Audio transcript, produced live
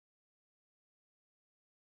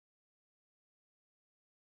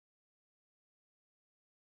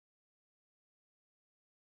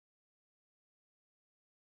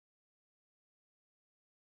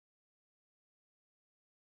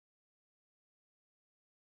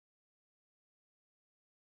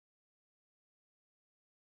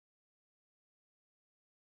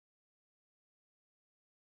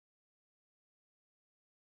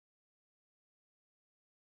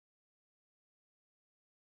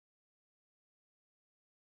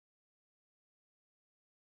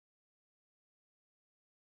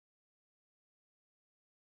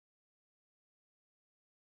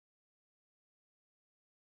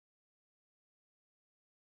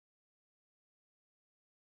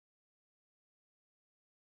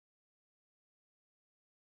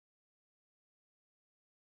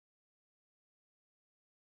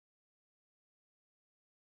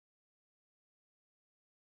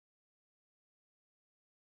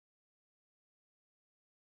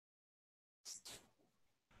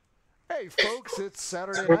Hey folks, it's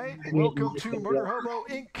Saturday night. Welcome to Murder Hobo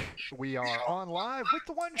Inc. We are on live with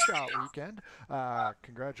the One Shot Weekend.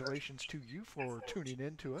 Congratulations to you for tuning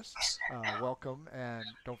in to us. Welcome, and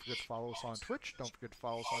don't forget to follow us on Twitch. Don't forget to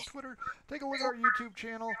follow us on Twitter. Take a look at our YouTube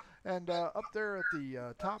channel, and up there at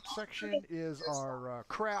the top section is our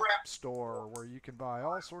crap store, where you can buy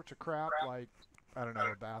all sorts of crap like, I don't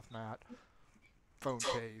know, a bath mat, phone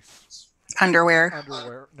case, Underwear.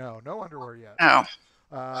 No underwear yet. Oh.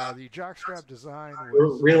 The jockstrap design We're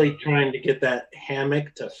was really trying to get that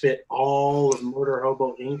hammock to fit all of Murder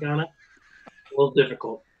Hobo Inc. on it. A little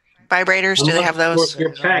difficult. Vibrators, do they have those? They do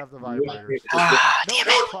not have the vibrators. Ah, No damn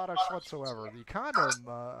bad it. products whatsoever. The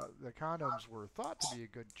condoms were thought to be a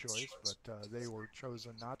good choice, but they were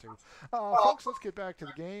chosen not to. Folks, let's get back to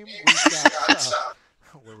the game.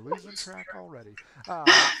 We're losing track already.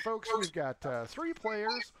 Folks, we've got three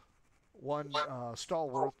players. One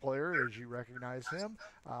stalwart player, as you recognize him.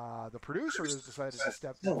 The producer has decided to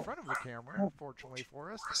step in front of the camera, fortunately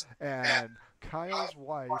for us. And Kyle's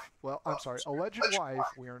wife, alleged wife,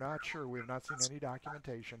 we are not sure. We have not seen any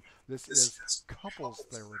documentation. This is couples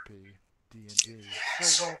therapy, D&D.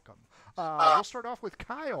 So welcome. We'll start off with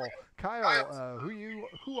Kyle. Kyle, who are you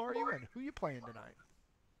and who are you playing tonight?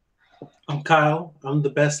 I'm Kyle. I'm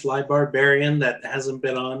the best librarian that hasn't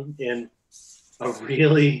been on in a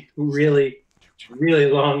really, really, really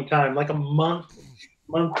long time, like a month,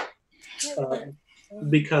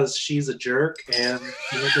 because she's a jerk and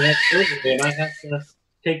she doesn't have surgery, and I have to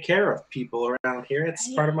take care of people around here.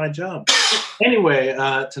 It's part of my job. Anyway,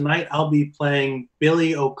 tonight I'll be playing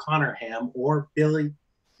Billy O'Connorham or Billy.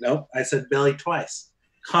 Nope, I said Billy twice.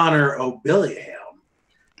 Connor O'Billyham.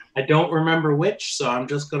 I don't remember which, so I'm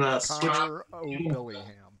just gonna switch. Connor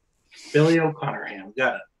O'Billyham. Billy O'Connorham.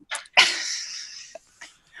 Got it.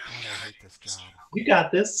 I hate this job. You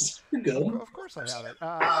got this. You're good. Of course I have it.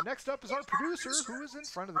 Next up is our producer, who is in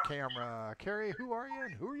front of the camera. Carrie, who are you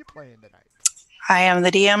and who are you playing tonight? I am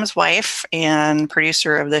the DM's wife and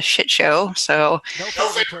producer of this shit show, so... No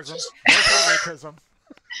favoritism. No favoritism.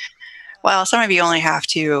 Well, some of you only have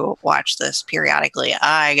to watch this periodically.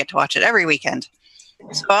 I get to watch it every weekend.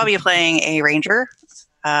 So I'll be playing a ranger,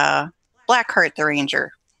 Blackheart the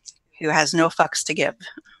Ranger, who has no fucks to give.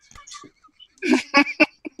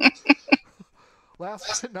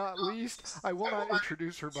 Last but not least, I will not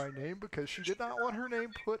introduce her by name because she did not want her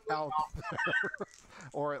name put out there.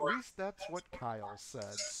 Or at least that's what Kyle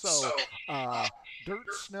said. So, Dirt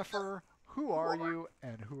Sniffer, who are you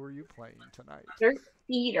and who are you playing tonight? Dirt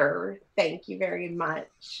Feeder, thank you very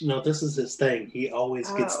much. No, this is his thing. He always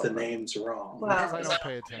gets the names wrong. Well, because I don't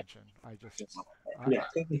pay attention. Yeah.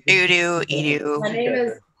 Edu. My name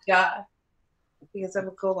is Guh, because I'm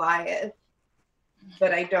a Goliath.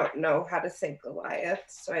 But I don't know how to say Goliath,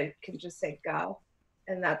 so I can just say Guh,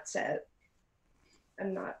 and that's it.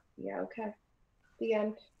 I'm not, okay. The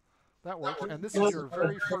end. That works. And this is your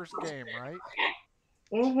very first game, right?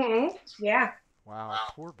 Mm-hmm. Yeah. Wow,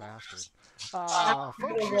 poor bastard. Folks,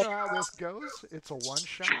 you know how this goes. It's a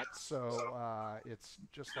one-shot, so it's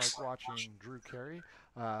just like watching Drew carry.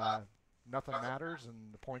 Nothing matters, and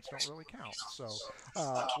the points don't really count. So,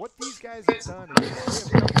 what these guys have done is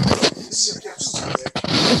they have come to the city of Subic.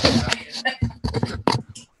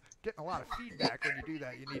 Getting a lot of feedback when you do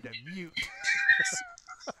that. You need to mute.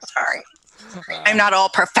 Sorry. I'm not all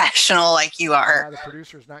professional like you are. The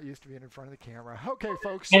producer's not used to being in front of the camera. Okay,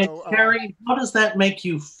 folks. And So, Carrie, how does that make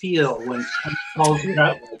you feel when calls you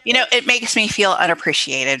out? You know, it makes me feel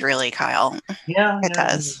unappreciated, really, Kyle. Yeah, it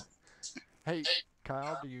does. Hey,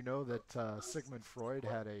 Kyle, do you know that Sigmund Freud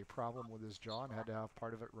had a problem with his jaw and had to have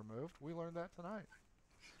part of it removed? We learned that tonight.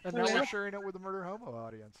 And now we're sharing it with the Murder Homo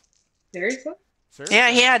audience. Seriously? Yeah,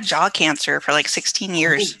 he had jaw cancer for like 16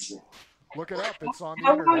 years. Look it up. It's on the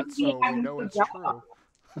internet, so we know it's true.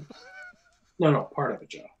 No, part of a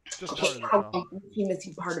jaw. Just part of the How jaw. is he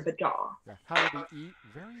missing part of a jaw? Yeah. How did he eat?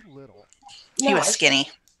 Very little. He was skinny.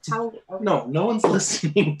 No one's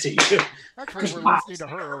listening to you. Actually, we're listening to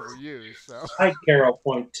her over you, so. Hi, Carol,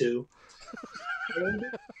 point two.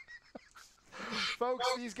 Folks,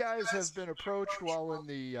 these guys have been approached while in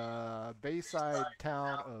the Bayside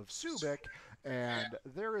town of Subic, and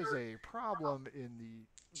there is a problem in the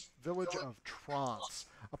village of Trance.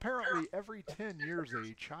 Apparently, every 10 years,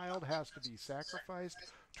 a child has to be sacrificed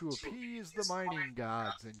to appease the mining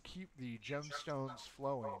gods and keep the gemstones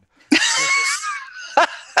flowing.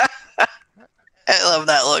 I love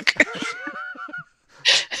that look.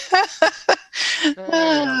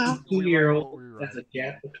 2-year-old has a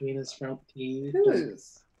gap between his front teeth.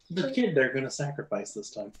 The kid they're going to sacrifice this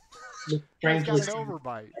time. The He's stranger got an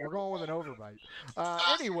overbite. We're going with an overbite.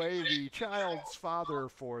 Anyway, the child's father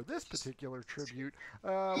for this particular tribute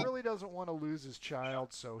really doesn't want to lose his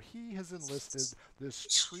child, so he has enlisted this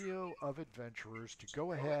trio of adventurers to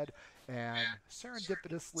go ahead and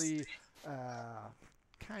serendipitously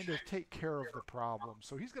kind of take care of the problem.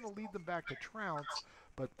 So he's going to lead them back to Trounce,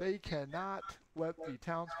 but they cannot let the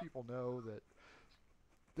townspeople know that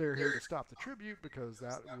they're here to stop the tribute because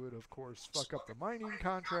that would, of course, fuck up the mining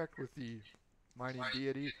contract with the mining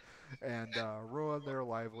deity and ruin their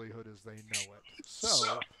livelihood as they know it.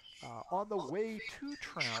 So, on the way to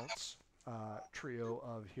Trounce, trio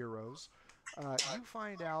of heroes, you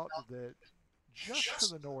find out that just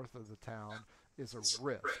to the north of the town is a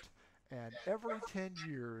rift. And every 10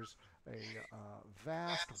 years, a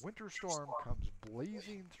vast winter storm comes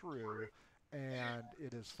blazing through, and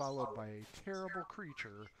it is followed by a terrible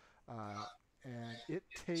creature, and it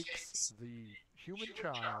takes the human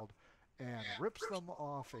child and rips them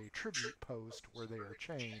off a tribute post where they are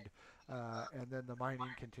chained, and then the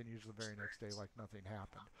mining continues the very next day like nothing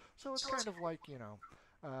happened. So it's kind of like,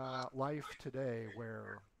 life today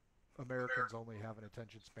where Americans only have an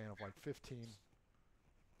attention span of like 15.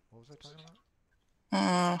 What was I talking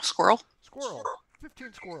about? Squirrel. Squirrel.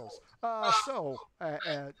 15 squirrels.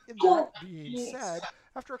 In that being said,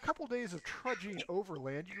 after a couple days of trudging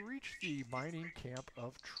overland, you reach the mining camp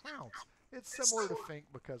of Trounce. It's similar to Fink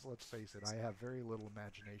because, let's face it, I have very little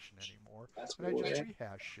imagination anymore, and I just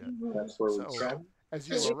rehash shit. That's where we So, travel. as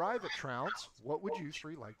you arrive at Trounce, what would you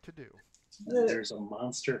three like to do? There's a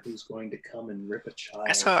monster who's going to come and rip a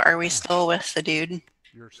child. So are we still with the dude?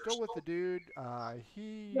 You're still with the dude.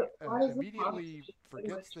 He immediately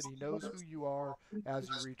forgets that he knows who you are as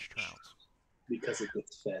you reach Trounce. Because it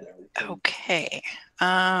gets fed everything. Okay.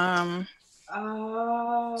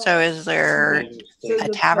 So is there a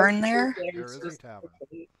tavern there? There is a tavern.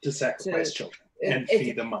 To sacrifice children and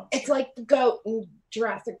feed the monster. It's like the goat in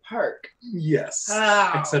Jurassic Park. Yes.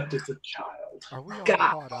 Oh. Except it's a child. Are we all God.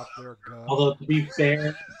 caught up there, Gus? Although, to be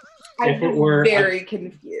fair, I'm if it were very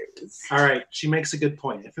confused. all right, she makes a good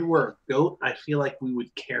point. If it were a goat, I feel like we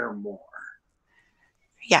would care more.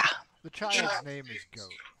 Yeah. The child's name is Goat.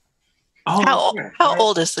 Oh, How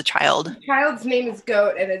old is the child? The child's name is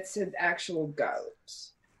Goat, and it's an actual goat.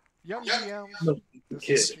 Young DMs, No, this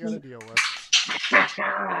kid. is what you gotta deal with.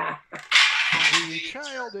 The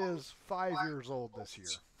child is 5 years old this year.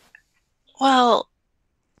 Well,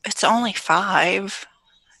 it's only 5.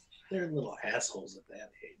 They're little assholes at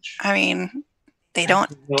that age. I mean, they don't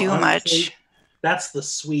do honestly, much. That's the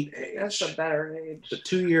sweet age. That's the better age. The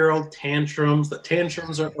 2-year-old tantrums. The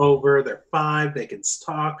tantrums are over. They're 5. They can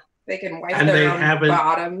talk. They can wipe And their they own haven't-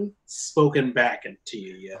 bottom. Spoken back into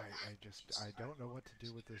you yet. I don't know what to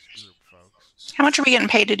do with this group, folks. How much are we getting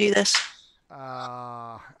paid to do this?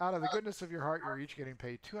 Out of the goodness of your heart, you're each getting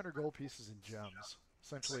paid 200 gold pieces in gems.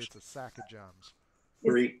 Essentially, it's a sack of gems.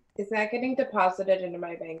 3. Is that getting deposited into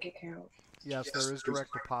my bank account? Yes, there is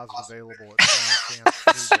direct deposit available at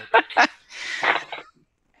Fang.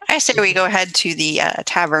 I say we go ahead to the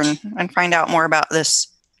tavern and find out more about this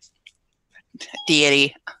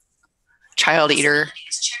deity, child eater.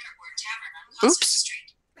 Oops.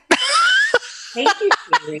 Thank you,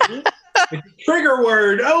 Siri. Trigger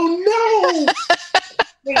word. Oh no!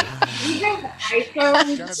 Wait, you have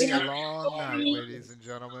iPhone? It's going to be a long night, ladies and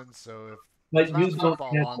gentlemen, so if But it's not you don't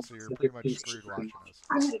football have on, so you're pretty much screwed watching us.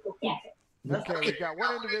 I'm gonna go get it. Okay, we've got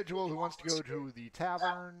one individual who wants to go to the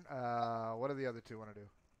tavern. What do the other two want to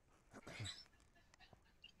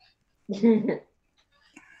do?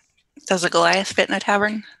 Does a Goliath fit in a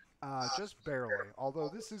tavern? Just barely. Although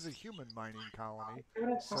this is a human mining colony,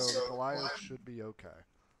 so the Goliath should be okay.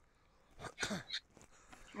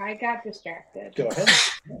 I got distracted. Go ahead.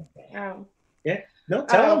 No,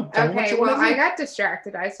 tell them. Tell them what Okay, you well, want to I do. got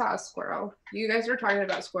distracted. I saw a squirrel. You guys were talking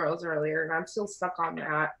about squirrels earlier, and I'm still stuck on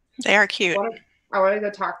that. They are cute. I want to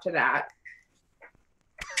go talk to that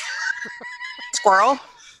Squirrel?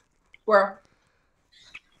 squirrel.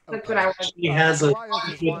 That's what I want to He do. has a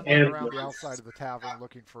Goliath is wandering around the outside of the tavern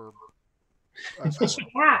looking for a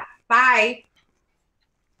squirrel. Yeah, bye.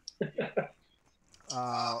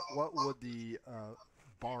 What would the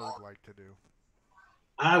bard like to do?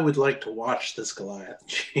 I would like to watch this Goliath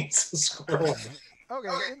chase a squirrel.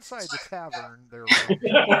 Okay, inside the tavern, there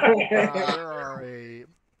are a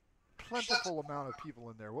plentiful amount of people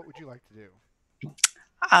in there. What would you like to do?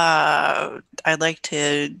 I'd like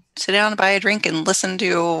to sit down and buy a drink and listen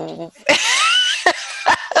to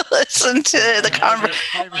listen to the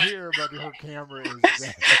I'm here, but her camera is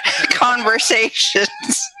there. conversations.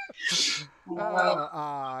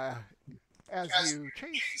 as you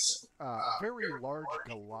chase very large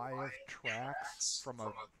Goliath tracks from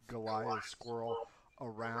a Goliath squirrel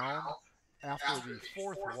around, after the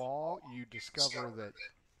fourth wall, you discover that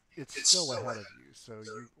it's still ahead of you. So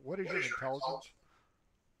what is your intelligence?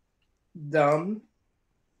 Dumb.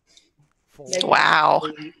 4. Wow.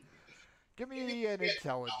 Give me an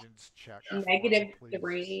intelligence check. Negative for me,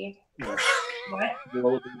 3. What?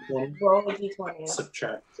 Roll a d20. Roll a d20.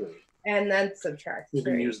 Subtract 3. And then subtract You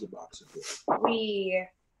can 3. use the box if We.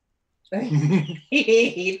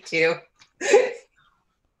 you 2.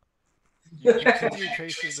 You continue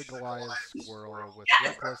chasing the Goliath squirrel with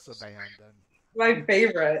reckless abandon. My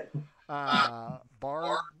favorite.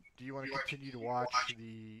 Bard, do you want to continue to watch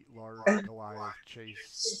the large Goliath chase?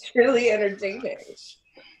 It's really entertaining.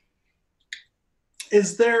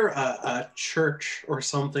 Is there a church or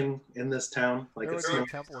something in this town? Like There it's would be a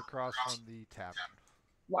temple across from the tavern.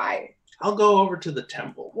 Why? I'll go over to the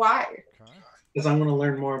temple Why? Okay. because I want to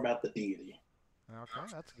learn more about the deity. Okay,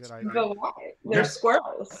 that's a good idea. But why? They're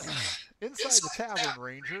squirrels. Inside the tavern,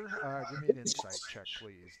 Ranger, give me an insight check,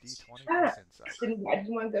 please. D20 Ah. plus insight. Then why do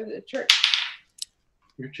you want to go to the church?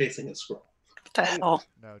 You're chasing a squirrel. What the hell?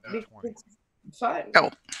 No, D20. It's fun.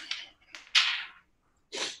 Oh.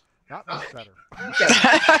 Not much better.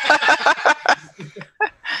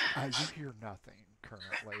 You hear nothing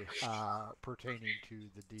currently pertaining to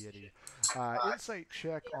the deity. Insight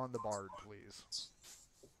check on the bard, please.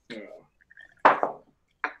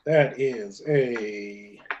 That is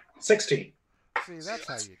a 16. See, that's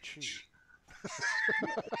how you cheat.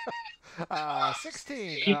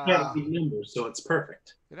 16. She can't be numbers, so it's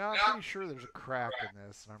perfect. You know, I'm pretty sure there's a crack in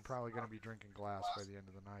this, and I'm probably going to be drinking glass by the end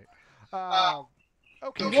of the night.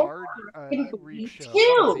 Okay, Bard, you reach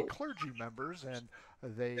one of the clergy members, and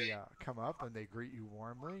they come up and they greet you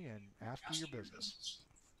warmly and ask you your business.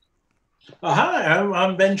 Hi,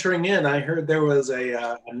 I'm venturing in. I heard there was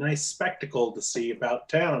a nice spectacle to see about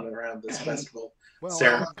town around this festival. Well,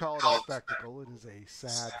 Sarah. I wouldn't call it a spectacle. It is a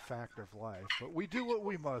sad fact of life. But we do what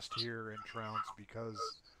we must here in Trounce because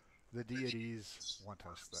the deities want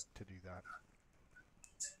us to do that.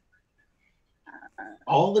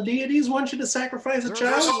 All the deities want you to sacrifice a There's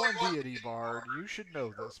child? only one deity, Bard. You should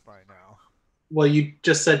know this by now. Well, you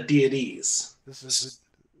just said deities. This is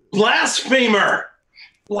Blasphemer!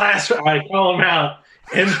 I call him out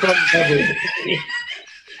in front of everybody.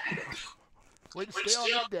 way to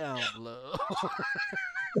stay on that down low.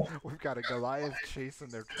 We've got a Goliath chasing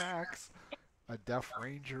their tracks, a deaf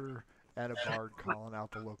ranger, and a bard calling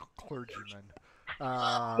out the local clergyman.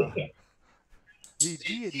 The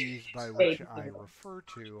deities by which I refer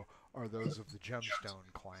to are those of the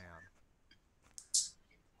Gemstone clan.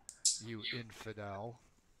 You infidel.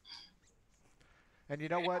 And you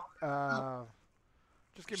know what?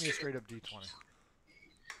 Just give me a straight up D20.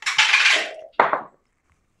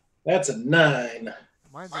 That's a 9.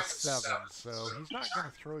 Mine's a 7, so he's not going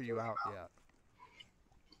to throw you out yet.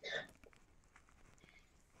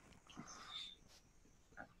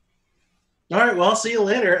 All right, well, I'll see you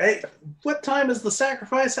later. Hey, what time is the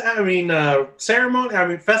sacrifice?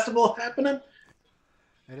 Ceremony? Festival happening?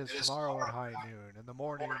 It is tomorrow at high noon. In the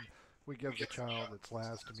morning, we give the child its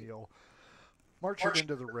last meal, march it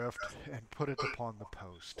into the rift, and put it upon the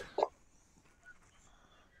post.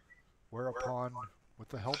 Whereupon, with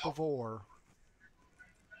the help of Or,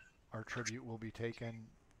 our tribute will be taken,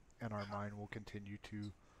 and our mind will continue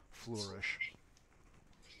to flourish.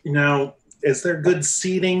 Now, is there good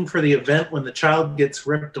seating for the event when the child gets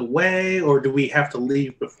ripped away, or do we have to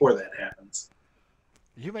leave before that happens?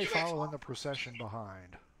 You may follow in the procession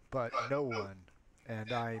behind, but no one,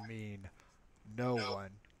 and I mean no one,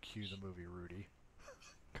 cue the movie Rudy,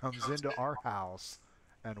 comes into our house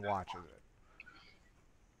and watches it.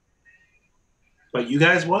 But you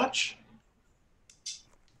guys watch?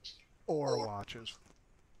 Or watches.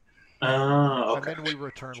 Oh, okay. And then we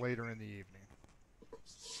return later in the evening.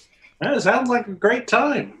 That sounds like a great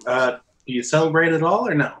time. Do you celebrate it all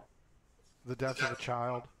or no? The death of a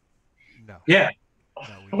child? No. Yeah.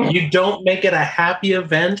 No, we don't. You don't make it a happy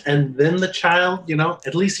event and then the child,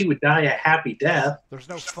 at least he would die a happy death. There's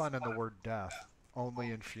no fun in the word death, only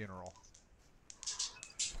in funeral.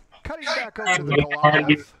 Cutting back over to the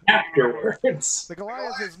Goliath. Afterwards. The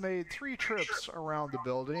Goliath has made 3 trips around the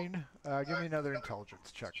building. Give me another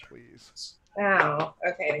intelligence check, please. Oh,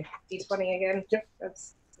 okay. D20 again. Yep.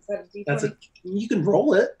 Is that a D20? You can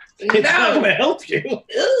roll it. It's not going to help you.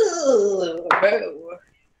 Ooh, no.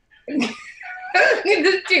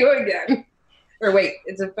 It's a 2 again. Or wait,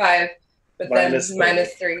 it's a 5. But Minus then three.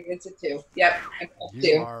 minus 3, it's a 2. Yep, I got You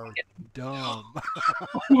 2. are dumb.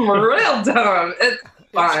 Real dumb. It's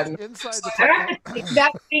fun. Inside the I don't have to do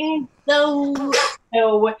that thing though.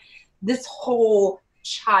 So this whole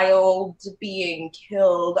child being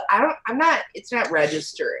killed, it's not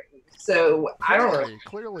registering. So I don't know.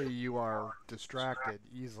 Clearly you are distracted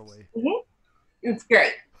easily. It's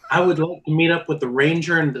great. I would like to meet up with the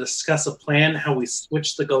ranger and discuss a plan how we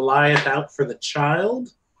switch the Goliath out for the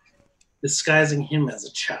child, disguising him as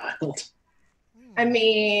a child. I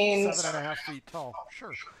mean, 7.5 feet tall.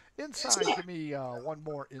 Sure. Inside, give me one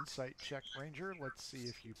more insight check, Ranger. Let's see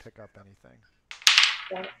if you pick up anything.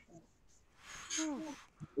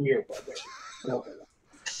 Weird brother. No.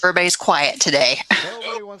 Everybody's quiet today.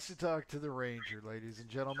 Nobody wants to talk to the Ranger, ladies and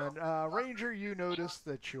gentlemen. Ranger, you notice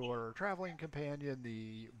that your traveling companion,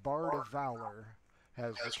 the Bard of Valor,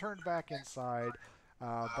 has returned back inside.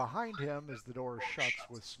 Behind him, as the door shuts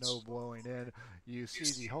with snow blowing in, you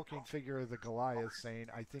see the hulking figure of the Goliath saying,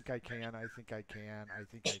 I think I can, I think I can, I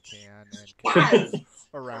think I can, and continues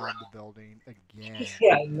around the building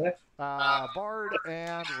again. Bard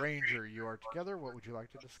and Ranger, you are together. What would you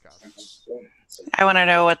like to discuss? I want to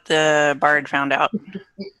know what the Bard found out.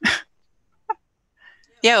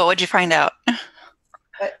 Yo, what'd you find out?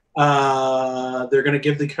 They're going to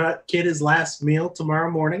give the kid his last meal tomorrow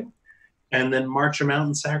morning and then march him out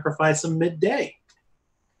and sacrifice him midday.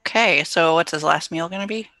 Okay, so what's his last meal going to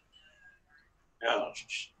be?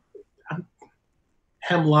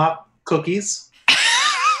 Hemlock cookies.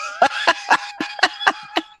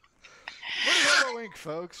 Wink,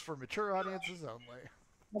 folks, for mature audiences only.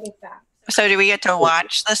 What is that? So do we get to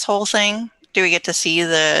watch this whole thing? Do we get to see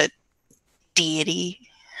the deity?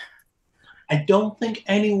 I don't think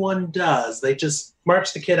anyone does. They just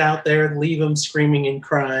march the kid out there and leave him screaming and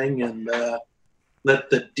crying and let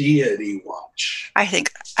the deity watch. I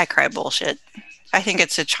think I cry bullshit. I think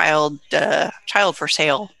it's a child for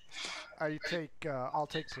sale. I'll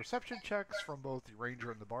take perception checks from both the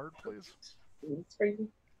Ranger and the Bard, please. It's crazy.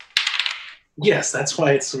 Yes, that's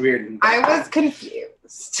why it's weird. I was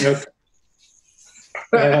confused. Okay.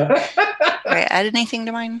 Do I add anything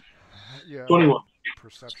to mine? Yeah. 21.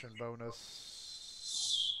 Perception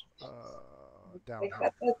bonus. Down Like here.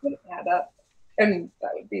 that doesn't add up, and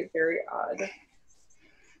that would be very odd.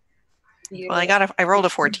 Well, I rolled a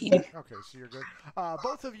 14. Okay, so you're good.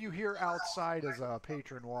 Both of you hear outside as a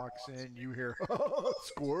patron walks in. You hear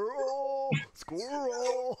squirrel,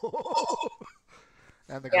 squirrel,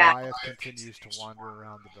 and the Goliath continues to wander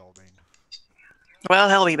around the building. Well,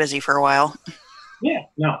 he'll be busy for a while. Yeah,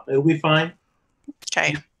 no, it'll be fine.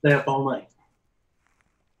 Okay. Stay up all night.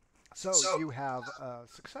 So you have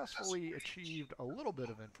successfully achieved a little bit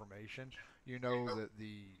of information. You know that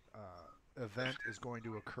the event is going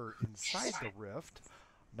to occur inside the rift,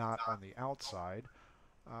 not on the outside.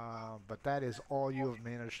 But that is all you have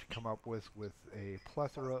managed to come up with a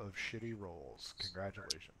plethora of shitty rolls.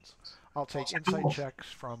 Congratulations. I'll take insight checks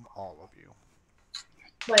from all of you.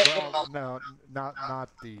 Well, no, not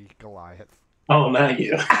the Goliath. Oh, not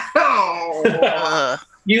you. Oh.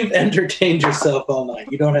 You've entertained yourself all night.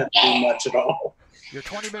 You don't have to do much at all. You're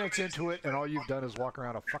 20 minutes into it, and all you've done is walk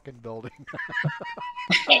around a fucking building.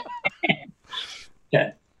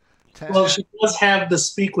 Okay. 10. Well, she does have the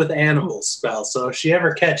speak with animals spell, so if she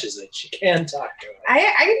ever catches it, she can talk to it.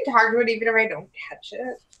 I can talk to it even if I don't catch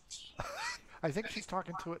it. I think she's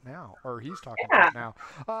talking to it now, or he's talking to it now.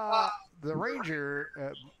 The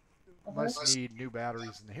Ranger must need new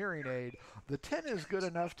batteries and hearing aid. The 10 is good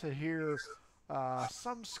enough to hear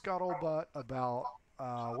some scuttlebutt about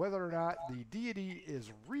whether or not the deity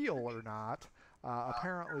is real or not.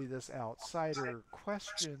 Apparently, this outsider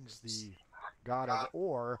questions the god of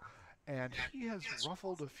ore, and he has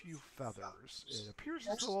ruffled a few feathers. It appears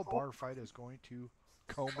as though a bar fight is going to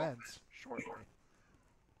commence shortly.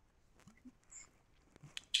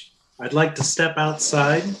 I'd like to step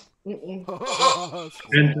outside Mm-mm.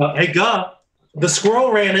 and hey, Guh, the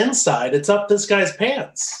squirrel ran inside. It's up this guy's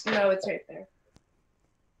pants. No, it's right there.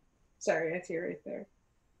 Sorry, I see it right there.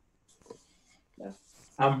 No.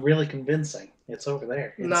 I'm really convincing. It's over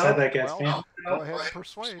there No. inside that guy's Well, pants. go ahead and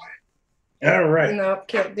persuade. All right, Nope,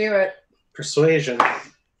 can't do it. persuasion.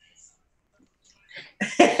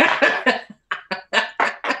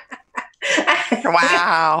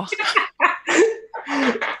 Wow.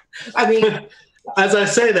 I mean, As I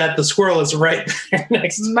say that, the squirrel is right there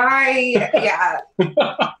next to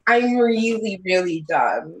I'm really, really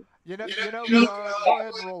dumb. Go ahead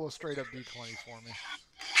and roll a straight up d20 for me.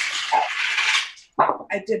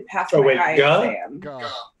 I did pass Oh, my wait, eye Guh? exam. Go.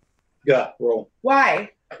 Guh, roll.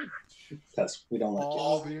 Why? Because we don't like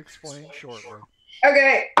All will be explained shortly.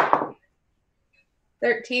 Okay.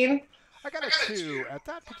 13. I got a 2. At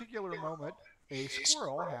that particular moment, a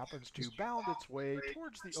squirrel happens to bound its way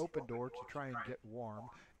towards the open door to try and get warm,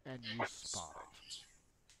 and you spot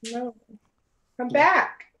it. No. Come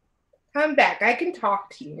back. Come back. I can talk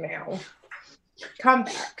to you now. Come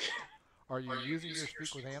back. Are you using your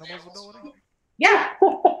Speak with Animals ability? Yeah.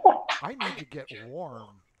 I need to get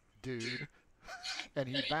warm, dude. And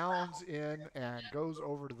he bounds in and goes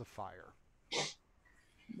over to the fire.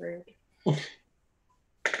 Rude.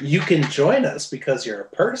 You can join us because you're a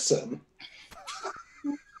person.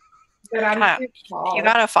 But I'm too tall. You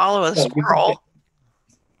gotta follow a squirrel.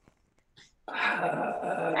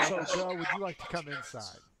 So, Joe, would you like to come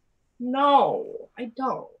inside? No, I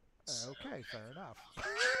don't. Okay, fair enough.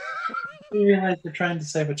 You realize you're trying to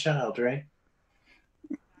save a child, right?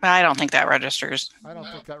 I don't think that registers. I don't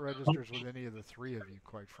think that registers with any of the three of you,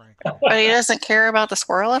 quite frankly. But he doesn't care about the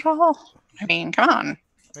squirrel at all? I mean, come on.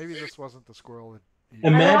 Maybe this wasn't the squirrel that he...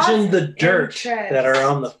 Imagine the dirt that are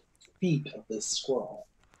on the feet of this squirrel.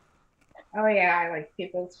 Oh, yeah, I like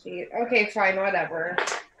people's feet. Okay, fine, whatever.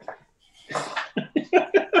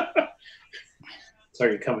 So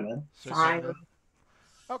are you coming in? Fine.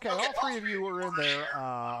 Okay, all three of you were in there.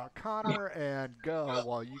 Connor and Go,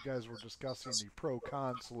 while you guys were discussing the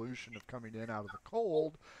pro-con solution of coming in out of the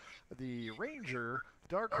cold, the ranger,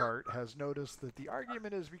 Darkheart, has noticed that the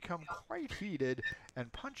argument has become quite heated and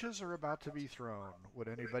punches are about to be thrown. Would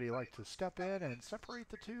anybody like to step in and separate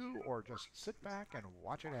the two, or just sit back and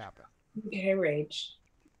watch it happen? Okay, rage.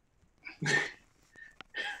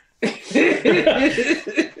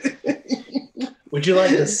 Would you like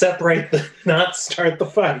to separate the, not start the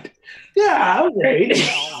fight? Yeah, I'll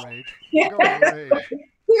rage. I'll rage. Go rage.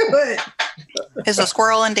 Good. Is the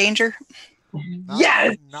squirrel in danger?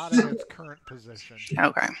 Yes! Not in its current position.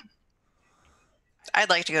 Okay. I'd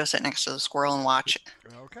like to go sit next to the squirrel and watch it.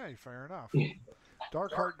 Okay, fair enough.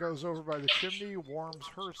 Darkheart goes over by the chimney, warms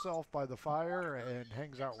herself by the fire, and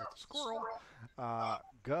hangs out with the squirrel.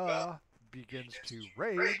 Guh begins to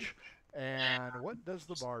rage. And what does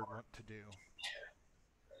the bard want to do?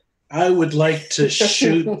 I would like to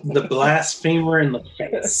shoot the blasphemer in the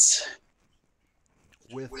face.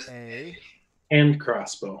 With a... And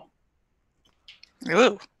crossbow.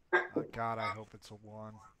 Ooh. Oh, God, I hope it's a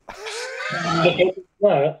 1.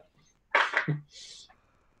 What?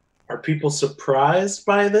 Are people surprised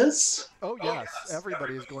by this? Oh, yes.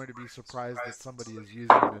 Everybody is going to be surprised that somebody is using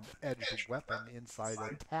an edged weapon inside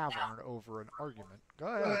a tavern over an argument. Go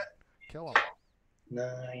ahead. Kill him.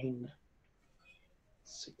 9,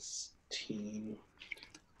 16.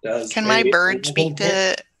 Does Can my a bird 11 speak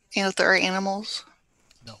hit? to other animals?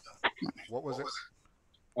 No. What was it?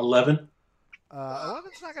 11.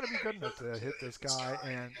 11's not going to be good enough to hit this guy,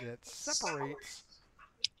 and it separates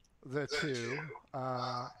the two.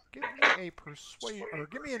 Give me a persuade, or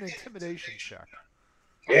give me an intimidation check.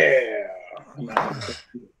 Yeah.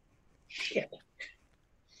 Shit.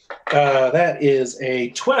 That is a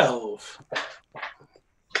 12.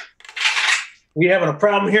 We having a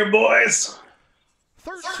problem here, boys?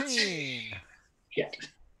 13. Shit.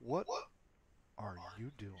 What are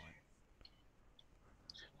you doing?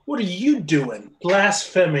 What are you doing?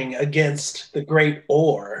 Blaspheming against the great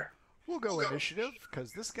Or. We'll go initiative,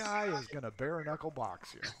 because this guy is going to bare knuckle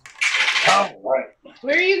box you. All right.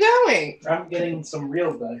 Where are you going? I'm getting some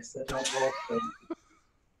real dice that don't roll things.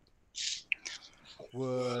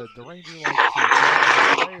 Would the ranger like to join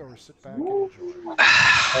the fray or sit back and enjoy?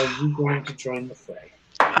 Are you going to join the fray?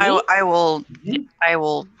 I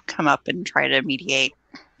will come up and try to mediate.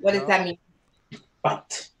 What does that mean?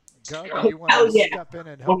 But Doug, do you want to step in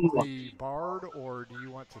and help the bard, or do you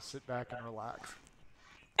want to sit back and relax?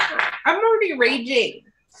 I'm already raging.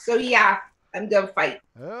 So yeah, I'm gonna fight.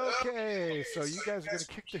 Okay, so you guys are going to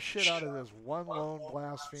kick the shit out of this one lone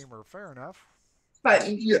blasphemer. Fair enough. But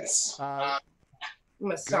yes. I'm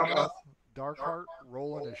gonna stop him. Darkheart,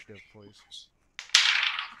 roll initiative, please.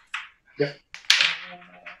 Yep.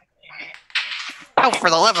 Oh, for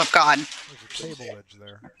the love of God. There's a table edge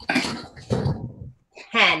there.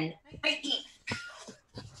 10.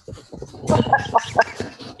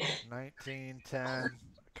 19, 10.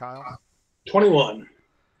 Kyle? 21.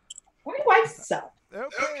 Why do I suck?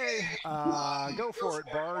 Okay, go for it,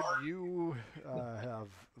 Bard. You have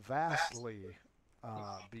vastly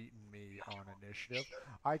beaten me on initiative.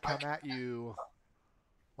 I come at you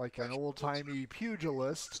like an old-timey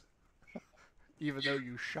pugilist, even though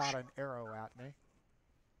you shot an arrow at me.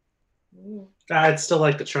 I'd still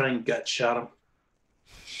like to try and gut shot him.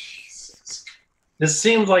 This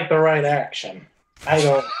seems like the right action. I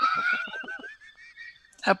don't.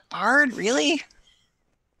 A bard, really?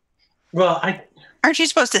 Well, Aren't you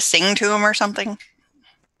supposed to sing to him or something?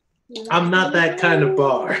 I'm not that kind of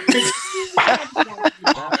bar.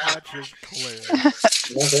 That much is clear.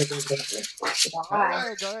 All Why?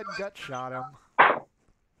 right, go ahead and gut shot him.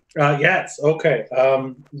 Yes. Okay.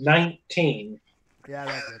 19. Yeah,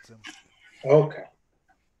 that gets him. Okay.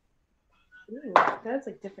 Ooh, that's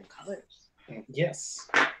like different colors. Yes.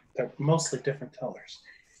 They're mostly different colors.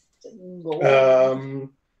 Gold.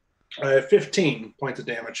 15 points of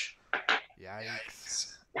damage.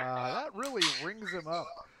 Yikes. That really rings him up.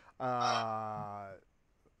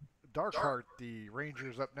 Darkheart, the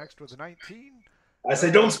Ranger's up next with a 19. I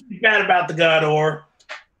say, don't speak bad about the God Or.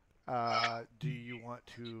 Do you want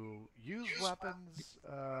to use weapons,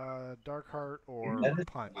 Darkheart, or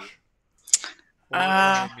punch?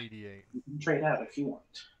 Or mediate? You can trade out if you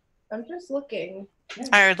want. I'm just looking.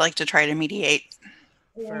 I would like to try to mediate.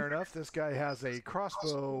 Fair enough. This guy has a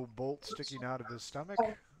crossbow bolt sticking out of his stomach.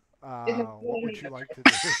 What would you like to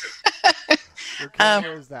do? Your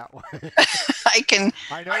camera is that way.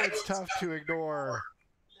 I know it's tough to ignore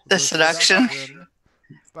the seduction.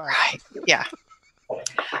 But Right. Yeah.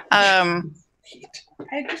 I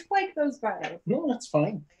just like those better. No, that's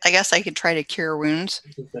fine. I guess I could try to cure wounds.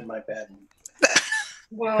 This has been my bad one.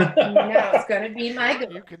 Well, now it's gonna be my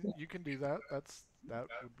good. You can do that. That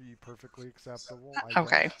would be perfectly acceptable.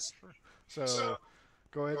 Okay. Sure. So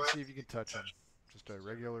go ahead and see if you can touch him. Just a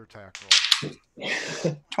regular attack roll.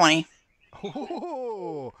 20.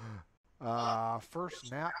 Oh,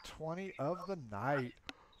 first nat 20 of the night.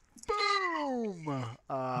 Boom!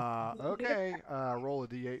 Okay, roll a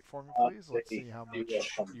d8 for me, please. Let's see how much you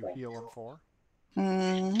heal him for.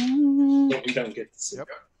 But we don't get to see. Yep.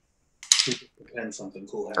 We can pretend something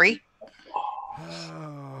cool happened. 3.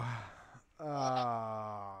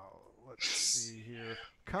 Let's see here.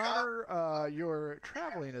 Connor, your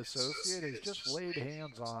traveling associate has just laid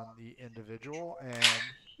hands on the individual and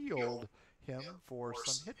healed him for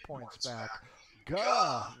some hit points back.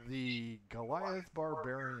 Gah, the Goliath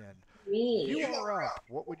Barbarian. You are up.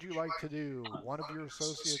 What would you like to do? One of your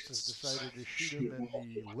associates has decided to shoot him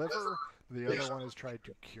in the liver. The other one has tried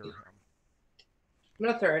to cure him. I'm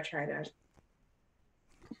gonna throw a trident.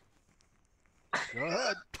 Go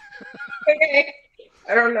ahead. Okay.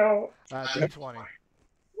 I don't know. D20.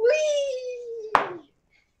 Whee!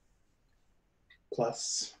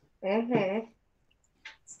 Plus. Mm-hmm.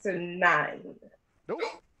 It's a 9. Nope.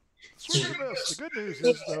 Swing and a miss. The good news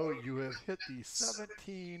is, though, you have hit the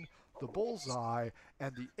 17, the bullseye,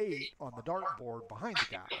 and the 8 on the dartboard behind the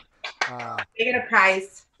guy. I get a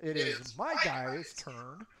prize. It is my guy's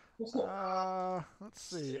turn. Let's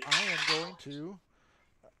see. I am going to...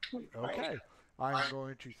 Okay. I am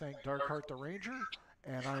going to thank Darkheart the Ranger,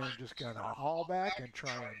 and I am just going to haul back and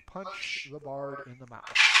try and punch the bard in the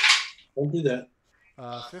mouth. Don't do that.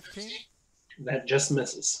 15. That just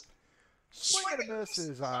misses. Swing and a miss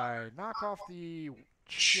as I knock off the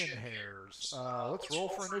chin hairs. Let's roll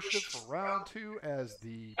for initiative for round 2 as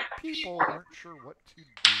the people aren't sure what to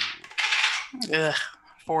do. Ugh.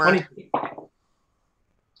 4. 20.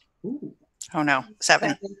 Ooh. Oh no.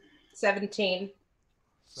 7. 17.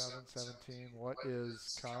 17. What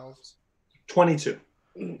is Kyle's? 22.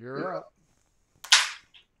 You're up.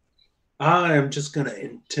 I am just going to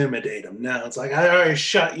intimidate him now. It's like, I already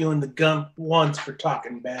shot you in the gun once for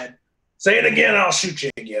talking bad. Say it again, I'll shoot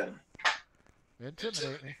you again.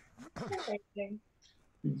 Intimidate me.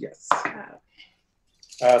 Yes.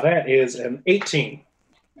 That is an 18.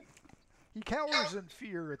 He cowers in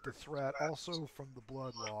fear at the threat, also from the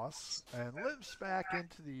blood loss, and limps back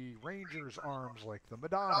into the ranger's arms like the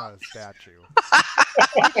Madonna statue.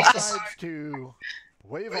 He decides to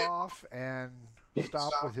wave off and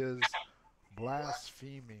stop with his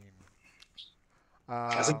blaspheming.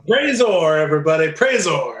 I said, Praisor, everybody,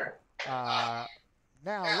 Praisor.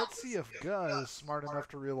 Now, let's see if Guh is smart enough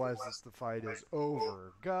to realize that the fight is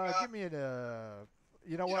over. Guh, give me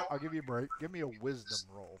you know what? I'll give you a break. Give me a wisdom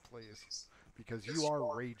roll, please, because you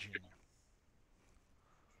are raging.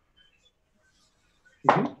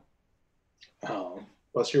 Mm-hmm.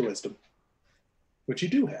 Plus your wisdom, which you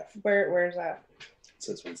do have. Where's that? It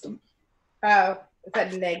says wisdom. Oh, is that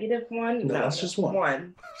 -1? No, that's just one.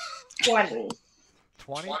 1. 20.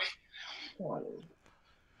 20? 20.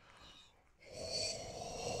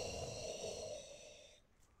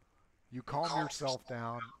 You calm yourself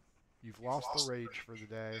down. You've lost the rage for the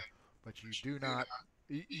day, but you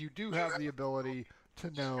do have the ability to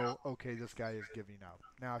know, okay, this guy is giving up.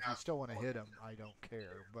 Now, if you still want to hit him, I don't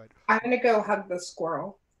care, but... I'm going to go hug the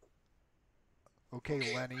squirrel.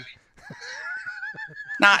 Okay, Lenny.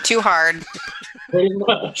 Not too hard. Pretty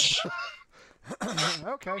much.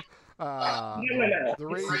 Okay. The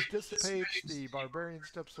rage dissipates. The barbarian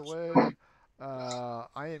steps away.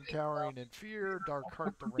 I am cowering in fear.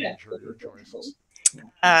 Darkheart the Ranger. Your choice.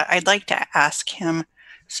 I'd like to ask him,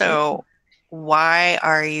 so why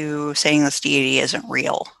are you saying this deity isn't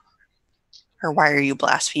real? Or why are you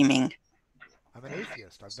blaspheming? I'm an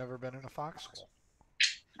atheist. I've never been in a foxhole.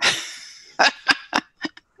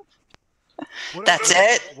 That's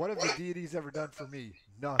it? What have the deities ever done for me?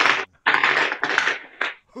 Nothing.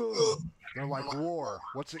 They're like war.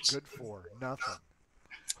 What's it good for? Nothing.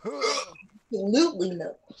 Absolutely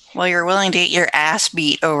no. Well, you're willing to get your ass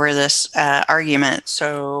beat over this argument,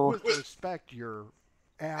 so... With respect, your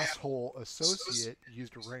asshole associate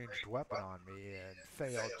used a ranged weapon on me and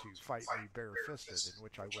failed to fight me bare-fisted, in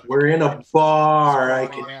which I would have... We're in a bar. I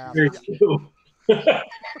can hear you.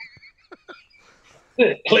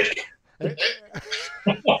 Click.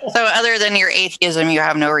 So other than your atheism, you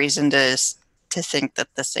have no reason to think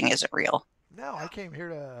that this thing isn't real? No, I came here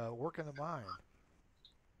to work in the mine.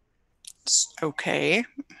 Okay.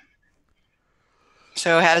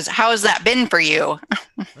 So how has that been for you?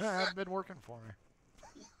 It hasn't been working for me.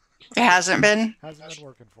 It hasn't been? Hasn't been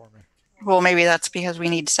working for me. Well, maybe that's because we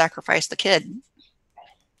need to sacrifice the kid.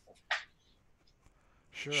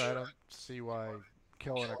 Sure, I don't see why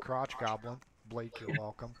killing a crotch goblin, Blake, you're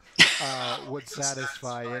welcome, would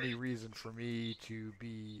satisfy any reason for me to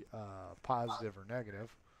be positive or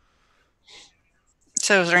negative.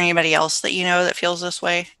 So is there anybody else that you know that feels this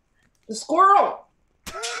way? The squirrel.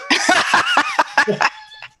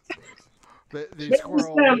 The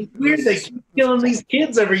squirrel. Weird. They keep killing these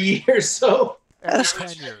kids every year, so. Every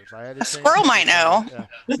 10 years. I had to a squirrel might know. Yeah.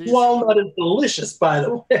 This walnut is delicious, by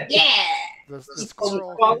the way. Yeah. The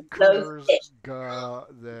squirrel concurs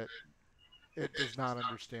that it does not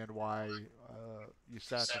understand why you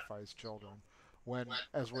sacrifice children when,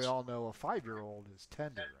 as we all know, a 5-year-old is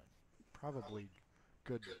tender and probably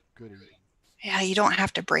good eating. Yeah, you don't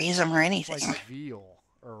have to braise them or anything. It's like veal,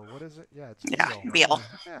 or what is it? Yeah, it's veal. Yeah, veal.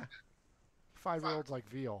 Yeah. 5-year-olds like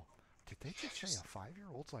veal. Did they just say a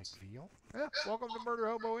 5-year-old's like veal? Yeah, welcome to Murder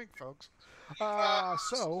Hobo Inc., folks.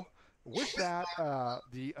 So, with that,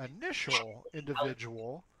 the initial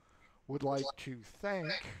individual would like to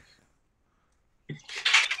thank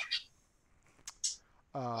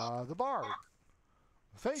the bard.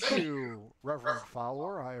 Thank you, Reverend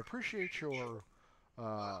Follower. I appreciate your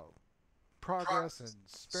progress in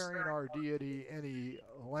sparing our deity any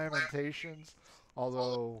lamentations,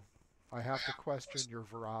 although I have to question your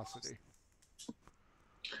veracity.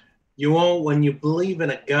 You won't when you believe in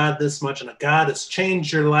a God this much, and a God has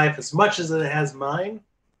changed your life as much as it has mine.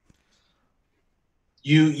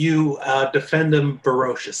 You defend him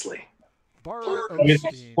ferociously. Bard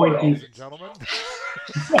Epstein, ladies and gentlemen.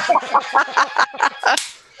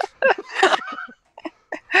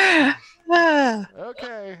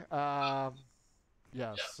 Okay.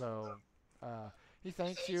 Yes, so he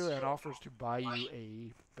thanks you and offers to buy you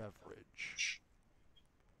a beverage.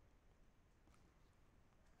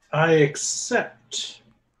 I accept.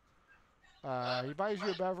 He buys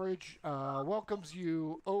you a beverage, welcomes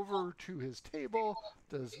you over to his table,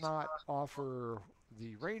 does not offer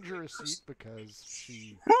the ranger a seat because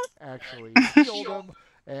she actually healed him,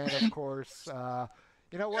 and of course,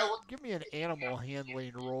 you know what? Give me an animal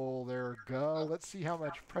handling roll there, Go. Let's see how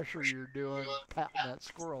much pressure you're doing patting that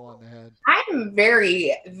squirrel on the head. I'm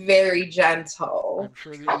very, very gentle. I'm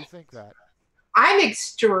sure that you think that. I'm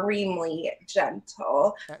extremely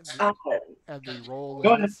gentle. And the roll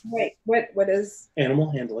Go is... Wait, what is... Animal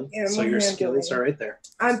handling. So your skills are right there.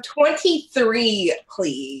 I'm 23,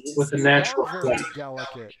 please. With a natural. You are very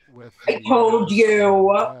delicate with the, I told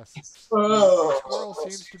you. Yes. The squirrel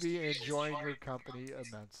seems to be enjoying your company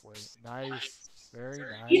immensely. Nice. Very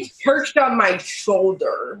nice. He's perched on my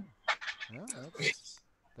shoulder. Yeah,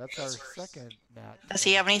 that's our second Nat. Does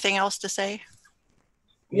he have anything else to say?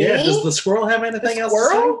 Yeah, Me? does the squirrel have anything else to say?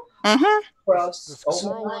 Squirrel? Mm-hmm. The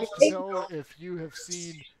squirrel wants to know if you have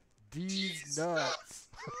seen D's nuts.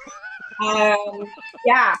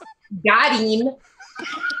 Yeah, got him.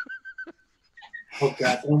 Oh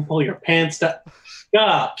God! Don't pull your pants up.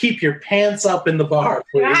 God, keep your pants up in the bar,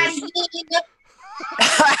 please.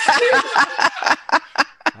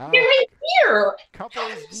 Give me here.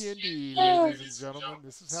 Couples D&D, ladies and gentlemen.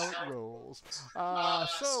 This is how it rolls.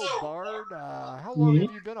 So, Bard, how long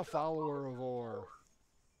have you been a follower of Orr?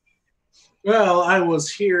 Well, I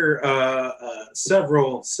was here a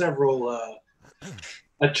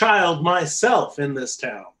child myself in this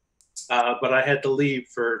town, but I had to leave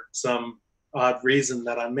for some odd reason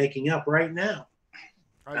that I'm making up right now.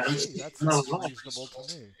 I see. That sounds reasonable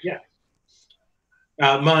to me. Yeah.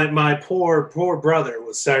 My poor brother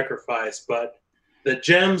was sacrificed, but the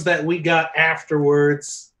gems that we got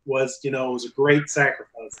afterwards was, it was a great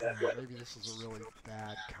sacrifice that way. Maybe this is a really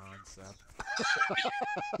bad concept.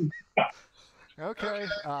 Okay.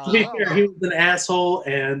 To be fair, he was an asshole,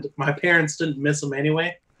 and my parents didn't miss him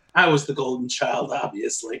anyway. I was the golden child,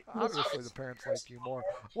 obviously. Obviously, the parents like you more.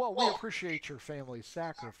 Well, we appreciate your family's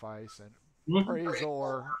sacrifice, and praise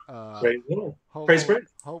or Praise the Lord. Praise.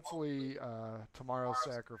 hopefully tomorrow's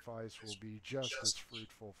sacrifice will be just as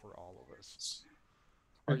fruitful for all of us.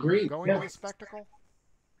 Are Agreed. you going to the spectacle?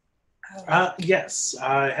 Yes,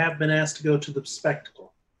 I have been asked to go to the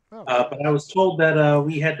spectacle. Oh, but I was told that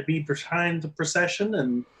we had to be behind the procession,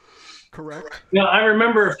 and correct. I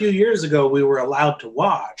remember a few years ago we were allowed to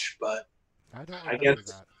watch, but I don't I remember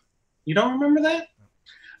guess that. You don't remember that?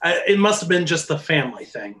 It must have been just the family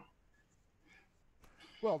thing.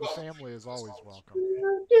 Well, the family is always welcome.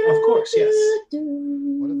 Of course, yes.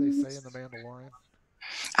 What do they say in The Mandalorian?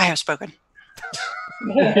 I have spoken.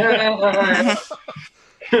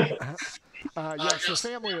 Yes, the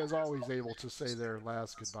family is always able to say their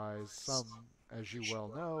last goodbyes. Some, as you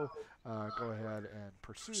well know, go ahead and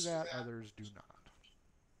pursue that. Others do not.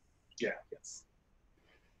 Yeah, yes.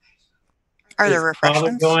 Are there Is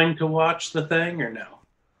refreshments? Father going to watch the thing or no?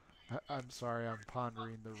 I'm sorry, I'm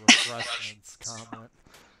pondering the refreshments comment.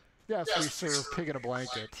 Yes, we serve pig in a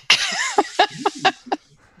blanket.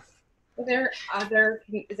 Is there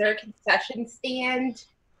a concession stand?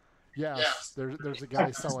 Yes, there's a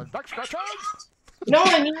guy selling duck scratchers. No,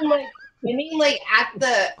 I mean like at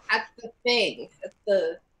the thing, at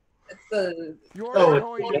the You are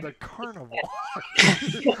going to the carnival.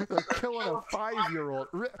 They're killing a 5-year-old.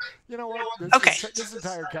 You know what? This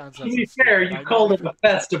entire concept. To be fair, you called it a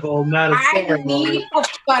festival, not a ceremony. I need a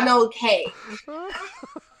funnel cake.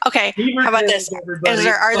 Okay, how about this?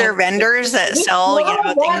 Are there vendors that sell,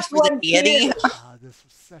 things for the deity? This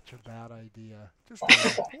was such a bad idea. Just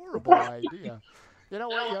a horrible idea. You know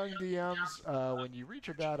what, young DMs? When you reach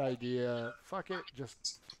a bad idea, fuck it,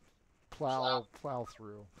 just plow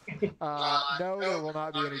through. No, there will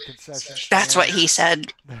not be any concessions. That's what he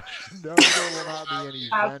said. No, there will not be any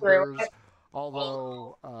vendors.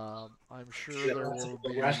 Although I'm sure there will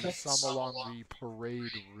be some along the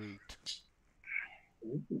parade route.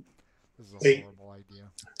 This is a horrible idea.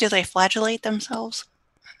 Do they flagellate themselves?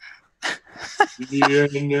 Only the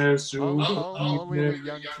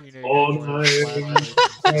young teenagers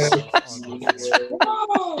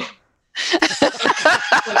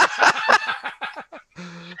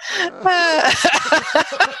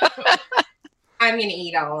I'm gonna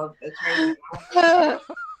eat all of this right now.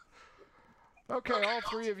 Okay, all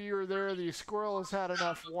three of you are there. The squirrel has had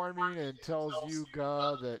enough warming and tells you,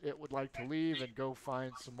 Guh, that it would like to leave and go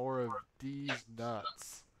find some more of Dee's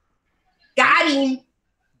nuts. Got him!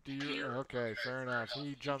 Okay, fair enough.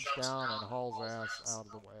 He jumps down and hauls ass out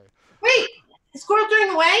of the way. Wait, the squirrel's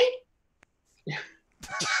running away?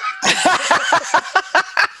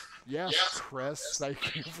 Yes, Chris,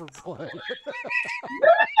 thank you for playing.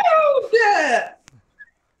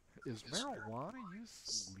 Is marijuana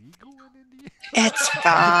use legal in India? It's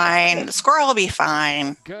fine. The squirrel will be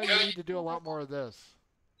fine. Good, you need to do a lot more of this.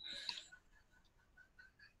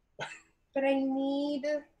 But I need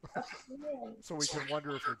a so we can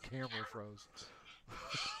wonder if your camera froze.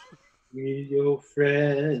 We're your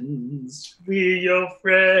friends. We're your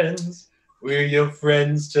friends. We're your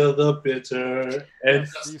friends till the bitter end.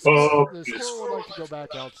 The squirrel would like to go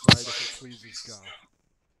back outside if it pleases God.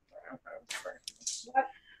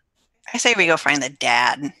 I say we go find the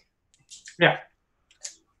dad. Yeah.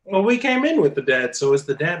 Well, we came in with the dad, so is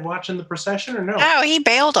the dad watching the procession or no? No, he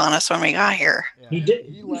bailed on us when we got here. Yeah, he did.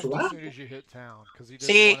 He left as soon as you hit town because he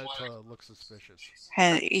didn't want it to look suspicious.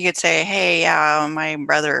 And you could say, hey, my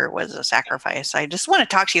brother was a sacrifice. I just want to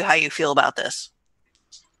talk to you how you feel about this.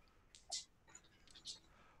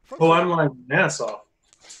 I'm lying my ass off.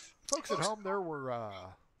 Folks at home, there were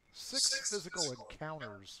 6 physical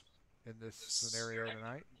encounters in this scenario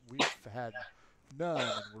tonight. We've had none,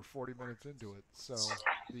 and we're 40 minutes into it. So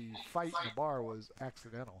the fight in the bar was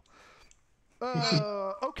accidental.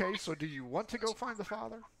 Okay, so do you want to go find the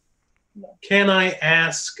father? Can I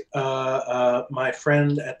ask my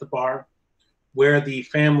friend at the bar where the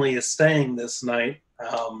family is staying this night,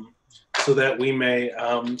 so that we may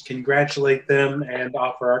congratulate them and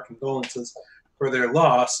offer our condolences for their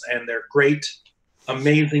loss and their great,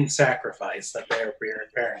 amazing sacrifice that they are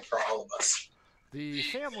preparing for all of us? The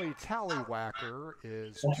family tallywhacker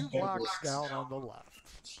is 2 blocks down on the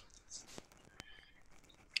left.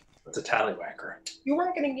 What's a tallywhacker? You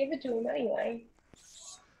weren't going to give it to him anyway.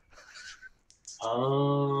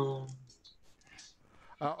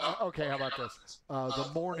 Okay, how about this? The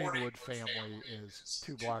Morningwood family is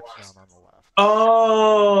 2 blocks down on the left.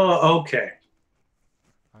 Oh, okay.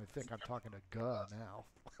 I think I'm talking to Guh now.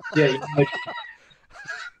 Yeah.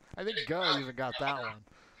 I think Guh even got that one.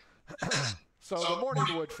 So the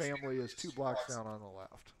Morningwood family is 2 blocks down on the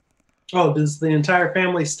left. Oh, does the entire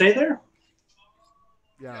family stay there?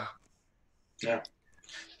 Yeah. Yeah.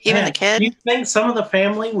 Even the kid? Do you think some of the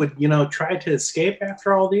family would, try to escape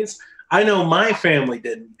after all these? I know my family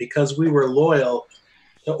didn't because we were loyal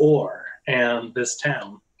to Orr and this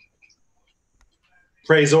town.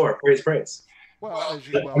 Praise Orr, praise. Well, as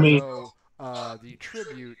you well know, the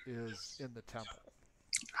tribute is in the temple.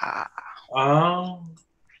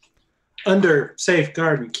 Under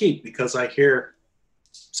safeguard and keep, because I hear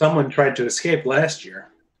someone tried to escape last year.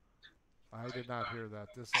 I did not hear that.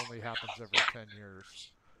 This only happens every 10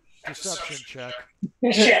 years. Deception check.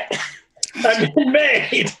 Shit! I've been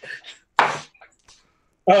made!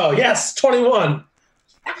 Oh, yes, 21.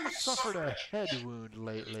 Have you suffered a head wound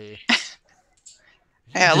lately?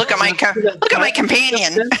 Yeah, look at my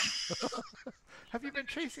companion. Have you been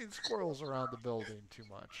chasing squirrels around the building too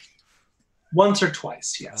much? Once or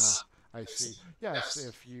twice, yes. I see. Yes,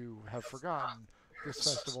 if you have forgotten, this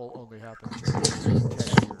festival only happens every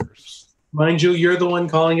 10 years. Mind you, you're the one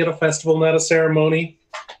calling it a festival, not a ceremony.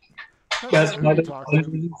 Depends on who you talk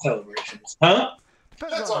to. Celebrations. Huh?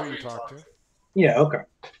 Depends on who you talk to. Yeah, okay.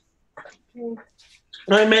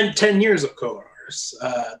 I meant 10 years of Kohars.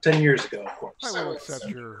 10 years ago, of course. I will accept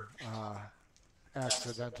your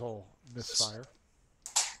accidental misfire.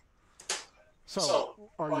 So,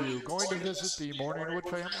 are you going to visit the Morningwood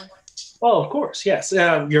family? Oh, of course, yes.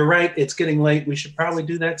 You're right. It's getting late. We should probably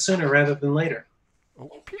do that sooner rather than later. Oh,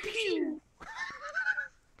 pew pew.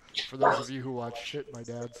 For those of you who watch Shit My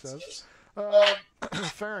Dad Says.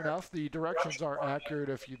 Fair enough. The directions are accurate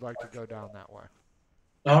if you'd like to go down that way.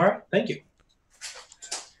 All right. Thank you.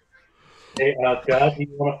 Hey, God, do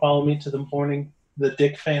you want to follow me to the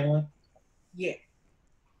Dick family? Yeah.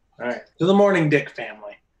 All right. To the Morning Dick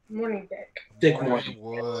family. Morning, Dick. Dick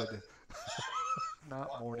Morningwood.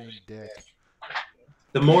 Not Morning Dick.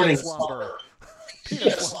 The Morning Slumber.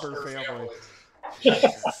 Peanut Slumber family.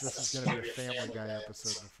 Jesus, this is going to be a Family Guy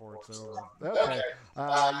episode before it's over. Okay.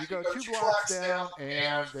 You go 2 blocks down,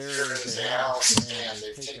 and there is a house, and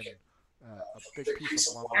they've taken a big piece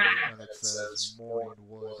of lumber, and it says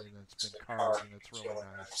Morningwood, and it's been carved, and it's really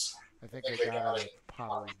nice. I think they got it at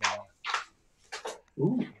Pottery Barn.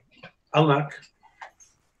 Ooh. I'll knock.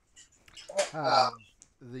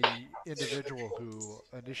 The individual who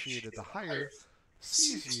initiated the hire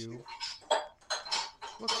sees you,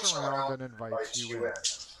 looks around, and invites you in.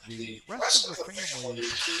 The rest of the family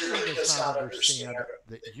clearly does not understand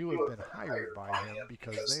that you have been hired by him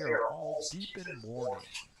because they are all deep in mourning.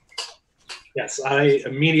 Yes, I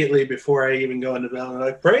immediately, before I even go into that, I'm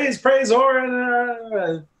like, praise,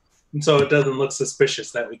 Oren! And so it doesn't look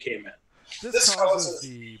suspicious that we came in. This causes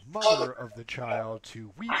the mother of the child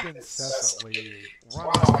to weep incessantly, run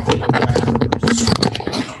off.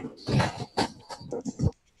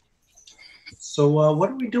 So what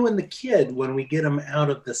do we do in the kid when we get him out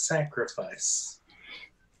of the sacrifice?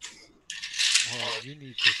 Well, you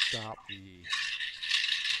need to stop the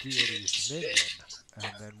deity's minion,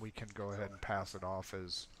 and then we can go ahead and pass it off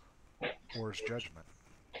as Orr's judgment.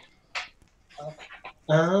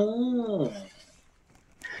 Oh.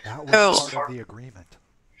 That was part of the agreement.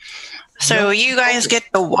 So you guys get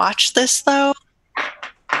to watch this, though?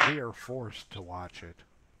 We are forced to watch it.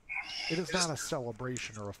 It is not a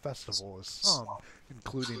celebration or a festival as some,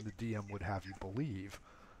 including the DM, would have you believe.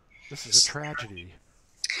 This is a tragedy.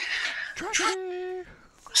 Tragedy!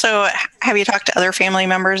 So have you talked to other family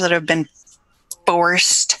members that have been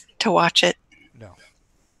forced to watch it? No.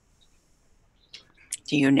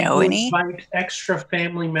 Do you know any? Invite extra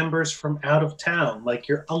family members from out of town, like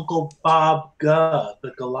your Uncle Bob Guh,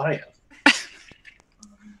 the Goliath.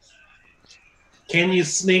 Can you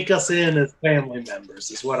sneak us in as family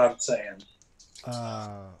members, is what I'm saying.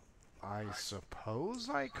 I suppose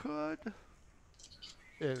I could.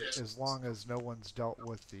 As long as no one's dealt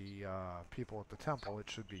with the people at the temple, it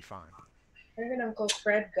should be fine. I have an Uncle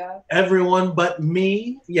Fred Guh. Everyone but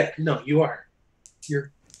me? Yeah, no, you are.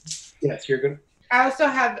 You're good. I also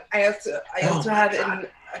have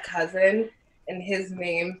a cousin, and his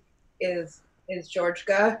name is George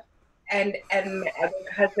Guh, and my other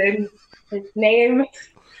cousin, his name.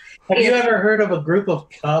 Have you ever heard of a group of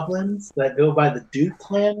goblins that go by the Duke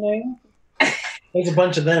clan name? There's a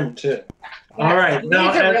bunch of them too. All right,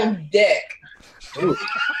 now he's a real dick. Ooh.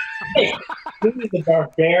 Hey, who's the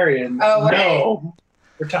barbarian? Oh, no.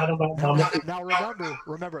 We're talking about Mama. Now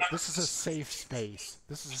remember, this is a safe space.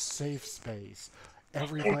 This is a safe space.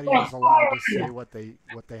 Everybody is allowed to say what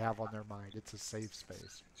they have on their mind. It's a safe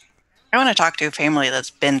space. I want to talk to a family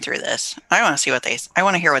that's been through this. I want to see I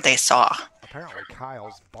want to hear what they saw. Apparently,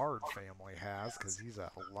 Kyle's Bard family has, because he's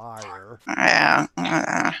a liar. Yeah.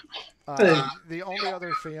 The only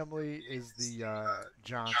other family is the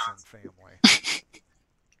Johnson family.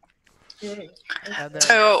 And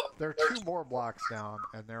there are 2 more blocks down,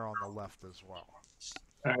 and they're on the left as well.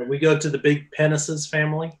 All right, we go to the big Penises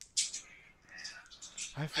family.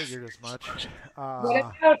 I figured as much.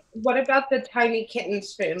 What about the Tiny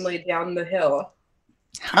Kittens family down the hill?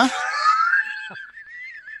 Huh?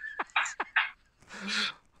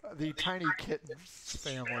 The Tiny Kittens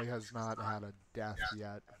family has not had a death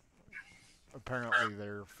yet. Apparently,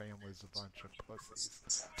 their family's a bunch of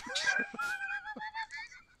pussies.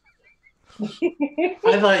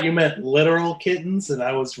 I thought you meant literal kittens, and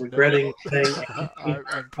I was regretting saying.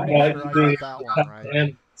 I'm pretty sure I got that one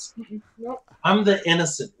right. I'm the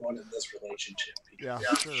innocent one in this relationship. Yeah,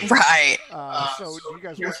 sure. Right. So, do you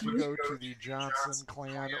guys want to go to the Johnson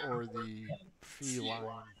clan or the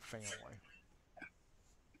feline family?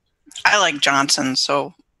 I like Johnson,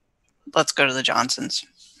 so let's go to the Johnsons.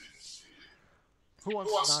 Who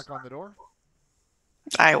wants to knock on the door?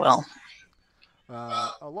 I will.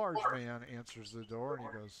 A large man answers the door and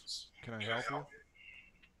he goes, "Can I help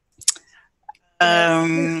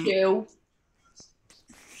you?"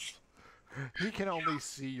 He can only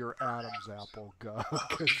see your Adam's apple, go,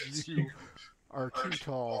 because you are too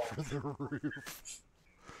tall for the roof.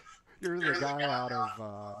 You're the guy out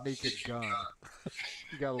of Naked Gun.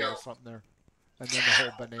 You got a little something there. And then the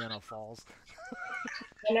whole banana falls.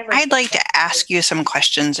 I'd like to ask you some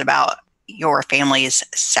questions about your family's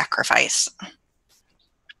sacrifice.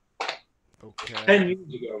 Okay. 10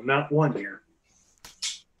 years ago, not 1 year.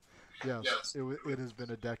 Yes, it has been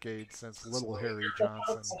a decade since little Harry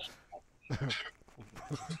Johnson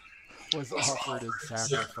was offered in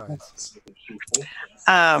sacrifice.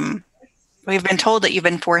 We've been told that you've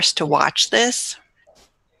been forced to watch this.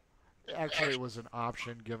 Actually, it was an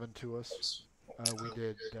option given to us.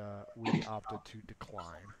 We opted to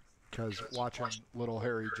decline because watching little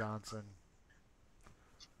Harry Johnson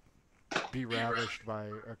be ravished by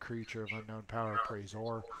a creature of unknown power, praise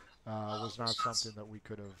or, was not something that we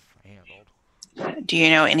could have handled. Do you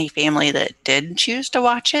know any family that did choose to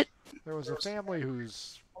watch it? There was a family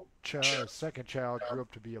whose second child grew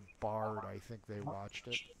up to be a bard. I think they watched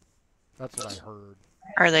it. That's what I heard.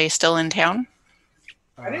 Are they still in town?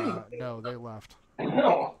 No, they left.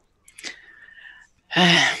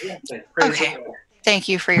 Okay. Thank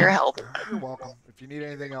you for your help. You're welcome. If you need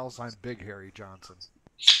anything else, I'm Big Harry Johnson.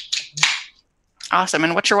 Awesome.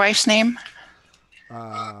 And what's your wife's name?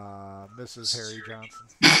 Mrs. Harry Johnson.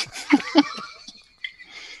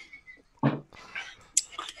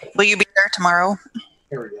 Will you be there tomorrow?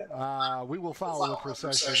 We will follow the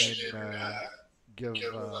procession and give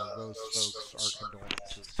those folks our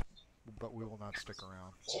condolences, but we will not stick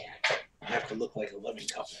around. I have to look like a living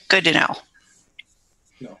couple. Good to know.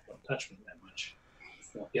 No, don't touch me that much.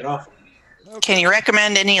 Don't get off of me. Okay. Can you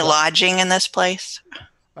recommend any lodging in this place?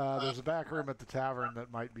 There's a back room at the tavern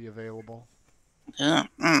that might be available.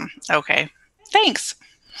 Okay. Thanks.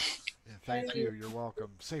 Yeah, thank you. You're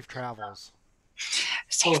welcome. Safe travels.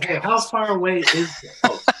 How far away is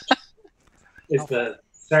the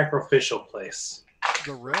sacrificial place?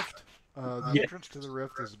 The rift? The entrance to the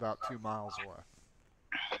rift is about 2 miles away.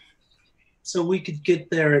 So we could get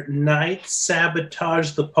there at night,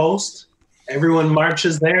 sabotage the post. Everyone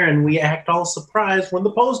marches there, and we act all surprised when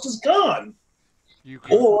the post is gone. You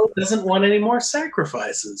could. Or doesn't want any more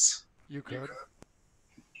sacrifices. You could.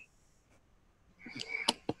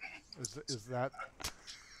 Is that...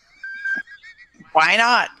 Why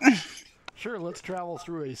not? Sure, let's travel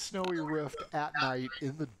through a snowy rift at night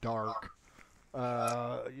in the dark.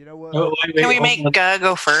 You know what? Can we make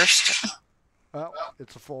go first? Oh,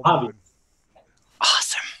 it's a full moon.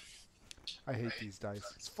 Awesome. I hate these dice.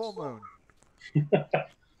 It's full moon.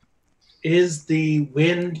 Is the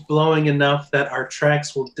wind blowing enough that our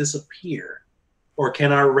tracks will disappear? Or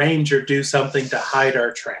can our ranger do something to hide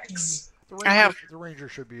our tracks? The ranger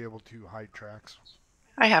should be able to hide tracks.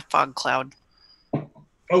 I have fog cloud.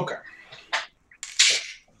 Okay.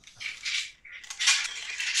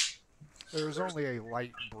 There's only a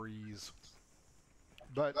light breeze,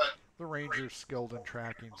 but the ranger's skilled in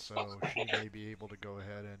tracking, so she may be able to go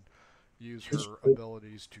ahead and use her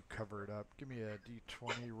abilities to cover it up. Give me a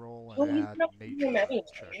D20 roll and add nature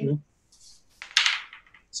check.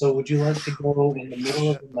 So would you like to go in the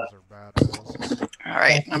middle of the night? Those are bad rolls. All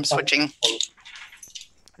right, I'm switching.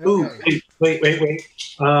 Ooh, Okay. wait.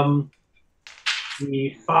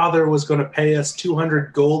 The father was going to pay us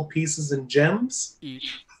 200 gold pieces and gems.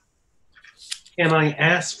 Each. Can I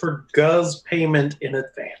ask for Guz payment in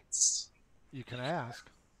advance? You can ask.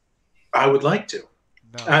 I would like to.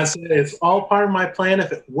 No. It's all part of my plan.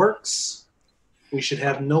 If it works, we should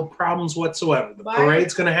have no problems whatsoever. The Why?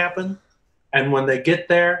 parade's going to happen, and when they get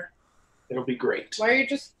there, it'll be great. Why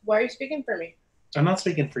are you speaking for me? I'm not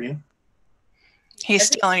speaking for you. He's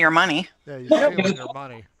stealing your money. Yeah, he's stealing your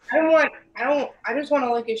money. I just want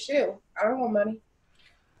to lick his shoe. I don't want money.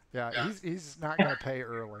 Yeah, he's not going to pay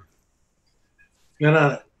early.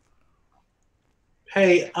 No.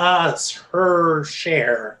 Pay us her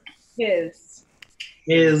share. His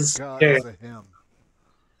God, share. it's a him.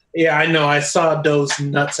 Yeah, I know. I saw those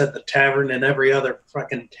nuts at the tavern and every other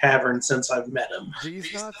fucking tavern since I've met him.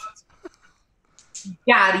 These nuts?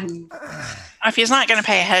 Got him. If he's not going to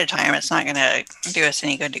pay ahead of time, it's not going to do us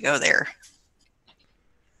any good to go there.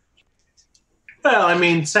 Well, I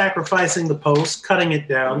mean, sacrificing the post, cutting it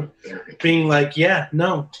down, being like, yeah,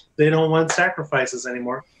 no, they don't want sacrifices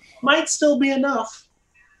anymore, might still be enough.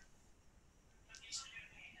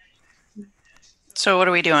 So what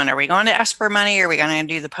are we doing? Are we going to ask for money, or are we going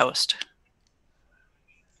to do the post?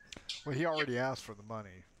 Well, he already asked for the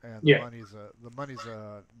money, and Yeah. the money's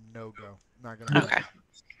a no-go. Not going to Okay.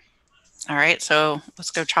 All right, so let's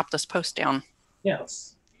go chop this post down.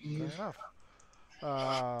 Yes. Fair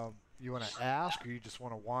enough. You want to ask, or you just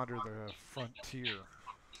want to wander the frontier?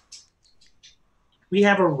 We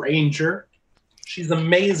have a ranger. She's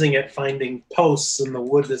amazing at finding posts in the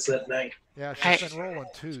woods at night. Yeah, she's been rolling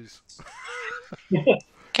twos.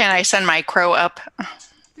 Can I send my crow up?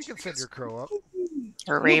 You can send your crow up.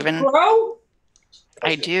 Or raven? Crow?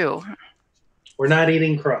 I do. We're not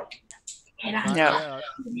eating crow. Not No.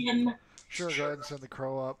 yet. Sure, go ahead and send the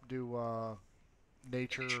crow up. Do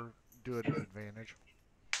nature. Do it at advantage.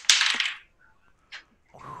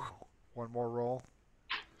 One more roll.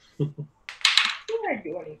 What did I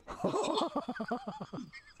do anything?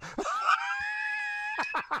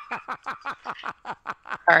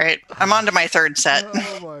 All right, I'm on to my third set.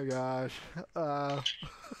 Oh my gosh.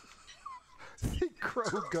 The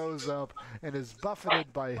crow goes up and is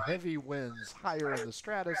buffeted by heavy winds higher in the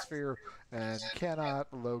stratosphere and cannot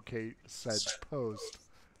locate said post.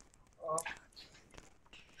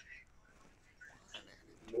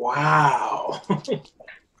 Wow.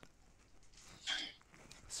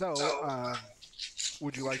 So,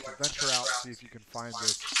 would you like to venture out and see if you can find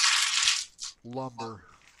this lumber,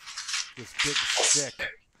 this big stick?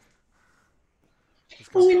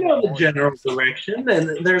 Well, we know the general direction,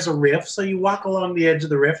 and there's a rift, so you walk along the edge of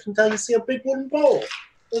the rift until you see a big wooden pole.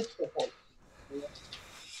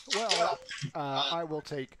 Well, I will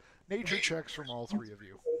take nature checks from all three of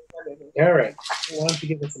you. All right. Why don't you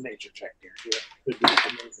give us a nature check here? You're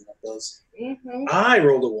amazing at those. Mm-hmm. I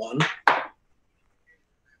rolled a 1.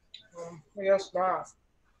 I guess not.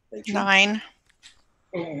 9.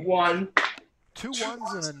 1. 2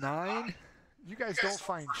 1s and a 9? You guys don't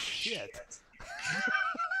find shit.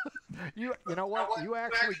 You know what? You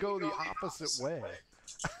actually go the opposite way.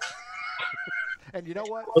 And you know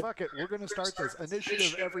what? Fuck it. We're going to start this.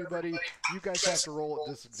 Initiative, everybody. You guys have to roll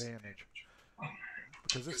at disadvantage.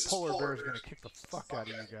 Because this polar bear is going to kick the fuck out of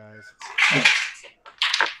you guys.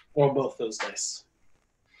 Or both those dice.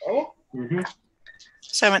 Oh? Mm-hmm.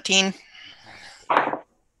 17.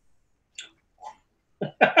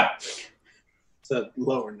 It's a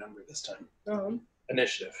lower number this time.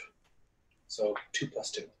 Initiative. So 2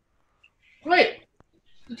 plus 2. Wait.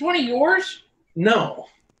 Is one of yours? No.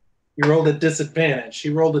 You rolled a disadvantage. She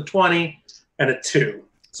rolled a 20 and a 2.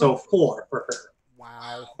 So 4 for her.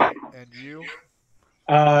 Wow. And you?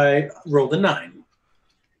 I rolled a 9.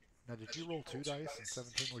 Now, did you roll 2 dice and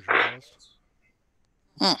 17 was your lowest?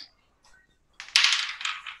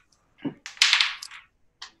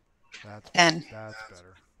 That's 10. That's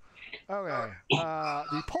better. Okay.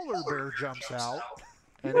 The polar bear jumps out,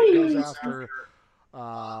 and it goes after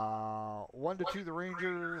 1 to 2 the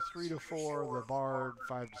ranger, 3 to 4 the bard,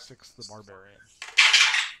 5 to 6 the barbarian.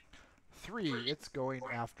 3, it's going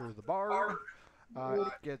after the bard.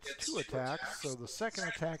 It gets 2 attacks, so the second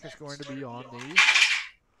attack is going to be on the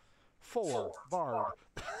 4 bard.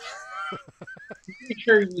 Pretty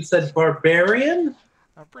sure you said barbarian?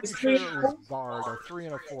 I'm pretty sure it was bard. A 3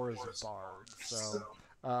 and a 4 is a bard. So,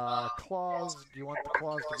 claws. Do you want the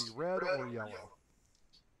claws to be red or yellow?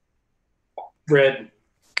 Red.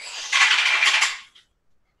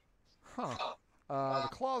 Huh. The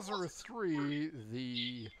claws are a 3.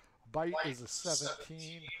 The bite is a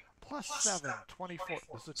 17. Plus 7, 24.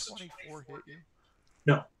 Does a 24 hit you?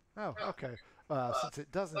 No. Oh, okay. Since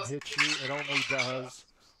it doesn't hit you, it only does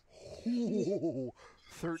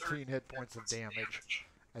 13 hit points of damage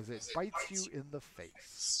as it bites you in the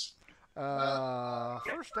face.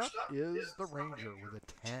 First up is the ranger with a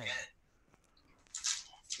 10.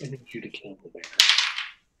 I need you to kill the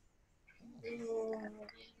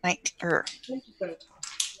bear.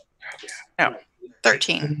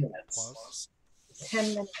 13. Plus. 10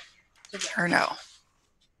 minutes. Or no.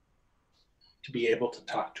 To be able to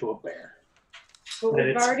talk to a bear. But we've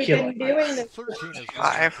it's already killing. been doing this. 13 is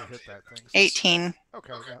 5. to hit that thing. So 18.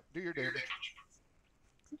 okay, yeah. Do your damage.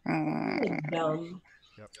 Dumb.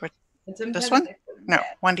 Yep. This one? No,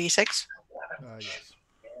 1d6. Yes.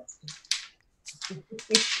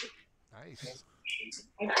 Nice.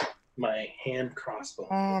 My hand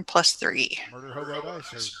crossbow. Plus 3. Murder Hobo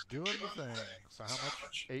Dice are doing the thing. So how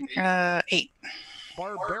much? 8? 8.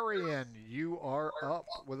 Barbarian, you are up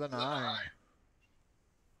with a 9.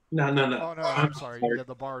 No. Oh, no, I'm sorry. Yeah,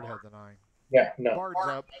 the Bard had the 9. Yeah, no. Bard's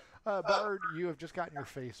up. Bard, you have just gotten your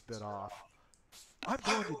face bit off. I'm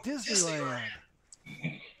going to Disneyland.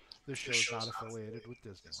 This show's not affiliated with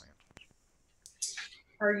Disneyland.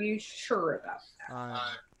 Are you sure about that?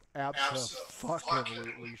 I'm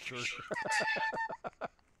absolutely sure.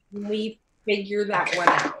 We figure that one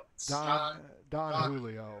out. Don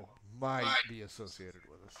Julio might be associated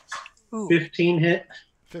with us. Ooh. 15 hit.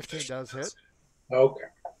 15 does hit. Okay.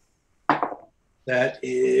 That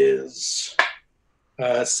is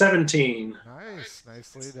 17. Nice.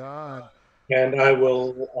 Nicely done. And I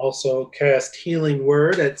will also cast Healing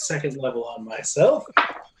Word at 2nd level on myself.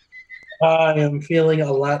 I am feeling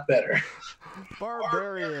a lot better.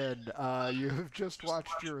 Barbarian, you have just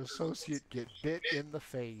watched your associate get bit in the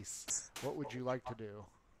face. What would you like to do?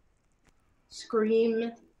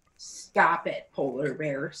 Scream, stop it, polar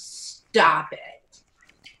bear, stop it.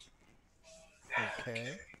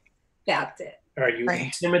 Okay. That's it. Are you Right.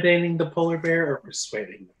 intimidating the polar bear or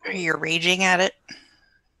persuading the Are polar you raging at it?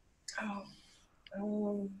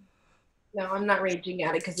 No, I'm not raging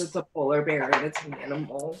at it because it's a polar bear and it's an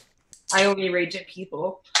animal. I only rage at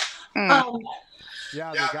people. Yeah,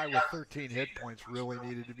 the guy with 13 hit points really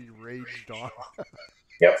needed to be raged on.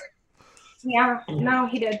 Yep. Yeah, no,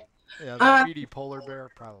 he did. Yeah, the greedy polar bear,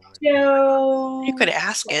 probably. No. You could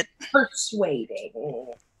ask it.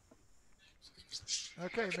 Persuading.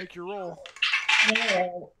 Okay, make your roll.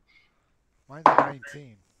 No. Mine's a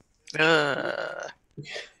 19.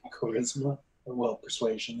 Charisma? Well,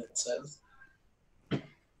 persuasion, it says.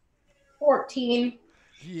 14.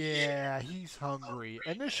 Yeah, he's hungry.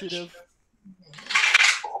 Initiative.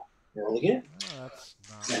 Roll again. Oh, that's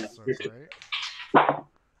not so great.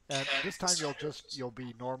 And this time you'll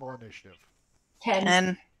be normal initiative.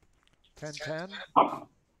 10. 10.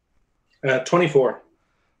 10. 24.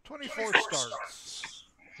 24 starts.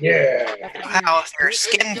 Yeah. Wow, with your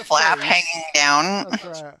skin flap hanging down.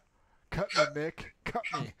 That's right. Cut me, Mick. Cut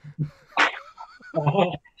me.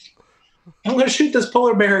 I'm going to shoot this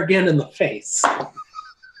polar bear again in the face.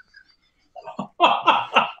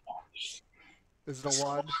 Is the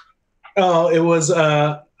one? Oh, it was,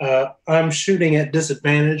 I'm shooting at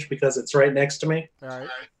disadvantage because it's right next to me. All right.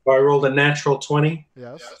 So I rolled a natural 20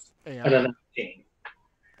 Yes. and a 19.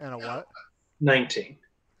 And a what? 19.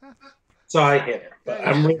 So I hit her, but Yeah,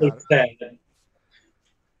 I'm you really got sad.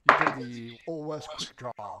 You did the Old West quick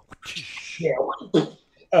draw.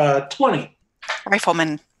 Yeah. 20.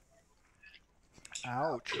 Rifleman.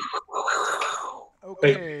 Ouch.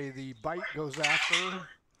 Okay, the bite goes after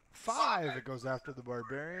 5. It goes after the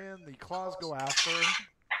barbarian. The claws go after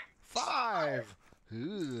 5.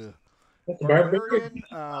 Ugh. Barbarian,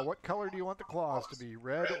 what color do you want the claws to be?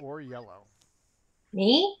 Red or yellow?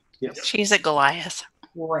 Me? Yes. She's a Goliath.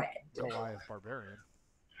 Red. Goliath barbarian.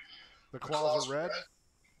 The claws are red?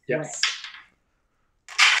 Yes.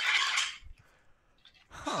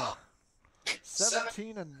 Huh.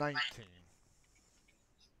 17 and 19.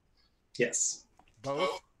 Yes.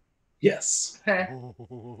 Both? Yes.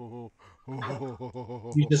 You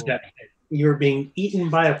You just got hit. You were being eaten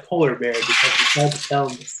by a polar bear because you tried to tell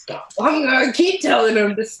him to stop. I'm going to keep telling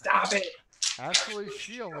him to stop it. Actually,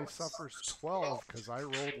 she only suffers 12 because I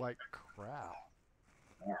rolled like crap.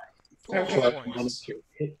 12 So hit that's points. your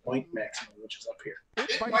hit point maximum, which is up here.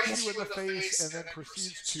 It bites you in the face and then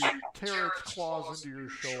proceeds to tear its claws into your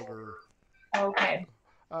shoulder. Okay.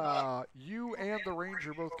 You and the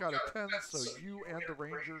ranger both got a 10, so you and the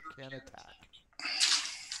ranger can attack.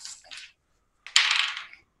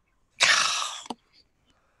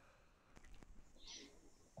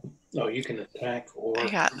 Oh, you can attack or I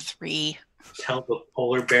got 3. tell the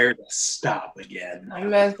polar bear to stop again. I'm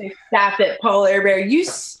going to say, stop it, polar bear. You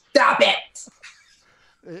stop it.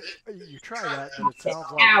 You try that, but it sounds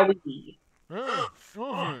like Owie.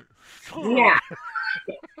 Yeah.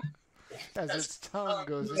 as its tongue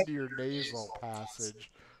goes into your nasal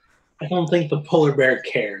passage. I don't think the polar bear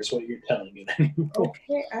cares what you're telling it anymore.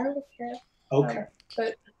 Okay, I don't care. Okay.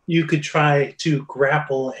 But You could try to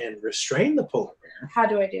grapple and restrain the polar bear. how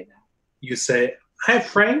do I do that? You say, "Hi,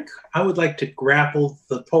 Frank. I would like to grapple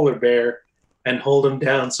the polar bear and hold him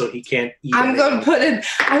down so he can't eat." I'm going to put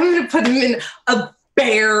him in a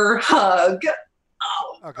bear hug.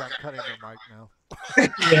 Oh. Okay, I'm cutting your mic now.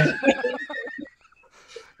 Yeah.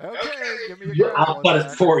 Okay, give me a I'll grapple cut it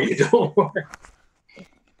attack. for you. Don't worry.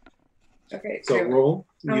 Okay, So roll.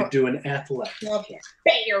 You Oh. do an athletic, Okay.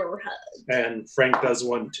 Bear hug. and Frank does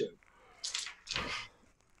one too.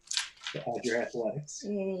 So add your athletics.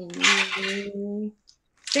 16.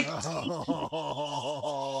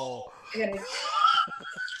 Oh. I gotta-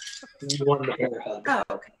 You won the bear hug. Oh,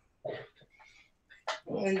 okay.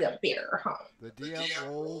 And the bear hug. The DM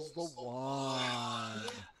rolls the one.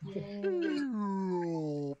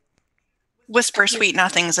 Whisper sweet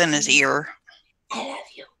nothings in his ear. I love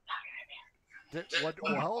you.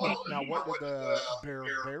 Hold on. Now, what did the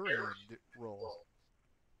barbarian roll?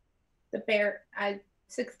 The bear.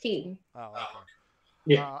 16. Oh, okay.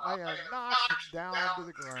 Yeah. I am knocked down to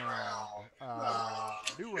the ground.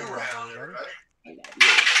 New round, everybody. I love you.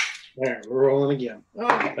 All right, we're rolling again.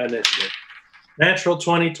 Okay. Initiative. Natural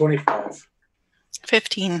 20, 25.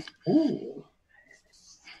 15. Ooh.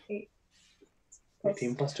 8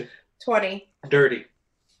 15 plus 2. 20. Dirty.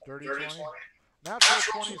 Dirty 20.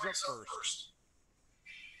 Natural 20's up first.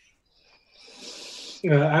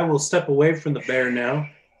 I will step away from the bear now,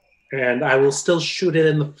 and I will still shoot it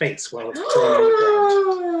in the face while it's prone on the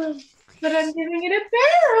ground. But I'm giving it a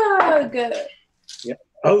bear hug.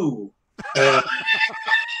 Oh.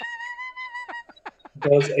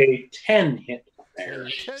 Does a 10 hit the bear?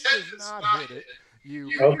 A 10 does not hit it.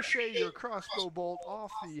 You ricochet your crossbow bolt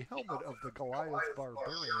off the helmet of the Goliath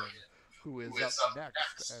barbarian, who is up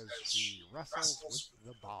next as she wrestles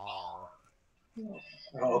with the bar.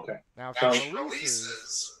 Oh, okay. Now, if she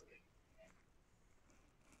releases,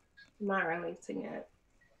 I'm not releasing it.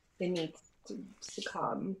 It needs to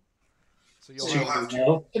succumb. so you'll have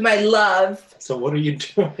No. To my love. So what are you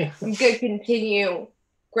doing? I'm going to continue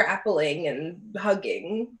grappling and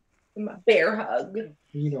hugging. My bear hug.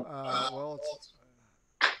 You don't. well, it's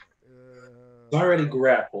Already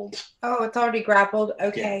grappled. Oh, it's already grappled?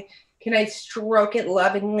 Okay. Can I stroke it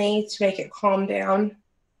lovingly to make it calm down?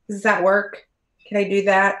 Does that work? Can I do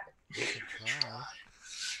that? you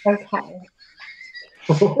can try. Okay.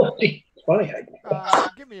 Funny.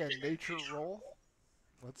 Give me a nature roll.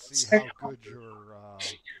 Let's see how good your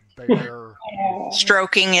bear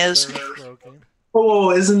Stroking is. stroking.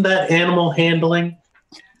 Oh, isn't that animal handling?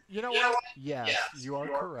 You know what? Yes, you are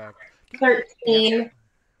correct. 13.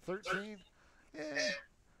 13?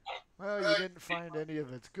 Well, you didn't find any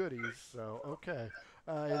of its goodies, so okay.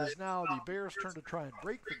 It is now the bear's turn to try and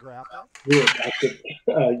break the grapple. Good.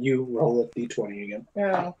 You roll a d20 again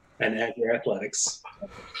Oh, and add your athletics.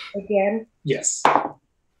 again? Yes.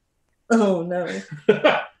 Oh, no.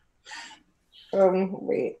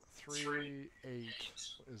 Wait. 3, 8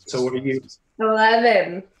 is So what are you?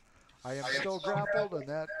 11. I am still grappled, and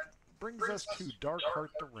that brings us to Darkheart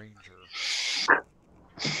the Ranger.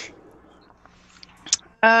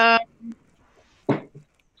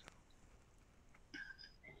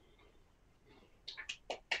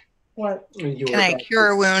 What? Can I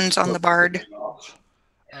cure wounds on the bard?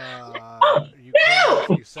 You can if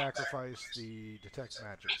you sacrifice the Detect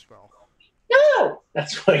Magic spell. No!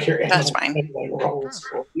 That's why you're. That's fine. Rolls.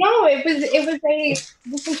 No, it was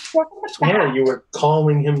a struck in the back. Yeah, you were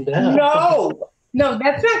calming him down. No,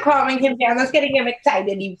 that's not calming him down. That's getting him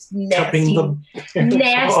excited. He's Cupping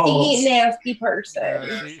nasty, nasty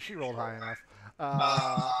person. She rolled high enough.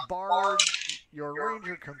 Bard, your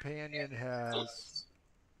ranger companion has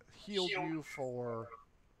healed you for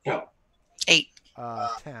 8.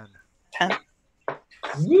 10. 10.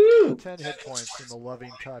 Woo! 10 hit points from the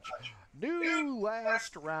loving touch. New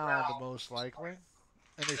last round, most likely.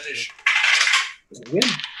 Initiative. Win.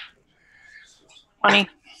 20.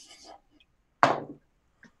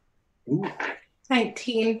 Ooh.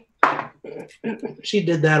 19. She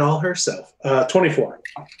did that all herself. 24.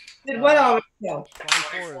 Did what all myself?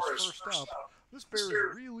 24 is first up. This bear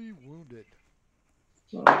is really wounded.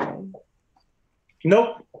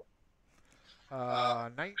 Nope.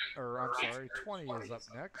 20 is up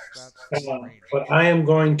next. That's the ranger. But I am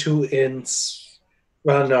going to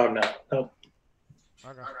Well, no. Okay.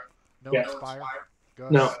 No Yeah. inspire? Go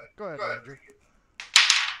ahead. No. Go ahead, Ranger.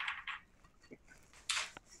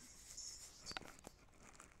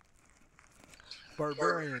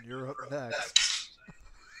 Barbarian, you're up next.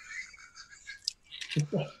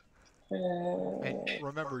 And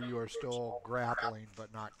remember, you are still grappling,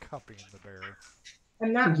 but not cupping the bear.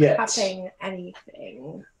 I'm not Yes. cupping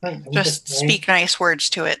anything. Just speak nice words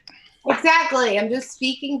to it. Exactly. I'm just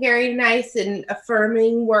speaking very nice and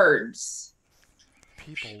affirming words.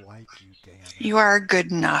 People like you, damn it. You are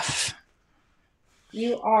good enough.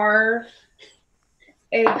 You are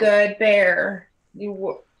a good bear.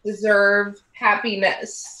 You deserve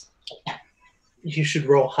happiness. You should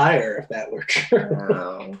roll higher if that were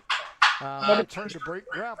true. My turn to break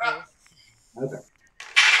grapple. Okay.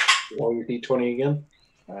 Roll your d20 again.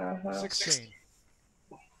 16.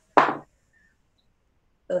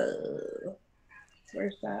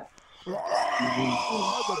 Where's that?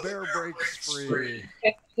 The bear breaks free.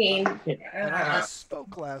 15. And I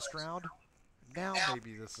misspoke last round. Now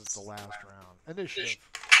maybe this is the last round. Initiative.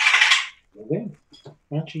 Okay.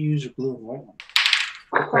 Why don't you use your blue and white one?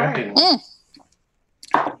 Crappy one.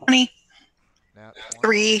 20. Nat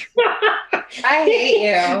 3. I hate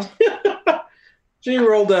you. She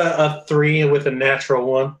rolled a 3 with a natural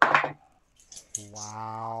one.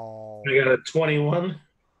 Wow. I got a 21.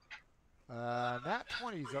 Nat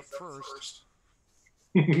 20's up first.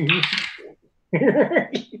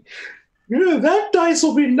 Yeah, that dice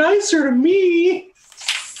will be nicer to me.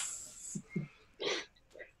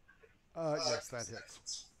 Yes, that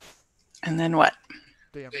hits. And then what?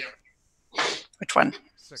 Damn. Which one?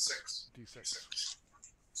 6. D6.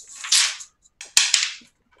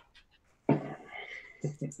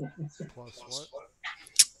 Plus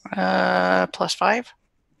what? Plus 5.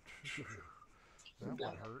 That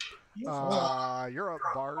one hurt. You're up,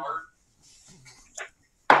 Bard.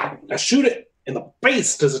 I shoot it in the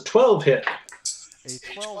face. Does a 12 hit? A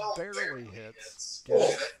 12 barely hits. Get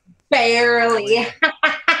it? Barely.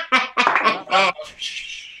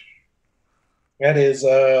 That is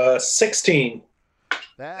 16.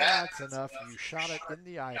 That's enough. You shot it in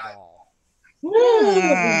the eyeball.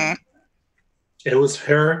 It was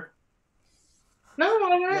her. No,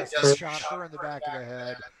 Yes, you shot her in the back of the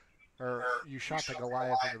head. Or you shot the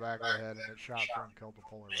Goliath in the back of the head, and it shot her and killed the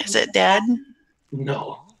polar bear. Is it dead?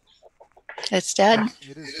 No. It's dead?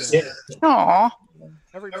 It is dead. Aw.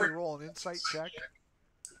 Everybody roll an insight check.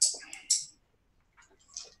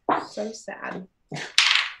 so sad. You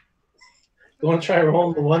want to try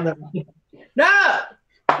rolling the one that... No!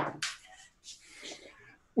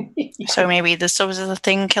 So maybe this was the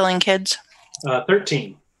thing killing kids?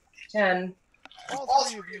 13. 10. All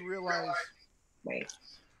three of you realize Wait.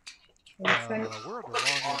 we're at the wrong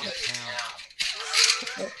end of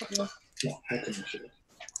town. No, that's initiative.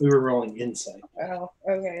 We were rolling insight. Oh,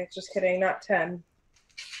 okay. Just kidding. Not 10.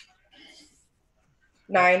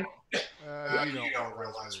 9. You don't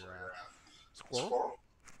realize where you're at. Squirrel?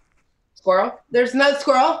 Squirrel? There's no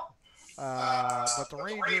squirrel? But the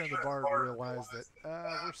ranger and the bard realize that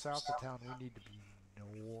we're south of town. We need to be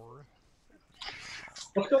north.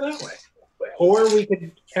 Let's go that way. Or we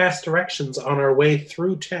could cast directions on our way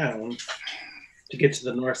through town to get to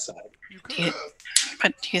the north side. You could.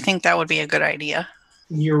 But do you think that would be a good idea?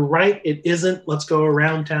 You're right. It isn't. Let's go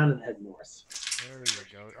around town and head north. There you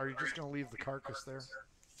go. Are you just going to leave the carcass there?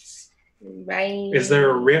 Right. Is there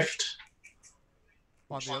a rift?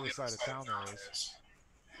 On the other side of town there is.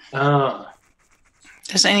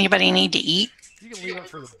 Does anybody need to eat? You can leave it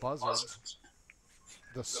for the buzzards.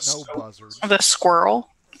 The snow buzzards. The squirrel?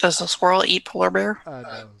 Does the squirrel eat polar bear? No,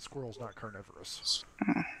 the squirrel's not carnivorous.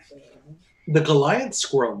 The Goliath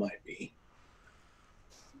squirrel might be.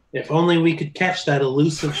 If only we could catch that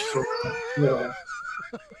elusive squirrel.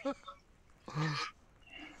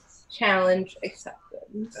 Challenge accepted.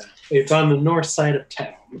 It's on the north side of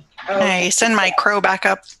town. Hey, send my crow back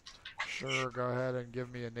up. Sure, go ahead and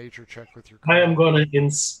give me a nature check with your crow. I am going to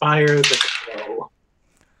inspire the crow.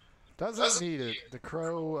 Doesn't need it. The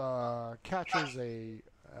crow catches a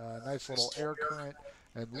nice little air current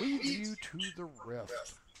and leads you to the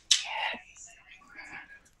rift.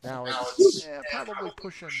 Now it's probably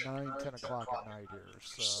pushing 9, 10 o'clock at night here.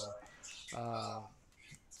 So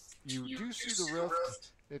you do see the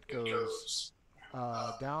rift. It goes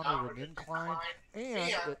down at an incline, and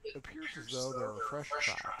it appears as though there are fresh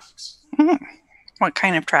tracks. What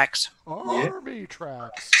kind of tracks? Army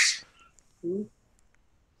tracks.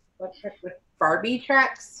 What track with Barbie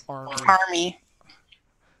tracks? Army.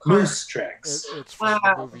 Moose tracks. It's from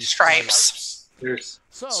the movie Stripes.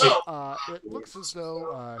 So it looks as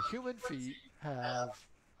though human feet have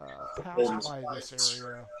passed by this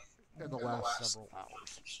area in the last several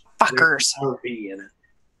hours. Fuckers. There's RV in it.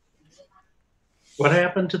 What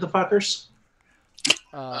happened to the fuckers?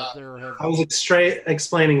 There have I was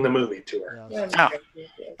explaining the movie to her. yes,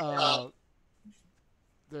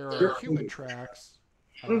 there are human tracks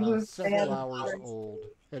several hours old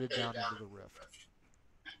headed down into the rift.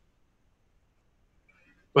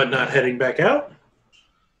 But not heading back out?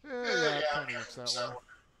 Yeah, it kind of looks that way.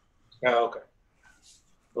 Oh, okay.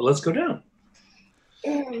 Well, let's go down.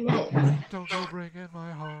 Don't go breaking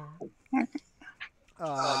my heart. You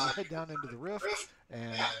head down into the rift,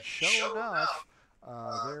 and sure enough,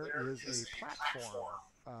 there is a platform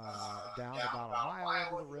down about a mile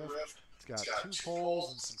into the rift. It's got 2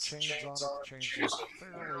 poles and some chains on it. The chains look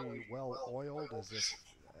fairly well oiled, as if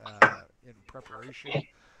in preparation.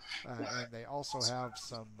 And they also have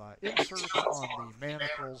some inserts on the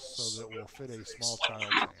manacles so that it will fit a small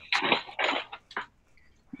child's hand.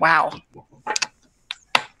 Wow.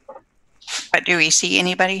 But do we see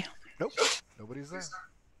anybody? Nope, nobody's there.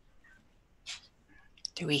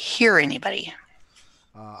 Do we hear anybody?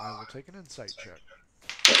 I will take an insight check.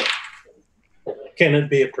 Can it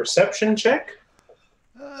be a perception check?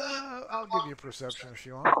 I'll give you a perception if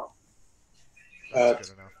you want. That's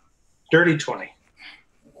good enough. Dirty 20.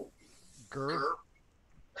 Grr.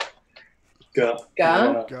 Go.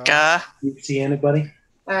 You see anybody?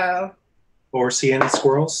 Oh. Or see any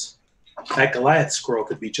squirrels? That Goliath squirrel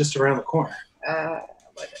could be just around the corner.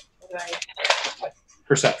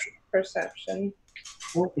 Perception. Perception.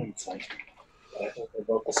 Or insight. I think they're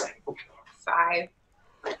both the same. 5.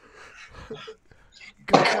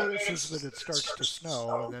 Gus notices that it starts to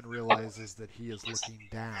snow and then realizes that he is looking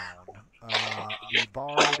down. The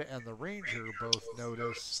bard and the ranger both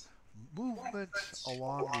notice movement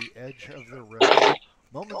along the edge of the river.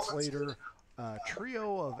 Moments later, a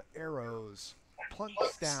trio of arrows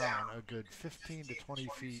plunks down a good 15 to 20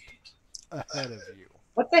 feet ahead of you.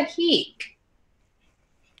 What the heck?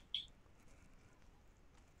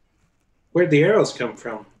 Where'd the arrows come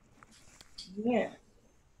from? Yeah.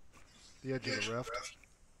 The edge of the rift.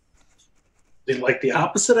 Did like the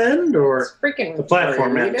opposite end or It's freaking the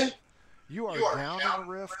platform rude. end? You are down in the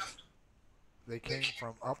rift. They came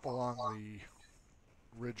from up along the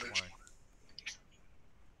ridge line.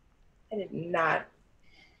 I did not.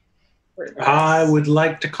 I would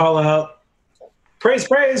like to call out praise,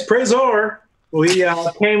 or. We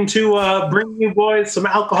came to bring you boys some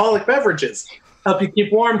alcoholic beverages. Help you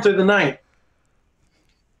keep warm through the night.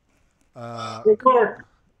 Record.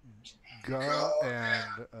 Go and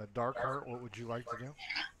Darkheart, what would you like to do?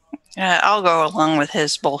 I'll go along with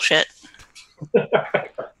his bullshit.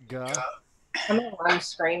 Go. I'm gonna run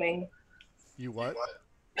screaming. You what?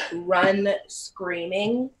 Run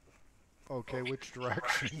screaming. Okay, which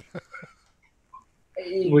direction?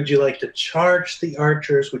 Would you like to charge the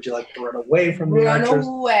archers? Would you like to run away from the archers? Run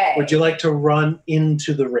away. Would you like to run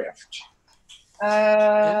into the rift?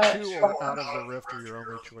 Into or out of the rift are your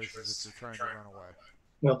only choices if you're trying to run away.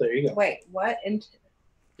 Well, there you go. Wait, what? Into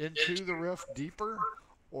the rift deeper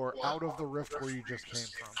or out of the rift where you just came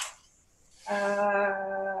from?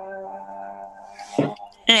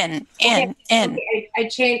 In. Okay, I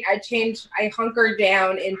change. I hunker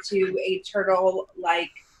down into a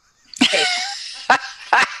turtle-like shape.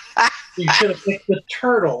 You should have picked the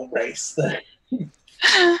turtle race then.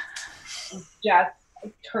 Just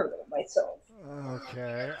a turtle myself.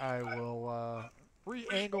 Okay, I will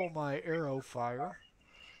re-angle my arrow fire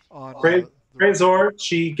on Razor,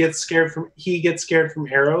 he gets scared from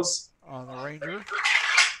arrows. On the ranger.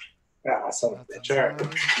 Ah, son of a bitch. All right.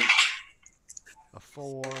 A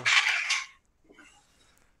 4 and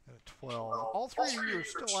a 12. All three of you are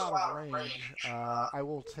still out of range. I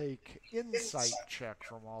will take insight check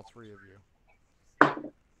from all three of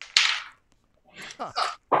you. Huh.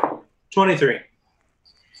 23.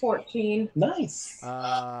 14. Nice.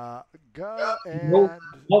 Go and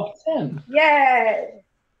Love 10. Yay!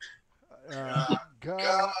 Go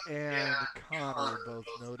and Connor both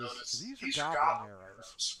notice these are goblin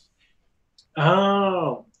arrows.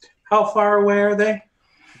 Oh, how far away are they?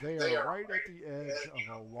 They are right at the edge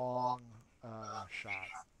of a long shot.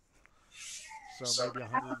 So maybe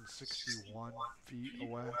 161 feet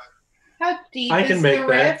away. How deep I can is make the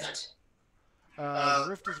that. rift? The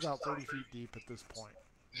rift is about 30 feet deep at this point.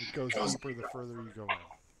 It goes deeper the further you go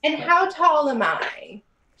in. And how tall am I?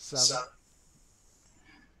 7.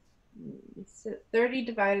 So 30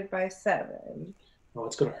 divided by 7. Oh,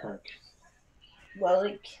 it's gonna hurt. Will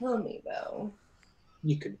it kill me though?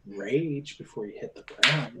 You could rage before you hit the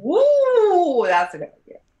ground. Woo! That's a good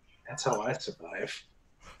idea. That's how I survive.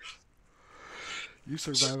 You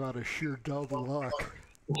survive out of sheer dumb luck.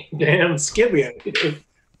 Damn, skibby.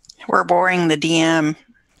 We're boring the DM.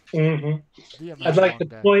 Mm-hmm. I'd like to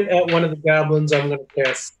point at one of the goblins. I'm going to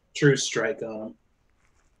cast True Strike on him.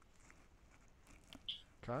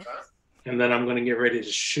 Okay. And then I'm going to get ready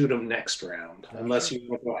to shoot him next round. Gotcha. Unless you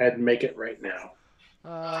want to go ahead and make it right now.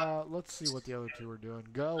 Let's see what the other two are doing.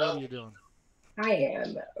 Go. What are you doing? I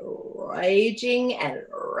am raging and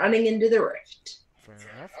running into the rift. Fair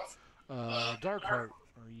enough. Darkheart,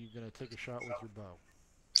 are you going to take a shot with your bow?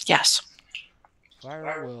 Yes. Fire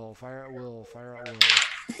at will. Fire at will. Fire at will.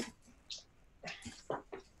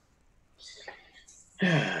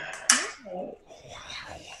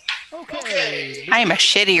 Okay. I am a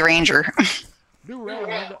shitty ranger. New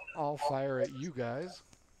round. I'll fire at you guys.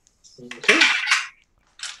 Okay.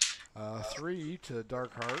 3 to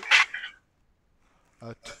Darkheart.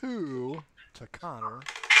 2 to Connor.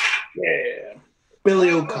 Yeah. Billy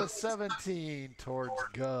O'Connor. 17 towards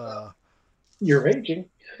Guh. You're raging.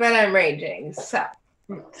 But I'm raging, so.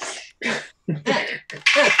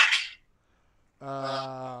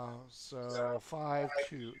 So 5,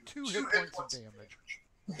 2 hit points of damage.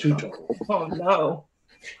 2 total. Oh no.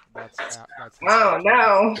 That's Oh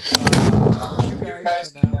no. You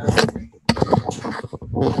guys can now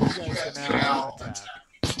attack.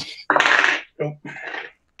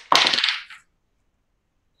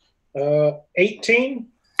 Nope. 18.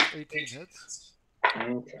 18 hits.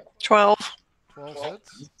 Okay. 12. 12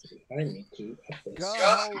 hits. I need to up this.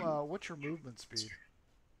 Go. What's your movement speed?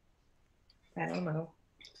 I don't know.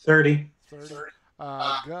 30. 30.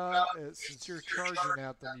 Go. Since you're charging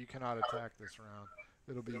at them, you cannot attack this round.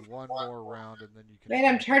 It'll be one more round, and then you can. Wait,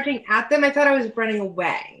 I'm charging at them? I thought I was running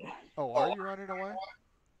away. Oh, are you running away?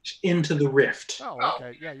 Into the rift. Oh,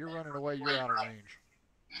 okay. Yeah, you're running away. You're out of range.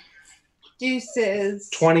 Deuces.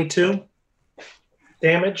 22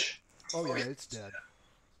 damage. Oh, yeah, it's dead.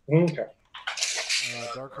 Okay.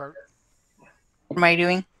 Darkheart, What am I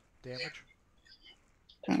doing? damage.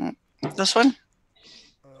 This one?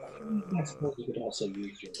 I suppose you could also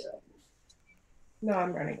use your. No,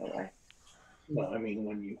 I'm running away. No, I mean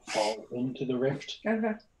when you fall into the rift.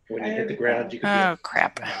 Okay. When you hit the ground, you can. Oh,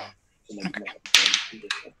 crap.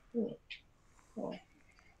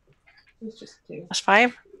 It's just 2. That's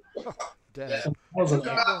 5? Dead. Wasn't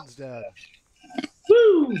Goblin's dead.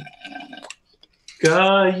 Woo!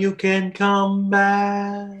 God, you can come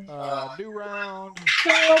back. New round.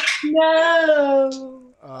 No.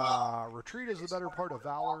 Retreat is the better part of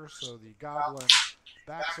valor, so the goblin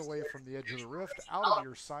backs away from the edge of the rift, out of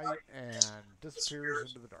your sight, and disappears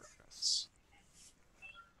into the darkness.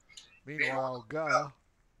 Meanwhile, Guh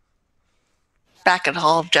Back at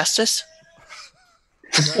Hall of Justice?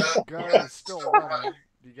 Guh is still running.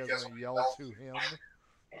 Do you guys want to yell to him?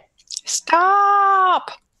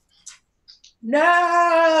 Stop!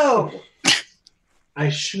 No. I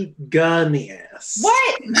shoot gun in the ass.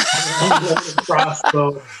 What? I'm going to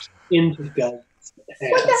crossbow into gun. What the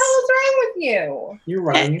hell is wrong with you? You're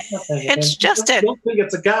running. It's just I don't think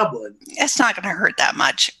it's a goblin. It's not going to hurt that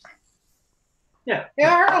much. Yeah. You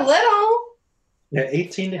hurt a little. Yeah,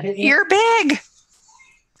 18 to hit you. You're big.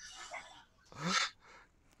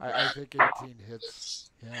 I think 18 hits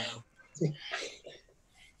him.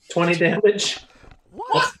 20 damage.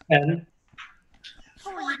 What? 10.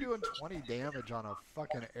 How are you doing 20 damage on a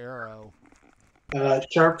fucking arrow?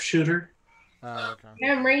 Sharpshooter. Okay.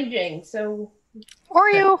 I'm raging, so. Or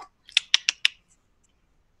you.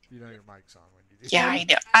 You know your mic's on when you do. Yeah, I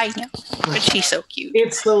know. I know. But she's so cute.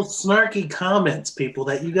 It's those snarky comments, people,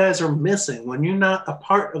 that you guys are missing when you're not a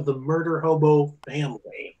part of the murder hobo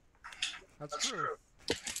family. That's true.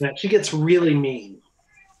 Now, she gets really mean.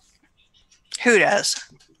 Who does?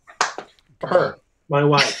 Her, my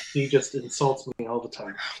wife, she just insults me all the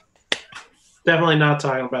time. Definitely not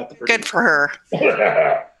talking about the Good for her.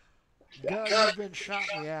 Guh, you've been shot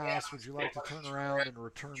in the ass. Would you like to turn around and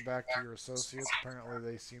return back to your associates? Apparently,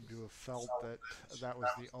 they seem to have felt that that was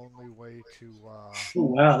the only way to Oh,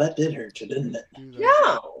 wow, that did hurt you, didn't it? do that.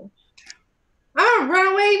 No. I'm going to run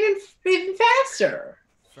away even faster.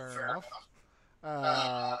 Fair enough.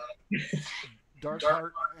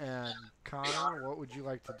 Darkheart and Connor, what would you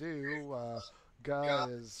like to do? Guh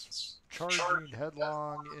is charging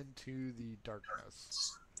headlong into the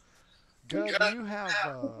darkness. Guh, do you have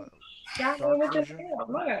I'm dark not vision?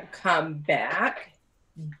 going to come back,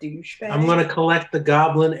 douchebag. I'm going to collect the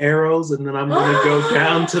goblin arrows, and then I'm going to go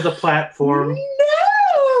down to the platform.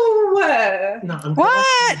 No! No,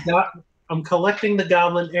 What? I'm collecting the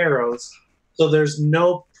goblin arrows, so there's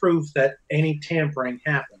no proof that any tampering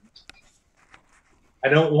happened. I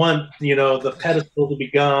don't want, the pedestal to be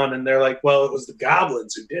gone, and they're like, well, it was the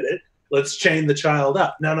goblins who did it. Let's chain the child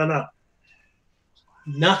up. No.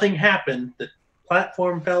 Nothing happened. The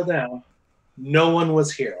platform fell down. No one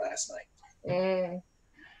was here last night. Mm.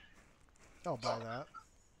 I'll buy that.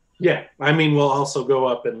 Yeah, I mean, we'll also go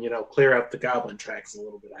up and, clear up the goblin tracks a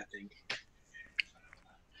little bit, I think.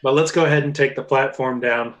 But let's go ahead and take the platform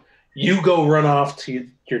down. You go run off to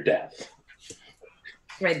your death.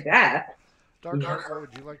 My death. Darkheart, what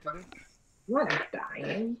would you like to do? I'm not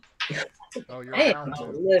dying. Oh, you're I about am to.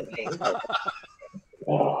 living.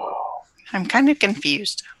 I'm kind of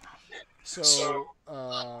confused. So,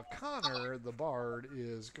 Connor, the bard,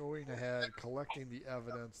 is going ahead collecting the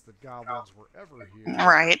evidence that goblins were ever here.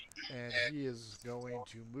 Right. And he is going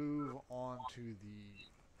to move on to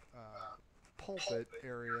the pulpit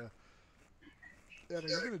area. And are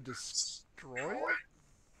you going to destroy it?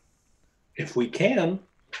 If we can.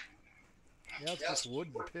 Yeah, it's just wood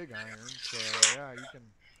and pig iron, so yeah, you can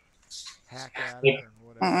hack at it and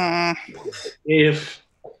whatever. If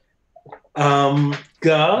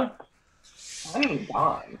Ga, I'm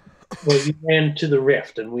gone. well, you ran to the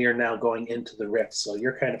rift, and we are now going into the rift, so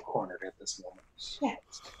you're kind of cornered at this moment. Shit.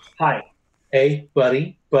 Hi. Hey,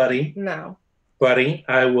 buddy, No.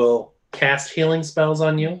 I will cast healing spells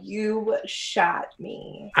on you. You shot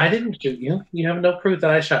me. I didn't shoot you. You have no proof that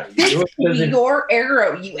I shot you. Your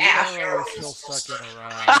arrow, you The ass. arrow is still stuck in her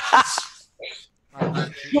ass. I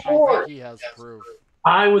think he has proof.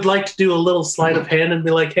 I would like to do a little sleight of hand and be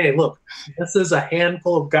like, hey, look, this is a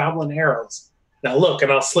handful of goblin arrows. Now look,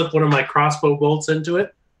 and I'll slip one of my crossbow bolts into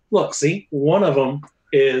it. Look, see, one of them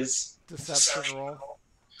is... Deception roll.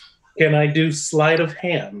 Can I do sleight of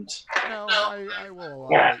hand? No, I will allow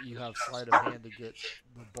that you have sleight of hand to get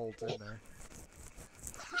the bolt in there.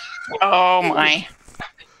 Oh my.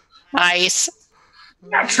 Nice.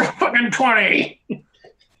 Natural fucking 20!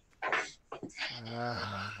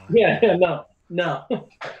 No.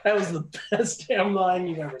 That was the best damn line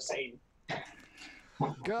you've ever seen.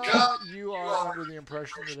 God, you are under the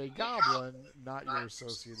impression that a goblin, not your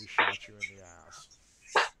associate, has shot you in the ass.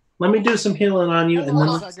 Let me do some healing on you. Hold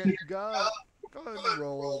on a second. Go ahead and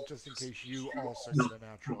roll just in case you also get a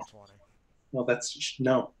natural 20. Well,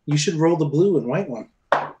 no. You should roll the blue and white one.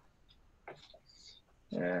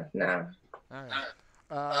 No. All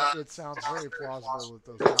right. It sounds very plausible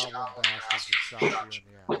that those goblin bastards have shot you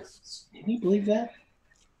in the ass. Can you believe that?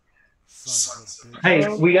 Sons of bitches. Hey,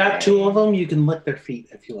 we got 2 of them. You can lick their feet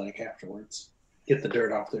if you like afterwards. Get the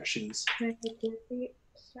dirt off their shoes. Can I lick your feet?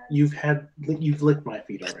 You've licked my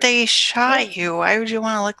feet already. They shot you. Why would you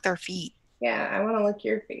want to lick their feet? Yeah, I want to lick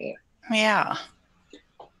your feet. Yeah.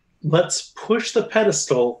 Let's push the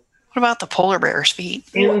pedestal. What about the polar bear's feet?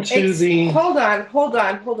 Hold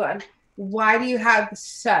on. Why do you have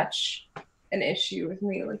such an issue with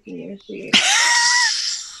me licking your feet?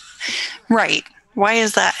 Right. Why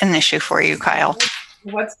is that an issue for you, Kyle?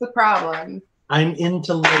 What's the problem? I'm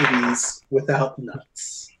into ladies without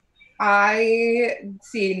nuts. I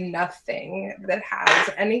see nothing that has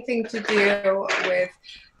anything to do with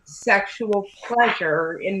sexual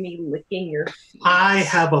pleasure in me licking your feet. I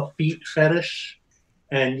have a feet fetish,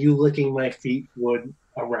 and you licking my feet would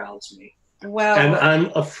arouse me. Well, and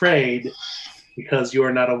I'm afraid because you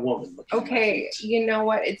are not a woman. Okay, you know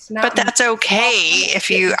what? It's not. But that's okay if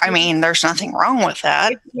you. I mean, there's nothing wrong with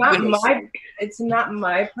that. It's not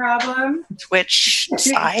my problem. Switch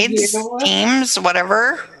sides, teams,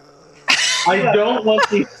 whatever. I don't want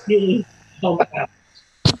these feelings to come out.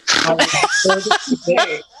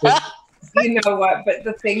 You know what? But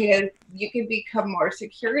the thing is, you can become more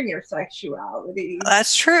secure in your sexuality.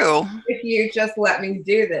 That's true. If you just let me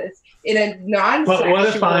do this in a non-sexual But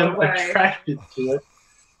what if I'm way, attracted to it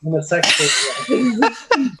in a sexual way? we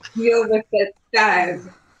can deal with it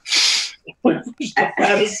then. Push the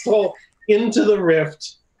pedestal into the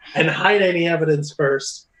rift and hide any evidence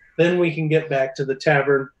first. Then we can get back to the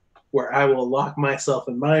tavern where I will lock myself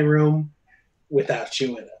in my room without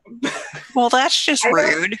you in it. Well, that's just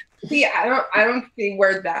rude. See, I don't see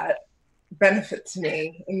where that benefits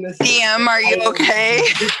me in this. DM, are you okay?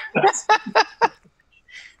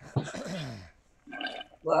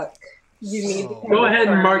 Look, you need to go ahead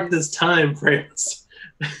and mark this time frame.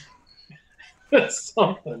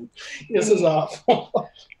 Something. This is awful.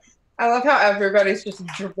 I love how everybody's just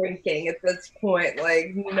drinking at this point.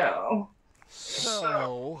 Like, no.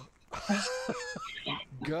 So,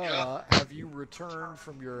 Guh, have you returned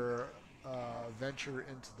from your venture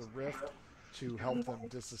into the rift to help them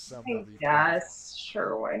disassemble the Yes,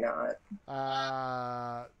 sure, why not?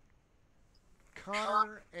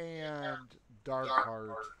 Connor and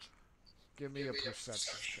Darkheart, give me a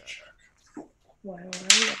perception check. Why?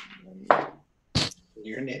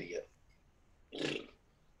 You're an idiot.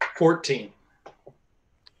 14.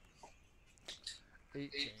 18.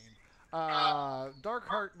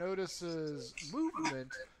 Darkheart notices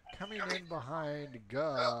movement coming in behind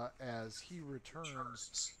Guh as he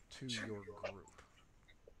returns to your group.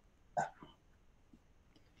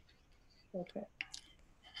 Okay.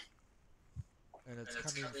 And it's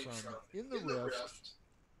coming from in the rift.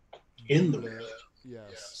 In the rift.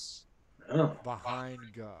 Yes. Oh. Behind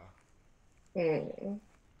Guh.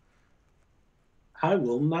 I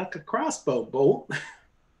will knock a crossbow bolt.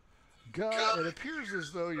 Guh, it appears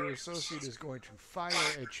as though your associate is going to fire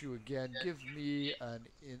at you again. Give me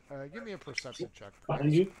a perception check.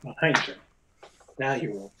 Behind you? Behind you. Now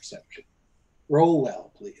you roll perception. Roll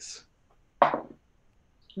well, please.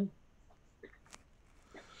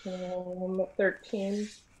 13.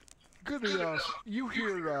 Good enough. You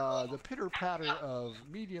hear the pitter-patter of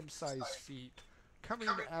medium-sized feet coming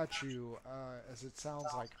at you as it sounds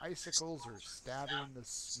like icicles are stabbing the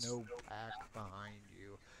snowpack behind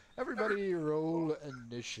you. Everybody roll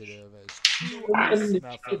initiative as two ice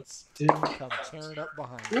methods come tearing up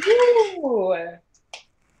behind you. Ooh.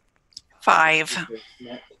 5.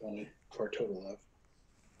 Nat 20 for a total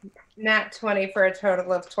of. Nat 20 for a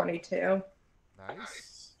total of 22.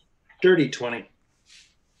 Nice. Dirty 20.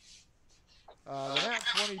 The nat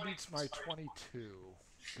 20 beats my 22.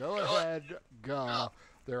 Go ahead, Guh.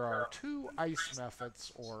 There are two ice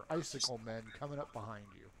methods or icicle men coming up behind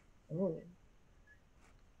you. Ooh.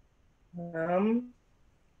 I'm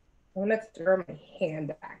gonna throw my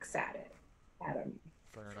hand axe at him.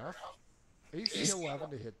 Fair enough. AC 11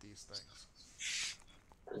 to hit these things.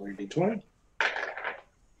 3d20.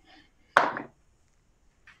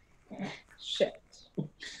 Shit.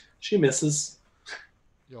 She misses.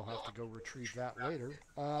 You'll have to go retrieve that later.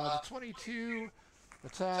 The 22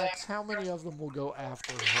 attacks. How many of them will go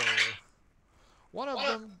after her? One of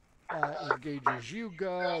them engages you,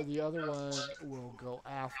 Guh. The other one will go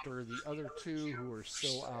after the other two who are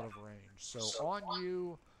still out of range. So on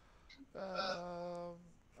you, I'm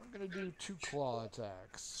going to do 2 claw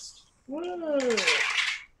attacks.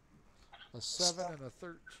 A 7 and a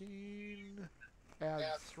 13.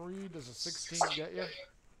 Add 3. Does a 16 get you?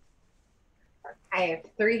 I have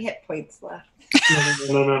 3 hit points left.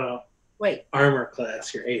 No. Wait. Armor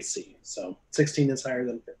class, your AC. So 16 is higher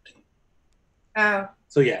than 15. Oh.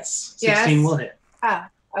 So yes, 16 will hit. Ah,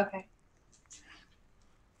 okay.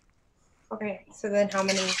 Okay, so then how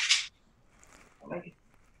many?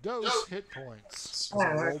 Dose hit points. Oh,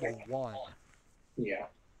 I rolled okay. a 1. Yeah.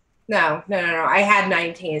 No. I had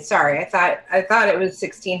 19. Sorry, I thought it was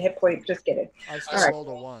 16 hit points. Just kidding. I still rolled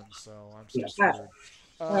a 1, so I'm still screwed.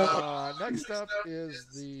 Okay. Next up is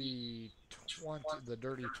the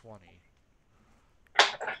dirty 20.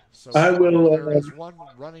 So I will. there is one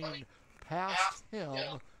running past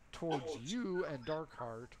him towards you and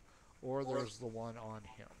Darkheart, or there's the one on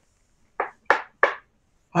him.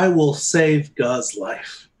 I will save Guh's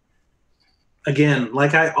life. Again,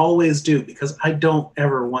 like I always do, because I don't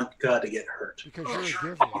ever want Guh to get hurt. Because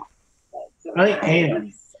you're a giver. I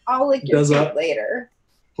am. I'll lick your Does feet up. later.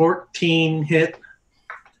 14 hit.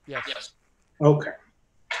 Yes. Okay.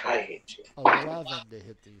 I hate you. 11 to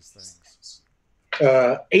hit these things.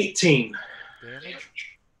 18.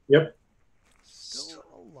 Damage? Yep. Still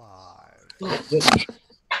alive.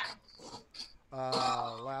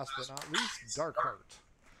 Last but not least, Darkheart.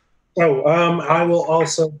 Oh, I will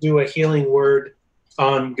also do a healing word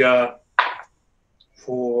on Guh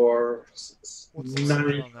for What's the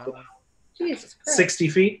number on that one? Jesus Christ. 60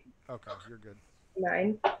 feet. Okay, you're good.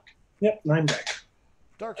 9. Yep, 9 back.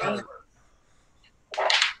 Darkheart.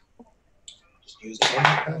 Just use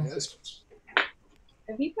That one. is.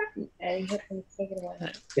 Have you gotten any hit points taken away?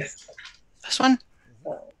 Yes. This one?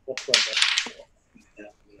 That's what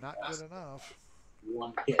Not good enough.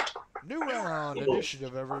 one hit. New round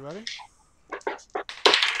initiative, everybody.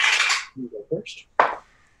 You go first.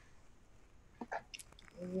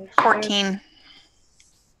 14.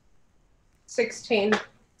 16.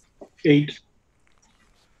 8.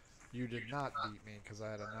 You did not beat me because I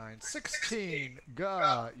had a 9. 16.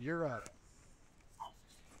 Guh, you're up.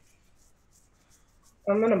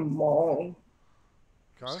 I'm gonna moan.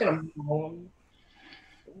 Okay. Just gonna moan.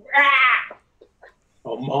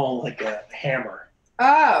 Oh, maul like a hammer.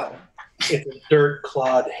 Oh. It's a dirt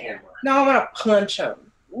clawed hammer. No, I'm gonna punch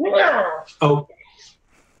him. Oh,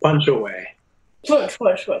 punch away. Punch.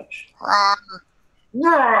 Rawr,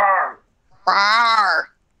 Rawr. rawr.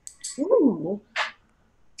 Ooh.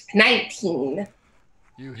 19.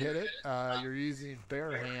 You hit it. You're using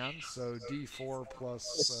bare hands, so D4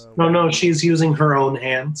 plus. No, she's using her own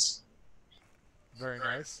hands. Very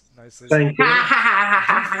nice. Nicely. Thank you.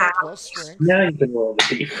 D4 plus strength. Now you can roll the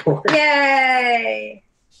d4. Yay!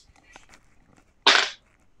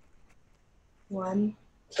 1.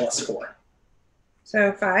 Plus 4.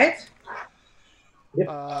 So 5.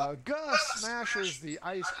 Gus smashes the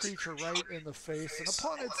ice creature right in the face, and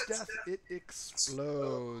upon its death, it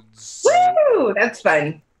explodes. Woo! That's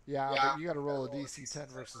fun. Yeah, but you got to roll a DC 10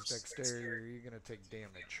 versus dexterity, or you're going to take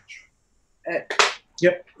damage.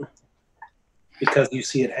 Yep. Because you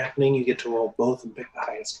see it happening, you get to roll both and pick the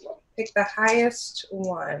highest one. Pick the highest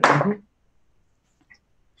one.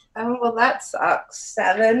 Oh, well, that sucks.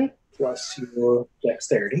 7. Plus your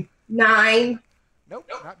dexterity. 9. Nope,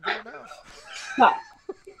 not good enough.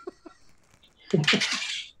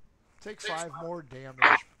 Take 5 more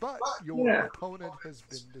damage, but your opponent has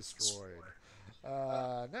been destroyed.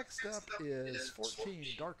 Next up is 14,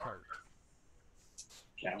 Darkheart.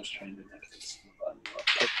 Yeah, I was trying to make this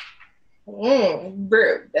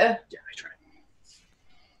Rude. Yeah, I tried.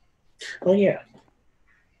 Oh, yeah.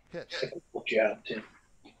 Hit. Good job, Tim.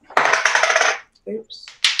 Oops.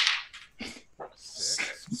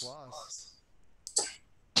 6 plus.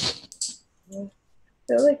 I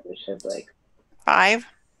feel like we should, 5.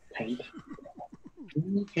 Paint.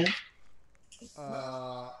 Okay.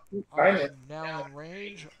 I'm now in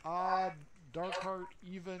range. Odd, Darkheart,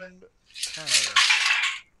 even, counter.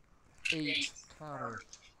 8, counter.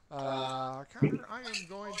 Counter, I am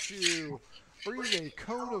going to breathe a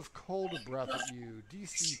cone of cold breath at you.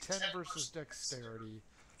 DC 10 versus dexterity.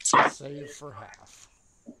 Save for half.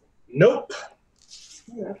 Nope.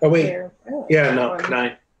 Oh, wait. Yeah, no,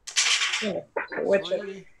 9. Yeah.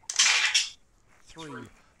 3.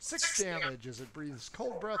 6 damage as it breathes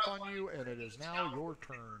cold breath on you, and it is now your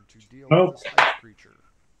turn to deal with this ice creature.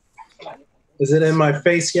 Is it in my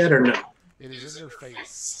face yet or no? It is in your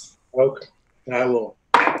face. Okay. I will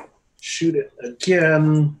shoot it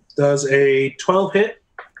again. Does a 12 hit?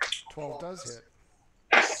 12 does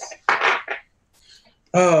hit.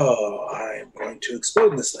 Oh, I'm going to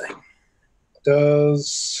explode this thing.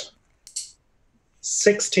 Does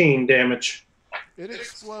 16 damage. It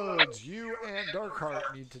explodes. You and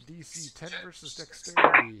Darkheart need to DC 10 versus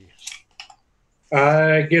dexterity.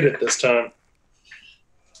 I get it this time.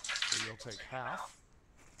 So you'll take half.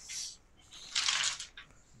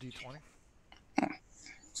 D20.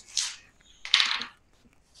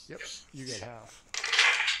 Yep, you get half.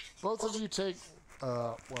 Both of you take,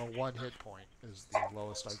 1 hit point is the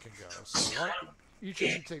lowest I can go. So each of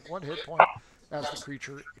you take 1 hit point as the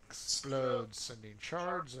creature explodes, sending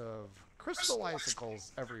shards of crystal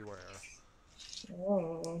icicles everywhere.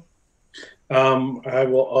 Oh. I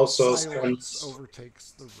will also... Silence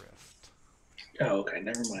overtakes the rift. Oh, okay,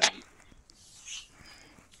 never mind.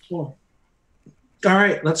 Cool. All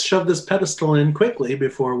right, let's shove this pedestal in quickly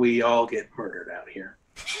before we all get murdered out here.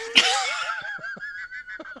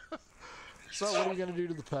 So what are you going to do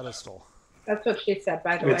to the pedestal? That's what she said,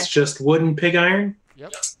 by the way. It's just wooden pig iron?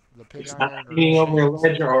 Yep, the pig It's iron. not hanging over a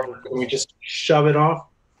ledge, or can we just shove it off?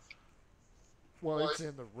 Well, it's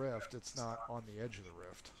in the rift. It's not on the edge of the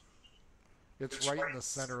rift. It's right in the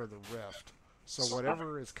center of the rift. So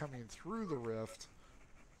whatever is coming through the rift,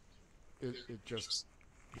 it just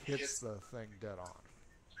hits the thing dead on.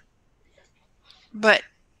 But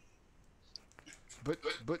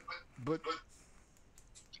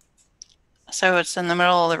so it's in the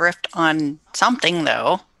middle of the rift on something,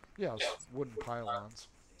 though. Yeah, it's wooden pylons.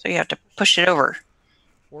 So you have to push it over.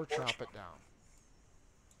 Or chop it down.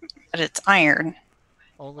 But it's iron.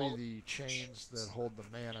 Only the chains that hold the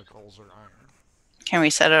manacles are iron. Can we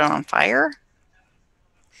set it on fire?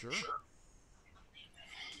 Sure.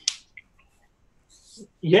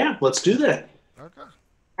 Yeah, let's do that. Okay.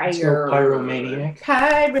 Let's go pyromaniac.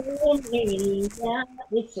 Pyromaniac.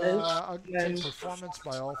 I'll take performance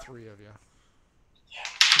by all 3 of you.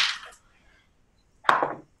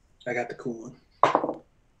 I got the cool one.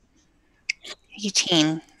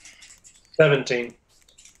 18. 17.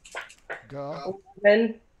 Go.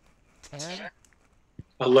 11. 10.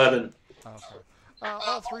 11. Okay.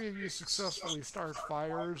 All 3 of you successfully start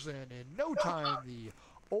fires, and in no time, the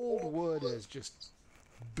old wood is just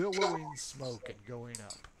billowing smoke and going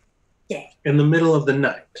up. Yeah. In the middle of the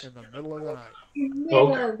night. In the middle of the night.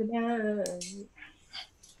 Middle of the night.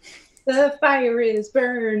 The fire is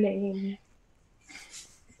burning.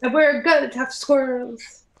 And we're gonna talk to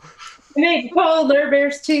squirrels. We make polar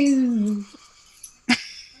bears too.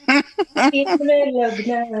 In the middle of the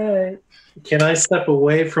night. Can I step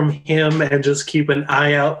away from him and just keep an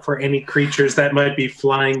eye out for any creatures that might be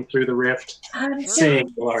flying through the rift? I'm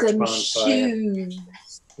Seeing a large some bonfire. shoes.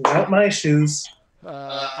 Not my shoes.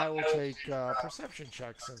 I will take perception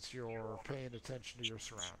checks since you're paying attention to your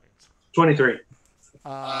surroundings. 23.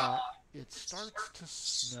 It starts to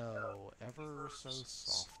snow ever so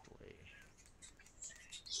softly.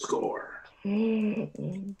 Score.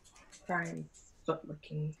 Fine. Foot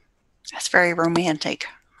licking. That's very romantic.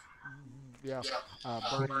 Yeah,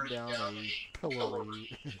 burning down a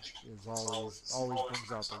pillory is always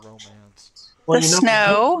brings out the romance. Well, The you know,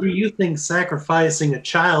 snow. you think sacrificing a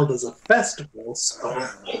child is a festival, so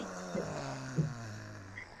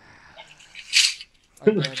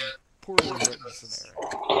Again, poorly written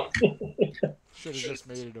scenario. Should have just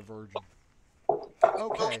made it a virgin.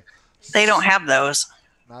 Okay. They don't have those.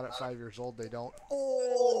 Not at 5 years old, they don't.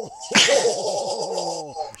 Oh,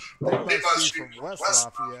 they must be from West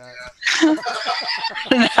Lafayette.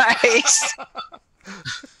 Nice.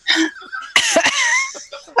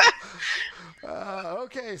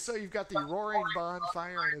 Okay, so you've got the roaring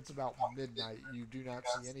bonfire, and it's about midnight. You do not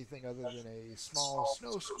see anything other than a small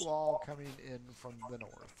snow squall coming in from the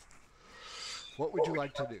north. What would you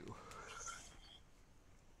like to do?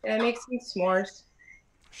 Can I make some s'mores?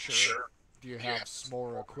 Sure. Do you have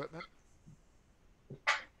s'more equipment?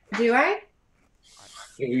 Do I?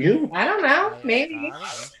 do you? I don't know. I Maybe. don't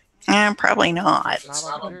know. Probably not. It's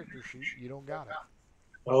not on the character sheet. You don't got it.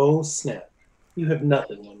 Oh snap! You have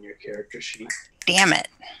nothing on your character sheet. Damn it.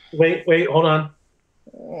 Wait, hold on.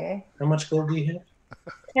 Eh, How much gold do you have?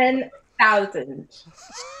 10,000.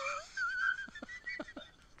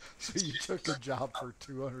 So you took a job for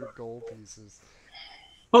 200 gold pieces.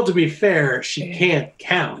 Well, to be fair, she can't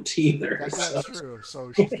count either. That's true.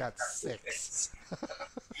 So she's got 6.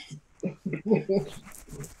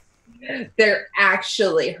 They're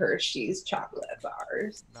actually Hershey's chocolate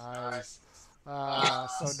bars. Nice.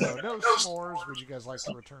 So no s'mores. Would you guys like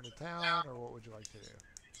to return to town, or what would you like to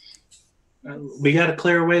do? We got to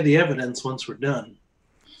clear away the evidence once we're done.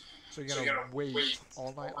 So you're gonna wait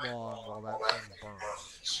all night long while that thing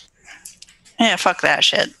burns. Yeah, fuck that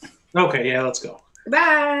shit. Okay, yeah, let's go.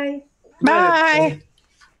 Bye. Bye.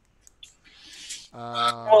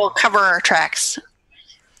 Uh, We'll cover our tracks.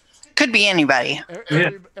 Could be anybody.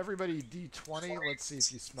 Everybody D20. Let's see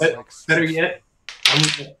if you smell like smoke. Better yet, I'm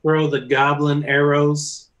going to throw the goblin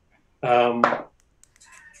arrows around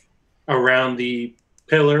the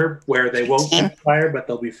pillar where they won't catch fire, but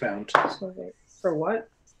they'll be found. For what?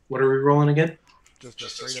 What are we rolling again? Just a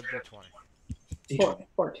straight up D20.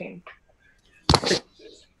 14.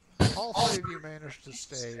 All 3 of you managed to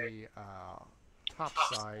stay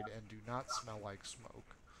topside and do not smell like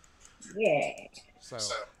smoke. Yeah. So,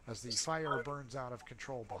 as the fire burns out of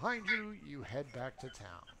control behind you, you head back to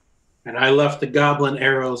town. And I left the goblin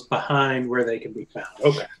arrows behind where they can be found.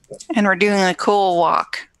 Okay. And we're doing a cool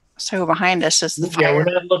walk. So behind us is the fire. Yeah, we're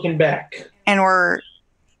not looking back. And we're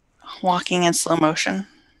walking in slow motion.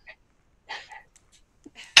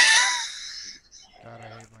 God, I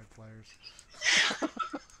hate my players.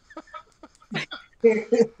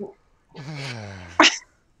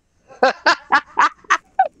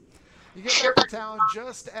 You get back to town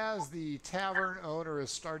just as the tavern owner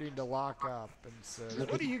is starting to lock up and says,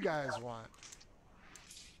 "What do you guys want?"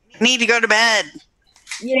 Need to go to bed.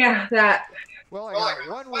 Yeah, that. Well, I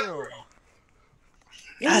got one room.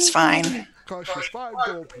 That's fine. Costs you 5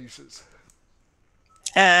 gold pieces.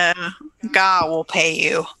 God will pay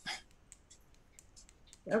you.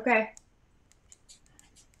 Okay.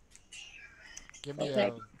 Give me Okay.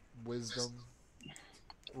 a wisdom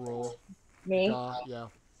roll. Me? Yeah.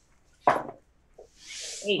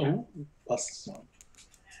 8. Ooh, plus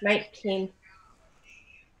 19.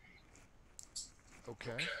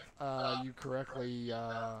 Okay. You correctly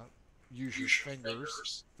use your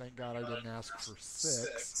fingers. Thank God I didn't ask for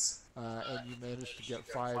 6. And you managed to get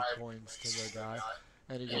 5 coins to the guy.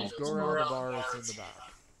 And he goes, "Go around the bar, it's in the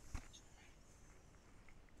back."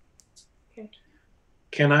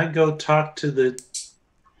 Can I go talk to the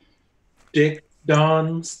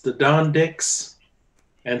Don Dicks,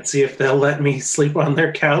 and see if they'll let me sleep on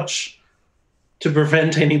their couch to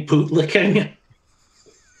prevent any boot licking?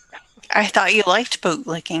 I thought you liked boot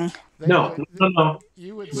licking. No.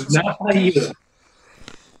 You would Not by you.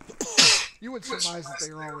 You would surmise that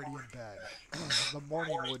they were already in bed. The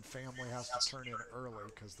Morningwood family has to turn in early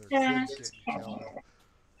because their kids getting killed.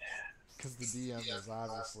 Because the DM is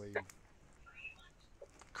obviously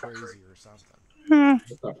crazy or something.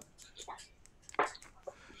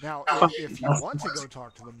 Now, if you want to go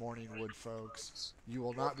talk to the Morningwood folks, you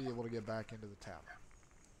will not be able to get back into the tavern.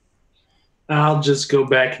 I'll just go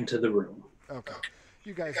back into the room. Okay.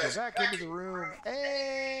 You guys go back into the room,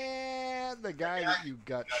 and the guy that you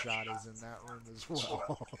gut shot is in that room as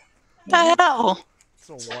well. The hell? It's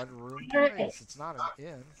a one-room place. It's not an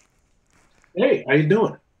inn. Hey, how you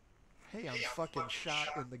doing? Hey, I'm fucking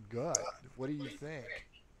shot in the gut. What do you think?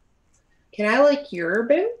 Can I lick your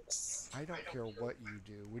boots? I don't care what you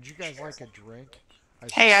do. Would you guys like a drink?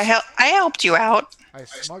 Hey, I helped you out. I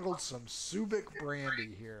smuggled some Subic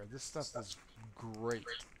brandy here. This stuff is great.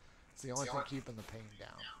 It's the only thing keeping the pain down.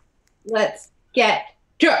 Let's get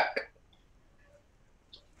drunk.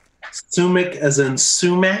 Sumac as in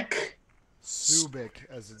sumac? Subic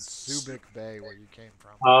as in Subic Bay, where you came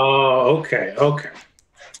from. Oh, okay.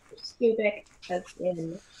 Subic as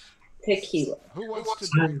in tequila. Who wants to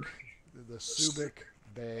drink the Subic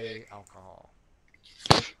Bay alcohol?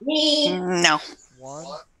 Me. No. One?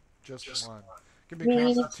 Just one. Give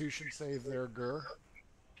me a Constitution save there, Gur.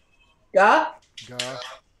 Guh. Guh.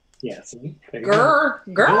 Yeah, see? Grr.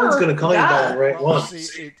 No one's going to call you by the right Well, one.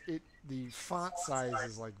 see, the font size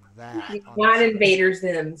is like that. Not Invader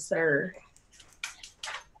Zim, sir.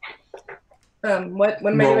 What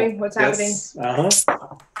am I doing? What's happening? This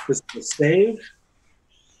is the save.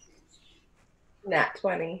 Nat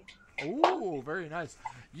 20. Ooh, very nice.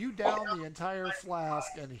 You down the entire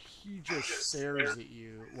flask, and he just stares at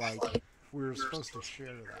you like we were supposed to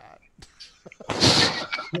share that.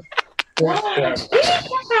 What is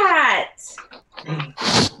that?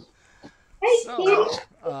 So,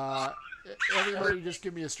 everybody just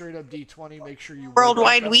give me a straight up D20. Make sure you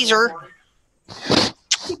Worldwide Weezer.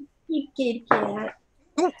 Keep kitty cat.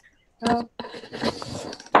 Oh.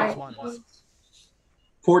 20.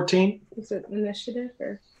 14. Is it initiative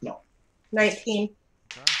or? No. 19.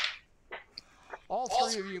 Okay. All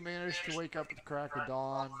three of you managed to wake up at the crack of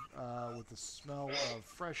dawn with the smell of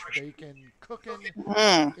fresh bacon cooking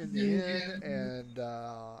in the inn, and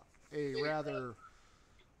a rather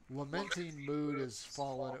lamenting mood has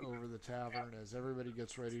fallen over the tavern as everybody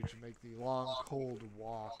gets ready to make the long, cold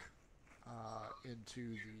walk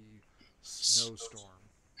into the snowstorm.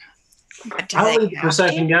 I'll lead the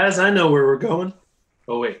procession, guys. I know where we're going.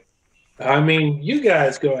 Oh, wait. I mean, you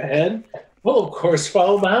guys go ahead. We'll, of course,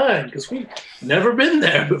 follow behind because we've never been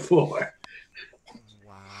there before.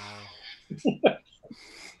 Wow.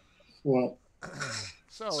 Well,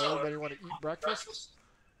 so, everybody want to eat breakfast?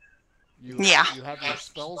 You have your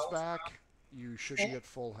spells back. You should be at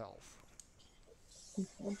full health.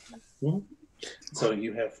 So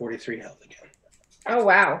you have 43 health again. Oh,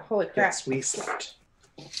 wow. Holy crap. Yes, we slept.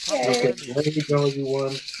 You Yay. can where you go you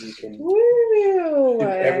want. You can Woo. do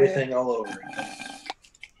everything all over again.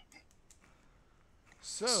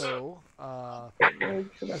 So,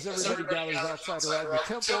 as everybody gathers outside around the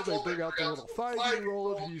temple, they bring out the little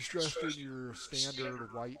 5-year-old. He's dressed in your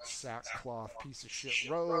standard white sackcloth piece of shit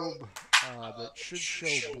robe that should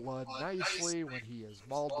show blood nicely when he is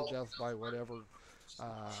mauled to death by whatever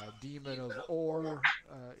demon of ore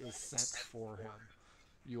is sent for him.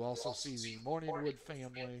 You also see the Morningwood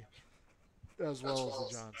family as well as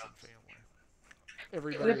the Johnson family.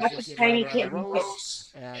 Everybody's looking at the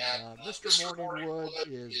roast, and Mr. Morningwood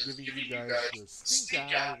is giving you guys the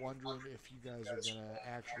stink eye, wondering if you guys are going to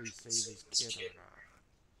actually save his kid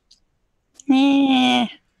or not.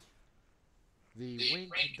 The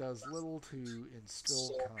wink does little to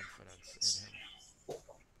instill confidence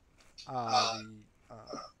in him.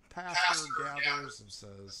 The pastor gathers and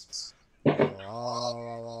says, blah,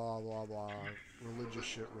 blah, blah, blah, religious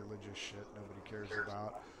shit nobody cares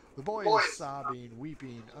about. The boy is sobbing,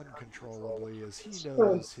 weeping uncontrollably as he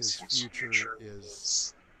knows his future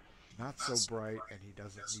is not so bright and he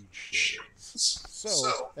doesn't need shades.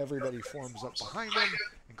 So everybody forms up behind him,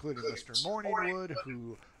 including Mr. Morningwood,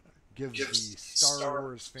 who gives the Star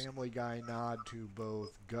Wars Family Guy nod to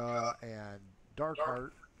both Guh and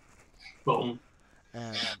Darkheart. Boom.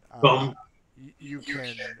 And Boom. you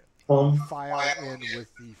can file in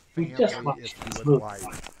with the family if you would like.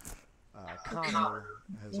 Connor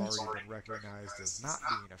has already been recognized as not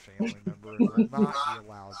being a family member and will not be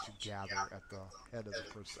allowed to gather at the head of the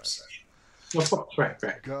procession. Right.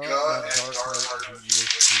 Guh and Darkheart, do you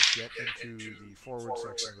wish to get into the forward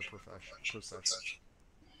section of the procession?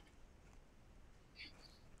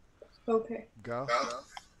 Okay. Guh?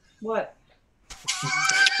 What?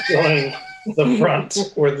 Going the front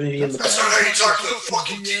or the in the That's back. how you talk to the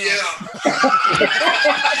fucking DM.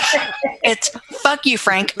 It's fuck you,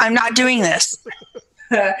 Frank. I'm not doing this.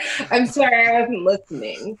 I'm sorry, I wasn't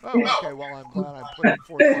listening. Oh, okay. Well, I'm glad I'm putting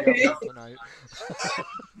forth the effort tonight.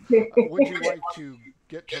 Would you like to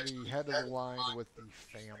get to the head of the line with the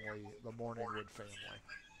family, the Morningwood family?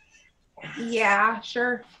 Yeah,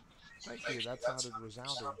 sure. Thank you. That sounded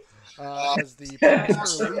resounding. As the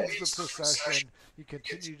pastor leads the procession, he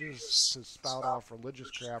continues to spout off religious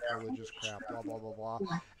crap, blah, blah, blah, blah.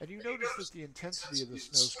 And you notice that the intensity of the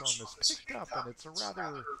snowstorm is picked up, and it's a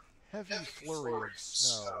rather heavy flurry of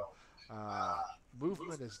snow.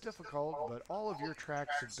 Movement is difficult, but all of your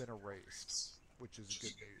tracks have been erased, which is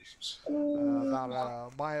good news. About a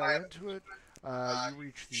mile into it, You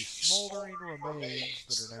reach the smoldering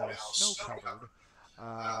remains that are now snow-covered,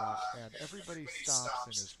 and everybody stops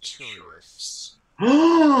and is curious. A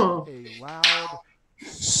loud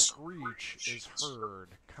screech is heard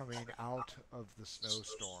coming out of the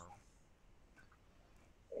snowstorm.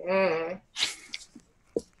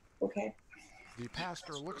 Okay. The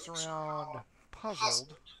pastor looks around,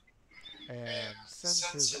 puzzled, and sends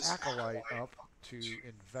his acolyte up to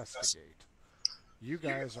investigate. You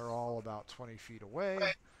guys are all about 20 feet away.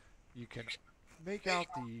 You can make out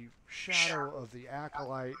the shadow of the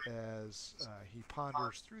acolyte as he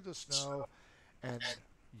ponders through the snow and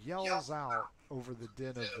yells out over the din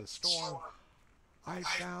of the storm, "I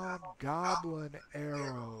found goblin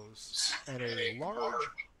arrows," and a large,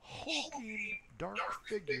 hulking, dark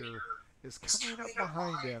figure is coming up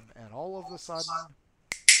behind him, and all of a sudden,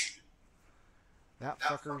 that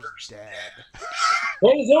fucker's dead.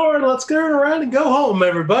 Hey, Zorn, let's turn around and go home,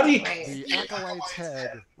 everybody. The acolyte's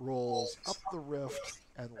head rolls up the rift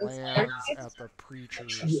and lands at the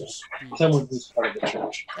preacher's feet. Someone who's part of the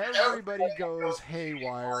church. Everybody goes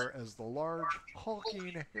haywire as the large,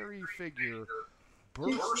 hulking, hairy figure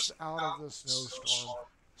bursts out of the snowstorm,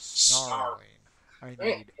 snarling. I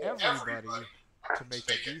need everybody to make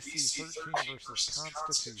a DC 13 versus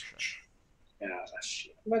Constitution. Yeah,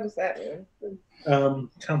 shit. What does that mean?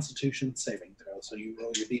 Constitution saving throw. So you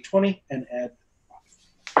roll your d20 and add.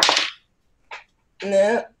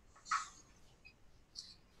 No.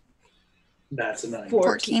 That's a 9.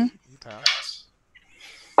 14. You pass.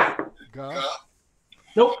 Go.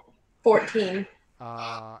 Nope. 14.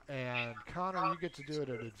 And Connor, you get to do it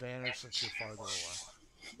at advantage since you're farther away.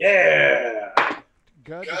 Yeah.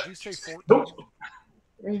 Good. Did you say 14? Nope.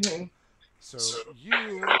 Mm-hmm. So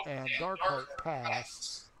you and Darkheart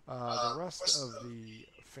pass. The rest of the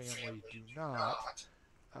family do not.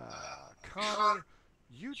 Connor,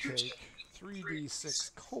 you take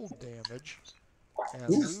 3d6 cold damage and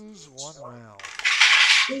lose 1 round.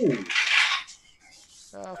 Ooh.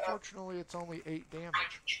 Fortunately, it's only 8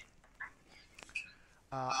 damage.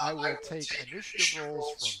 I will take initiative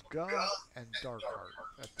rolls from Guh and Darkheart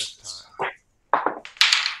at this time.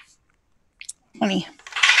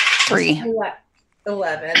 23.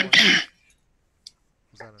 11.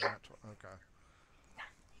 Was that a nat 12? Okay.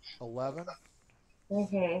 11?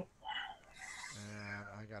 Mm-hmm. And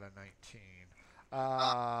I got a 19.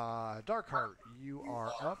 Darkheart, you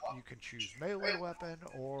are up. You can choose melee weapon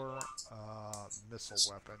or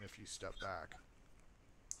missile weapon if you step back.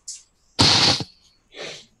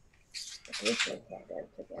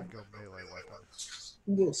 I'd go melee weapon.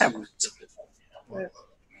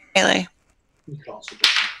 Melee. You can also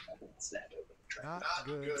snap over the track. Not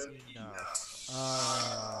good enough.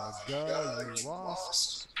 Guh, you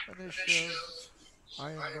lost initiative.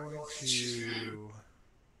 I am going to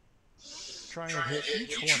try and hit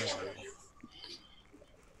each one of you.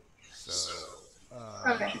 So,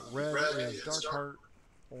 Okay. red is Darkheart,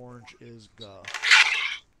 orange is Guh.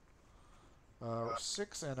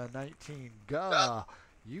 6 and a 19. Guh,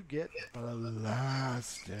 you get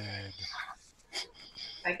blasted.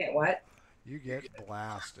 I get what? You get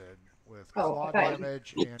blasted with Oh, claw okay.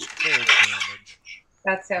 damage and cold damage.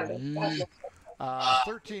 That sounded. Yee.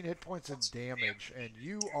 13 hit points of damage, and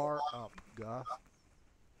you are up, Guh.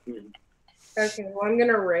 Okay, well, I'm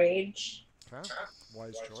gonna rage. Okay,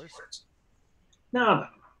 wise choice. No.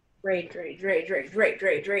 Rage. Then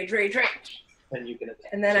you can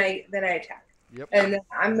attack. And then I attack. Yep. And then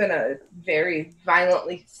I'm gonna very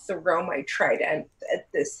violently throw my trident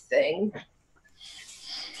at this thing.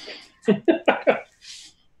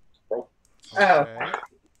 Okay.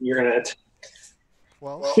 You're gonna attack.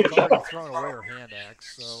 Well, she's already thrown away her hand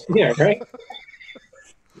axe, so. Yeah, right?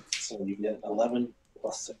 So you get 11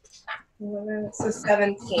 plus 6. 11, so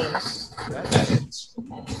 17. That's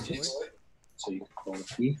So you can roll a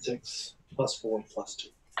d6 plus 4 plus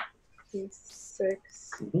 2.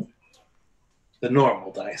 6 The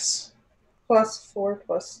normal dice. plus 4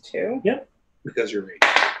 plus 2. Yep. Because you're raging.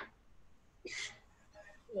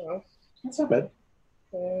 No. That's not bad.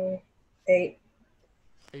 8.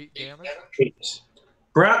 8 damage. 8.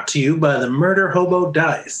 Brought to you by the Murder Hobo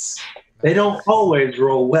Dice. They don't always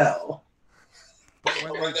roll well. But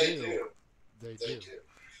when they do, they do.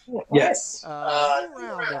 Yes. New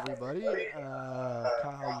round, everybody.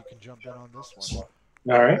 Kyle, you can jump in on this one.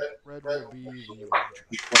 All right. Red will be the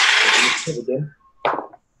ranger.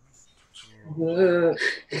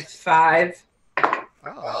 5.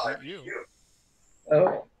 Oh, I beat you.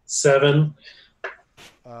 Oh. 7.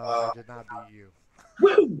 I did not beat you.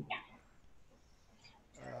 Woo!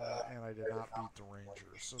 And I did not beat the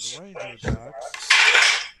ranger. So the ranger attacks.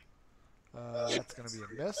 That's going to be a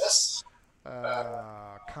miss.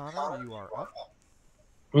 Connor, you are up.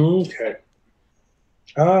 Okay.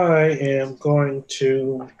 I am going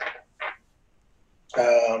to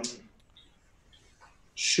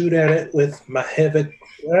shoot at it with my heavy.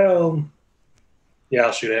 Well, yeah,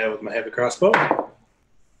 I'll shoot at it with my heavy crossbow.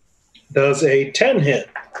 Does a 10 hit?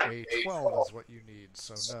 A 12 is what you need,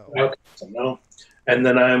 so no. Okay, so no. And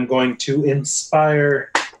then I'm going to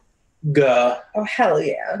inspire Gah. Oh, hell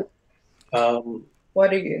yeah.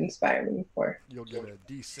 What are you inspiring me for? You'll get a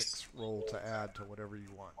d6 roll to add to whatever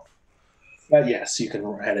you want. Yes, you can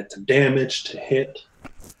add it to damage, to hit.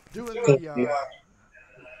 Doing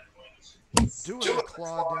the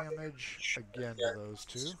claw damage again to those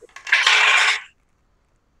two.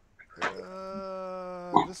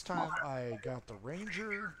 This time I got the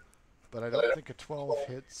ranger, but I don't think a 12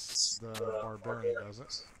 hits the barbarian, does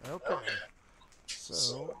it? Okay.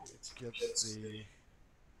 So it gets the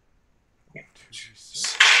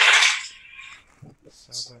 2d6.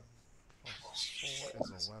 7 plus 4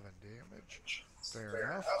 is 11 damage. Fair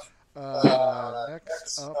enough.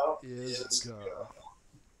 Next up is Gah.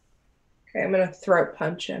 Okay, I'm gonna throat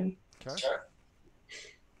punch him. Okay.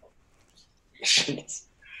 Jeez.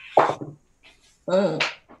 Oh.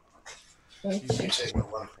 You take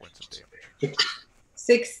 11 points of damage.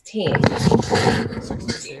 16.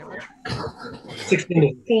 16 damage?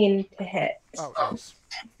 16. To hit. Oh, yes.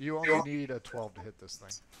 You only need a 12 to hit this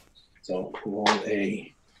thing. So roll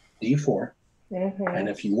a d4. Mm-hmm. And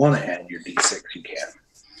if you want to add your d6, you can.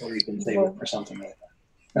 Or you can save it for something like that.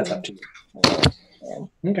 That's up to you.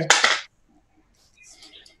 Okay.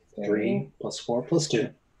 3 plus 4 plus 2.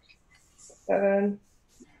 7.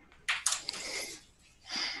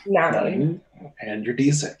 9. And your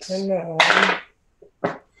d6.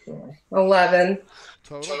 11.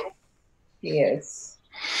 Total? Yes.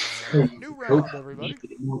 New round, everybody. You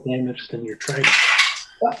get more damage than your trident.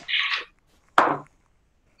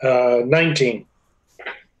 19.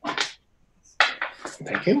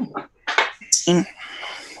 Thank you.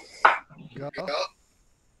 Gah.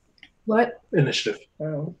 What? Initiative.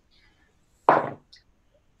 Oh.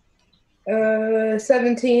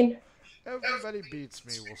 17. Everybody beats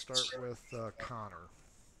me. We'll start with Connor.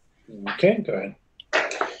 Okay, go ahead.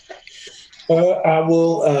 I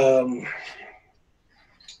will.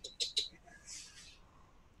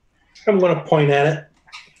 I'm going to point at it.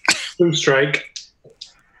 Blue strike.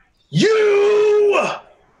 You!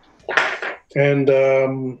 And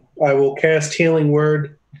I will cast Healing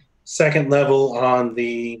Word, 2nd level on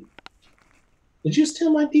the. Did you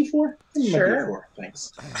steal my D4? Sure. My D4.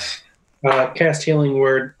 Thanks. Cast Healing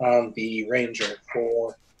Word on the Ranger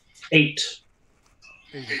for 8.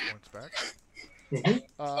 80 points back.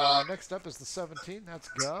 Mm-hmm. Next up is the 17. That's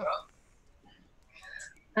Gah.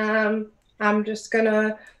 I'm just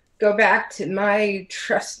gonna go back to my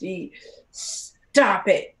trusty stop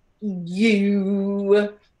it.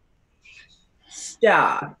 You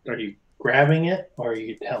stop. Are you grabbing it or are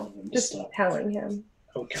you telling him to Just stop? telling him.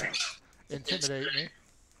 Okay. Intimidate me.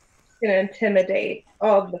 Gonna intimidate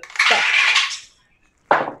all the fuck.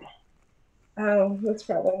 Oh, that's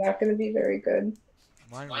probably not gonna be very good.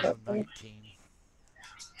 Mine was a 19.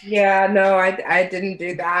 Yeah, no, I didn't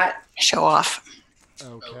do that. Show off.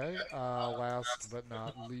 Okay. Last but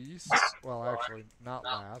not least. Well, actually, not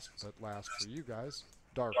last, but last for you guys.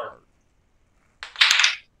 Dark Heart.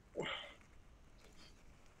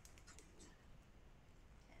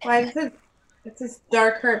 Why does it says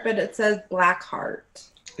dark heart, but it says black heart?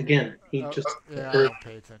 Again, he just. Yeah, I don't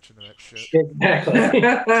pay attention to that shit. Exactly.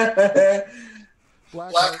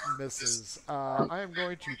 Black Heart misses. I am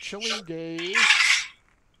going to Chilling Gaze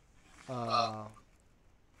Connor,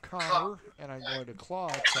 and I'm going to Claw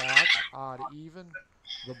Attack Odd Even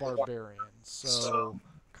the Barbarian. So,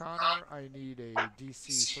 Connor, I need a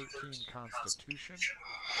DC 13 Constitution.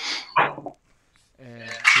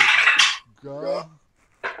 And Gah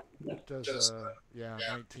does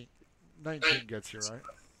 19 gets you, right?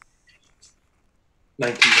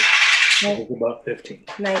 19. It's about 15.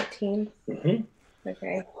 19. Mm-hmm.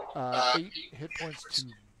 Okay. 8 hit points to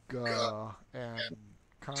Gah. And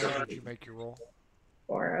Connor, did you make your roll?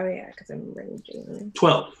 4. Oh yeah, because I'm raging.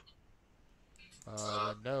 12.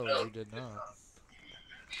 No, you did not.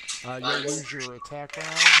 You'll lose your attack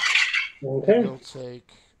round. Okay. And you'll take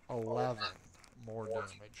 11 more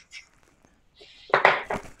damage.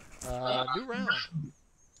 New round.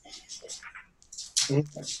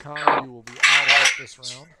 Connor, you will be out of it this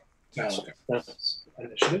round. Okay. That's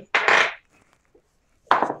initiative.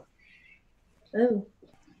 Ooh.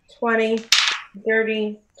 20.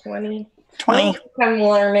 Dirty 20. 20. I'm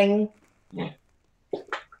learning. 30,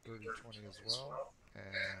 20 as well. And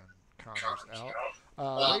Connor's out.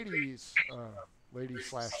 Lady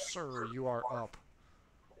slash sir, you are up.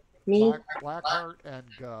 Me? Blackheart and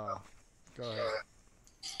Go ahead.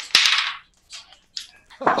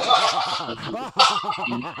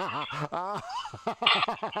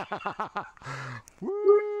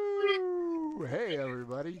 Woo! Hey,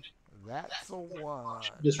 everybody. That's a 1.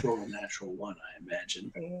 Just roll a natural 1, I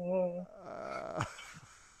imagine.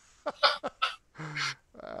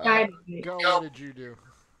 Go, what did you do?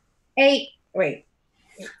 8. Wait.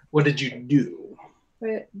 What did you do?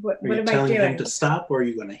 What Are you am I telling doing? him to stop, or are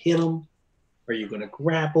you going to hit him? Or are you going to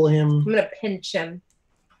grapple him? I'm gonna pinch him.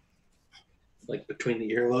 Like between the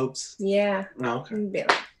earlobes? Yeah. Oh, okay. I'm gonna be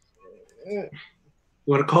like, You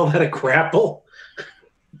want to call that a grapple?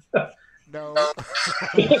 No.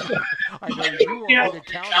 I know you want me to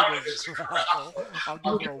count it as a grapple.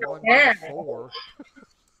 I'll give her a 1 to 4.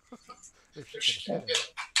 If she can hit him.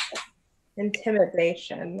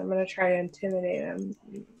 Intimidation. I'm gonna try to intimidate him.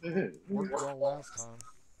 Worked well last time.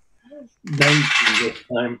 19 this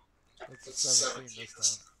time. It's a 17 this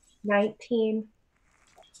time. 19.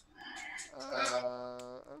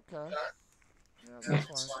 Okay. Yeah,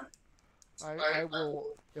 that's fine. I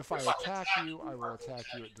will, if I attack you, I will attack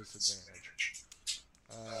you at disadvantage.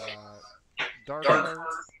 Darkheart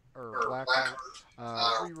or Blackheart,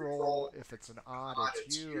 reroll. If it's an odd,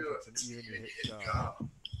 it's you. If it's an even, you hit Go.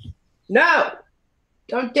 No!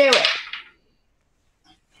 Don't do it.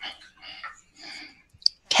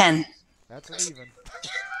 10. That's an even.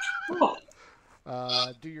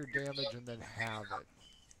 Do your damage and then have it.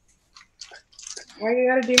 Why you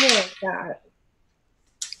gotta do me like that?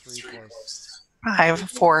 3 plus 5,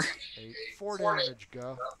 4. 8. 4 damage,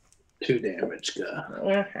 Go. 2 damage, Go.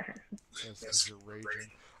 Yes, because you're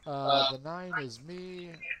raging. The 9 is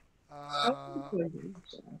me.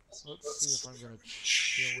 Let's see if I'm going to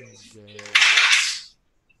chilling gaze.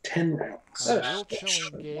 10 rounds. I will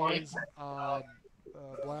chilling gaze on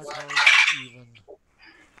Blackheart even.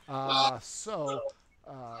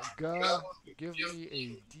 Go, give me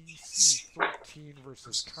a DC 13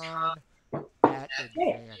 versus Con at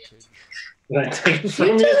advantage. Did I take it You from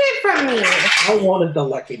took you? it from me. I wanted the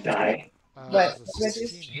lucky die. But- Does a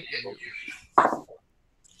 16 hit you?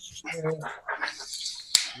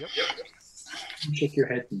 Yep. Shake your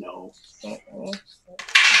head, no. 2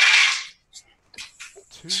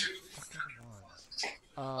 fucking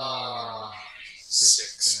 1s.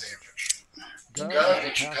 6 damage. Go,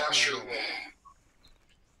 pass your roll.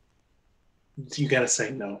 You gotta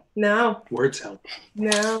say no. No. Words help.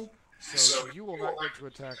 No. So you will not get to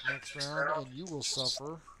attack next round, and you will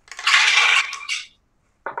suffer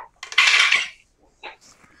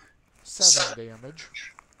 7 damage.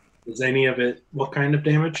 Is any of it, what kind of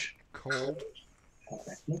damage? Cold.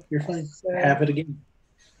 Okay. Nope, you're fine. Have it again.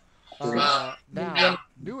 Now,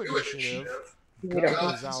 new initiative. Go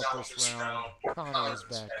is out this round. Connor is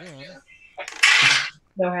back in.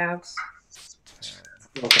 No halves. 10.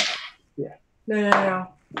 Okay. No.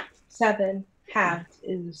 7 halves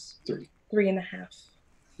is 3. 3.5.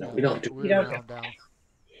 No, we don't do We're don't- round down.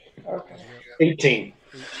 Okay. Yep. 18.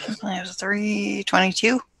 18. I have 3,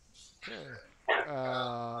 22. Okay.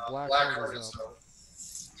 Blackheart is up.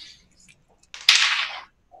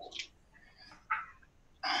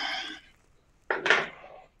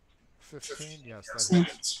 $15, yes, that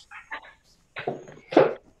hits.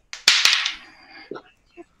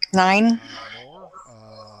 9. More.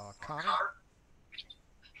 Connor.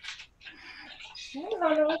 I don't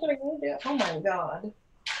know what I'm gonna do. Oh my god.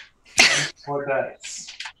 4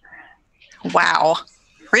 dice. Wow.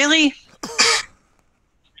 Really?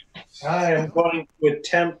 I am going to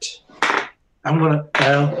attempt. I'm going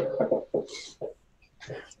to.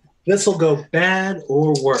 This will go bad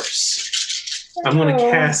or worse. I'm going to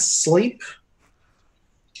cast Sleep.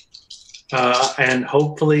 And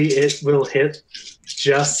hopefully it will hit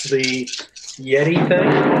just the Yeti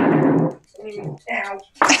thing.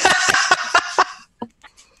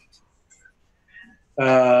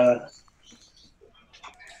 Ow.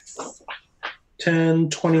 10,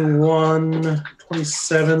 21,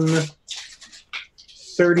 27,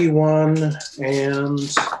 31, and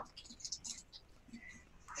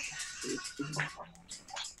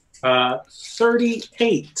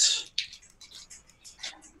 38.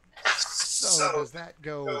 So does that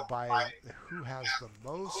go by who has the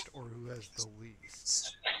most or who has the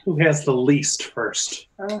least? Who has the least first?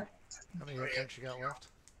 How many hit points you got left?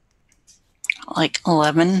 Like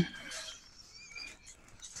 11.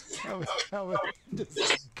 How does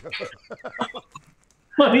it go?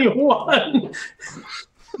 21.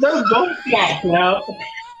 They're both locked out.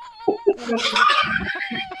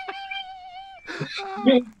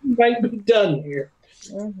 You might be done here.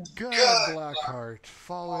 Mhm. Good, Blackheart.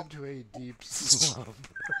 Fall into a deep slumber.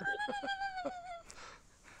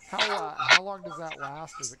 How long does that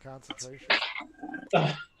last as a concentration?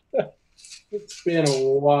 Uh, it's been a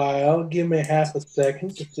while. Give me half a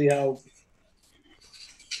second to see how.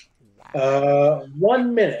 Wow.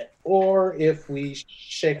 1 minute, or if we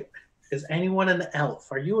shake. Is anyone an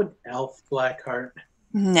elf? Are you an elf, Blackheart?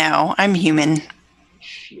 No, I'm human.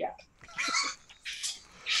 Shit.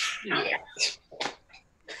 Shit.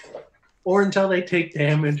 Or until they take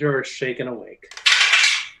damage or are shaken awake.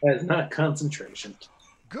 That is not concentration.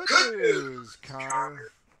 Good news,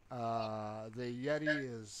 Connor. The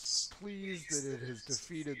Yeti is pleased that it has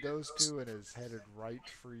defeated those two and is headed right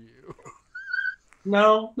for you.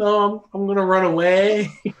 No, I'm gonna run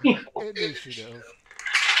away. Initiative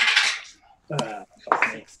Uh,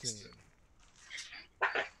 16.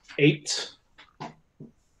 8.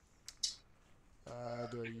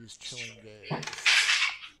 Do I use Chilling Gaze?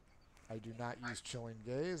 I do not use Chilling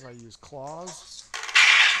Gaze. I use Claws.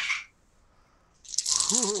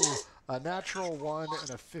 Whew, a natural 1 and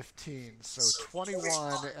a 15. So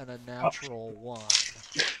 21 and a natural 1.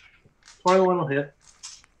 21 will hit.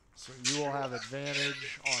 So you will have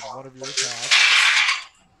advantage on one of your attacks.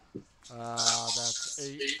 That's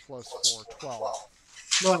 8 plus 4, 12.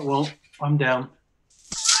 No, it won't. I'm down.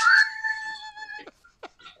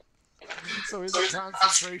 So is it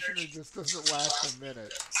concentration or just does it last a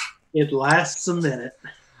minute? It lasts a minute.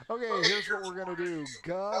 Okay, here's what we're going to do.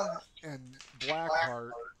 Guh and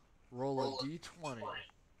Blackheart roll a d20.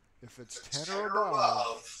 If it's 10 or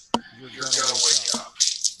above, you're going to wake up.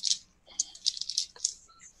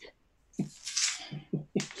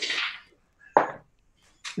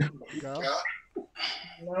 Guh?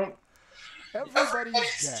 Nope.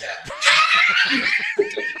 Everybody's dead.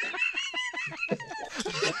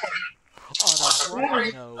 On a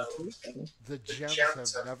bright note, the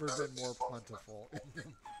gems have never been more plentiful.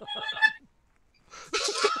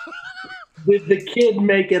 Did the kid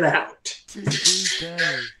make it out? TPK,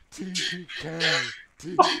 TPK,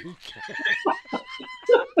 TPK.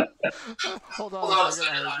 Hold on a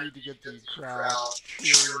second, I need to get the crowd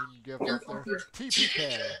cheering gif up there.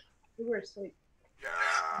 TPK. You were asleep.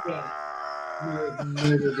 Yeah. You were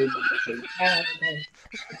murdered in the street.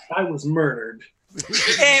 I was murdered.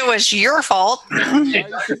 It was your fault.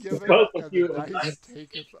 Dice giveth Both and of the you. dice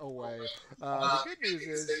taketh away. The good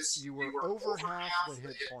news is you were over half the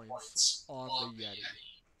hit points on the Yeti.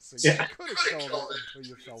 So you Yeah. could have killed it until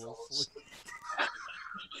you fell asleep.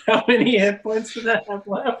 How many hit points did I have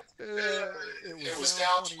left? It was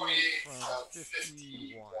down 28 from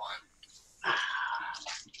 51.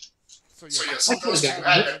 So yeah, sometimes you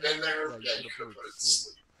had it in there, yeah, you could have put it to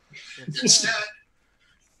sleep. Instead,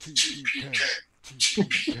 TPK,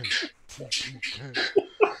 TPK, TPK.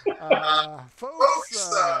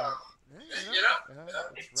 Folks,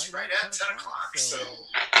 it's right at 10 o'clock, so the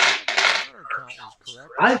count was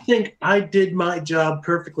correct. I think I did my job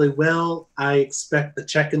perfectly well. I expect the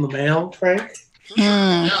check in the mail, Frank. Sure. Hmm.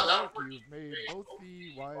 Yeah, you've made both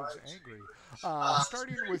the wives angry.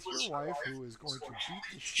 Starting with your wife, who is going to beat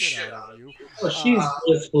the shit out of you. Well, she's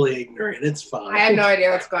blissfully ignorant. It's fine. I have no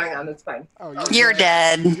idea what's going on. It's fine. Oh, You're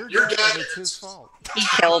dead. You're dead, and it's his fault. He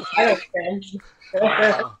killed. I don't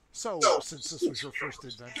care. So, since this was your first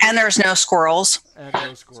adventure, And there's no squirrels. and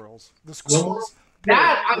no squirrels, the squirrels,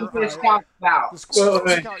 That I'm your pissed eye- off about. the squirrels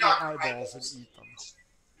Wait. take out your eyeballs and eat them.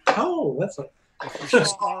 Oh, that's a. If you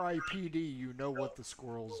saw R.I.P.D., you know what the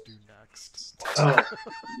squirrels do next. Oh,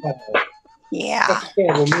 Yeah. that's a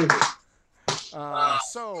terrible movie.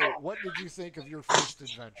 So, what did you think of your first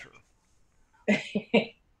adventure?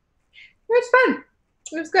 It was fun.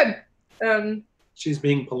 It was good. She's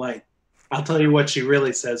being polite. I'll tell you what she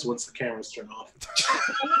really says once the cameras turn off.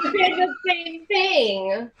 We did the same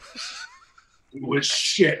thing. It was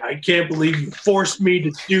shit. I can't believe you forced me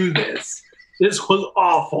to do this. This was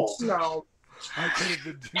awful. No. I could have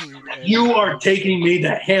been doing You are taking me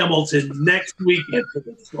to Hamilton next weekend for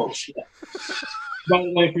this bullshit. By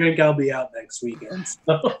the way, Frank, I'll be out next weekend.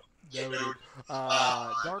 So. Noted.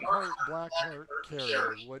 Darkheart, Blackheart,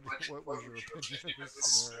 Carrie, what was your opinion of this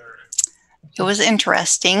scenario? It was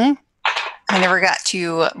interesting. I never got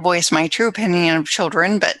to voice my true opinion of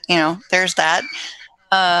children, but there's that.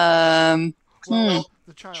 Well,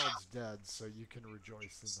 the child's dead, so you can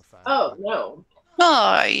rejoice in the fact. Oh, no.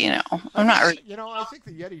 Oh, I'm not. I think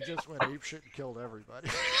the Yeti just went apeshit and killed everybody.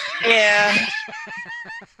 Yeah.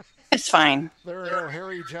 It's fine. There are no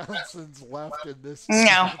Harry Johnsons left in this.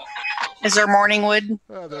 No. Is there morning wood?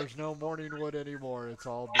 There's no morning wood anymore. It's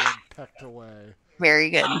all been pecked away. Very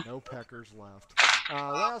good. No peckers left.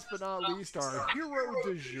 Last but not least, our hero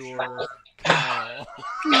du jour, Kyle.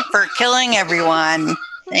 Kyle. For killing everyone.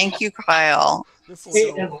 Thank you, Kyle.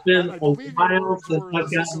 It has been I a believe your while words since were I've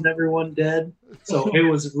this is gotten everyone dead, so it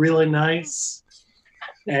was really nice.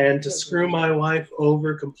 And to screw my wife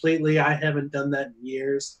over completely, I haven't done that in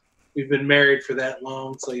years. We've been married for that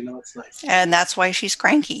long, so it's nice. And that's why she's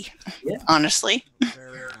cranky. Yeah. Honestly.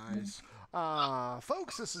 Very nice.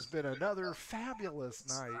 Folks, this has been another fabulous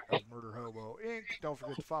night of Murder Hobo Inc. Don't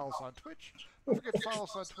forget to follow us on Twitch. Don't forget to follow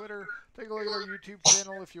us on Twitter. Take a look at our YouTube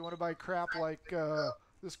channel if you want to buy crap like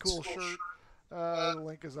this cool shirt. The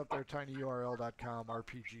link is up there, tinyurl.com,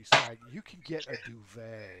 RPG swag. You can get a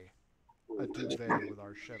duvet. A duvet with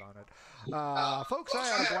our shit on it. Folks, I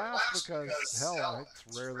had a blast because, hell,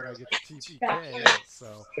 it's rare that I get to TPK,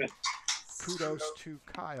 so kudos to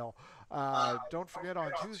Kyle. Don't forget,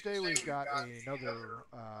 on Tuesday we've got another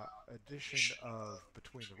edition of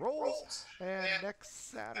Between the Rolls, and next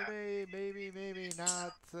Saturday, maybe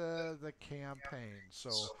not, the campaign. So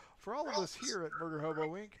for all of us here at Murder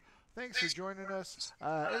Hobo Inc., thanks for joining us.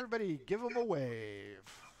 Everybody, give them a wave.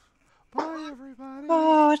 Bye, everybody.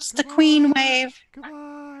 Oh, it's Goodbye. the Queen wave.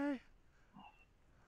 Goodbye.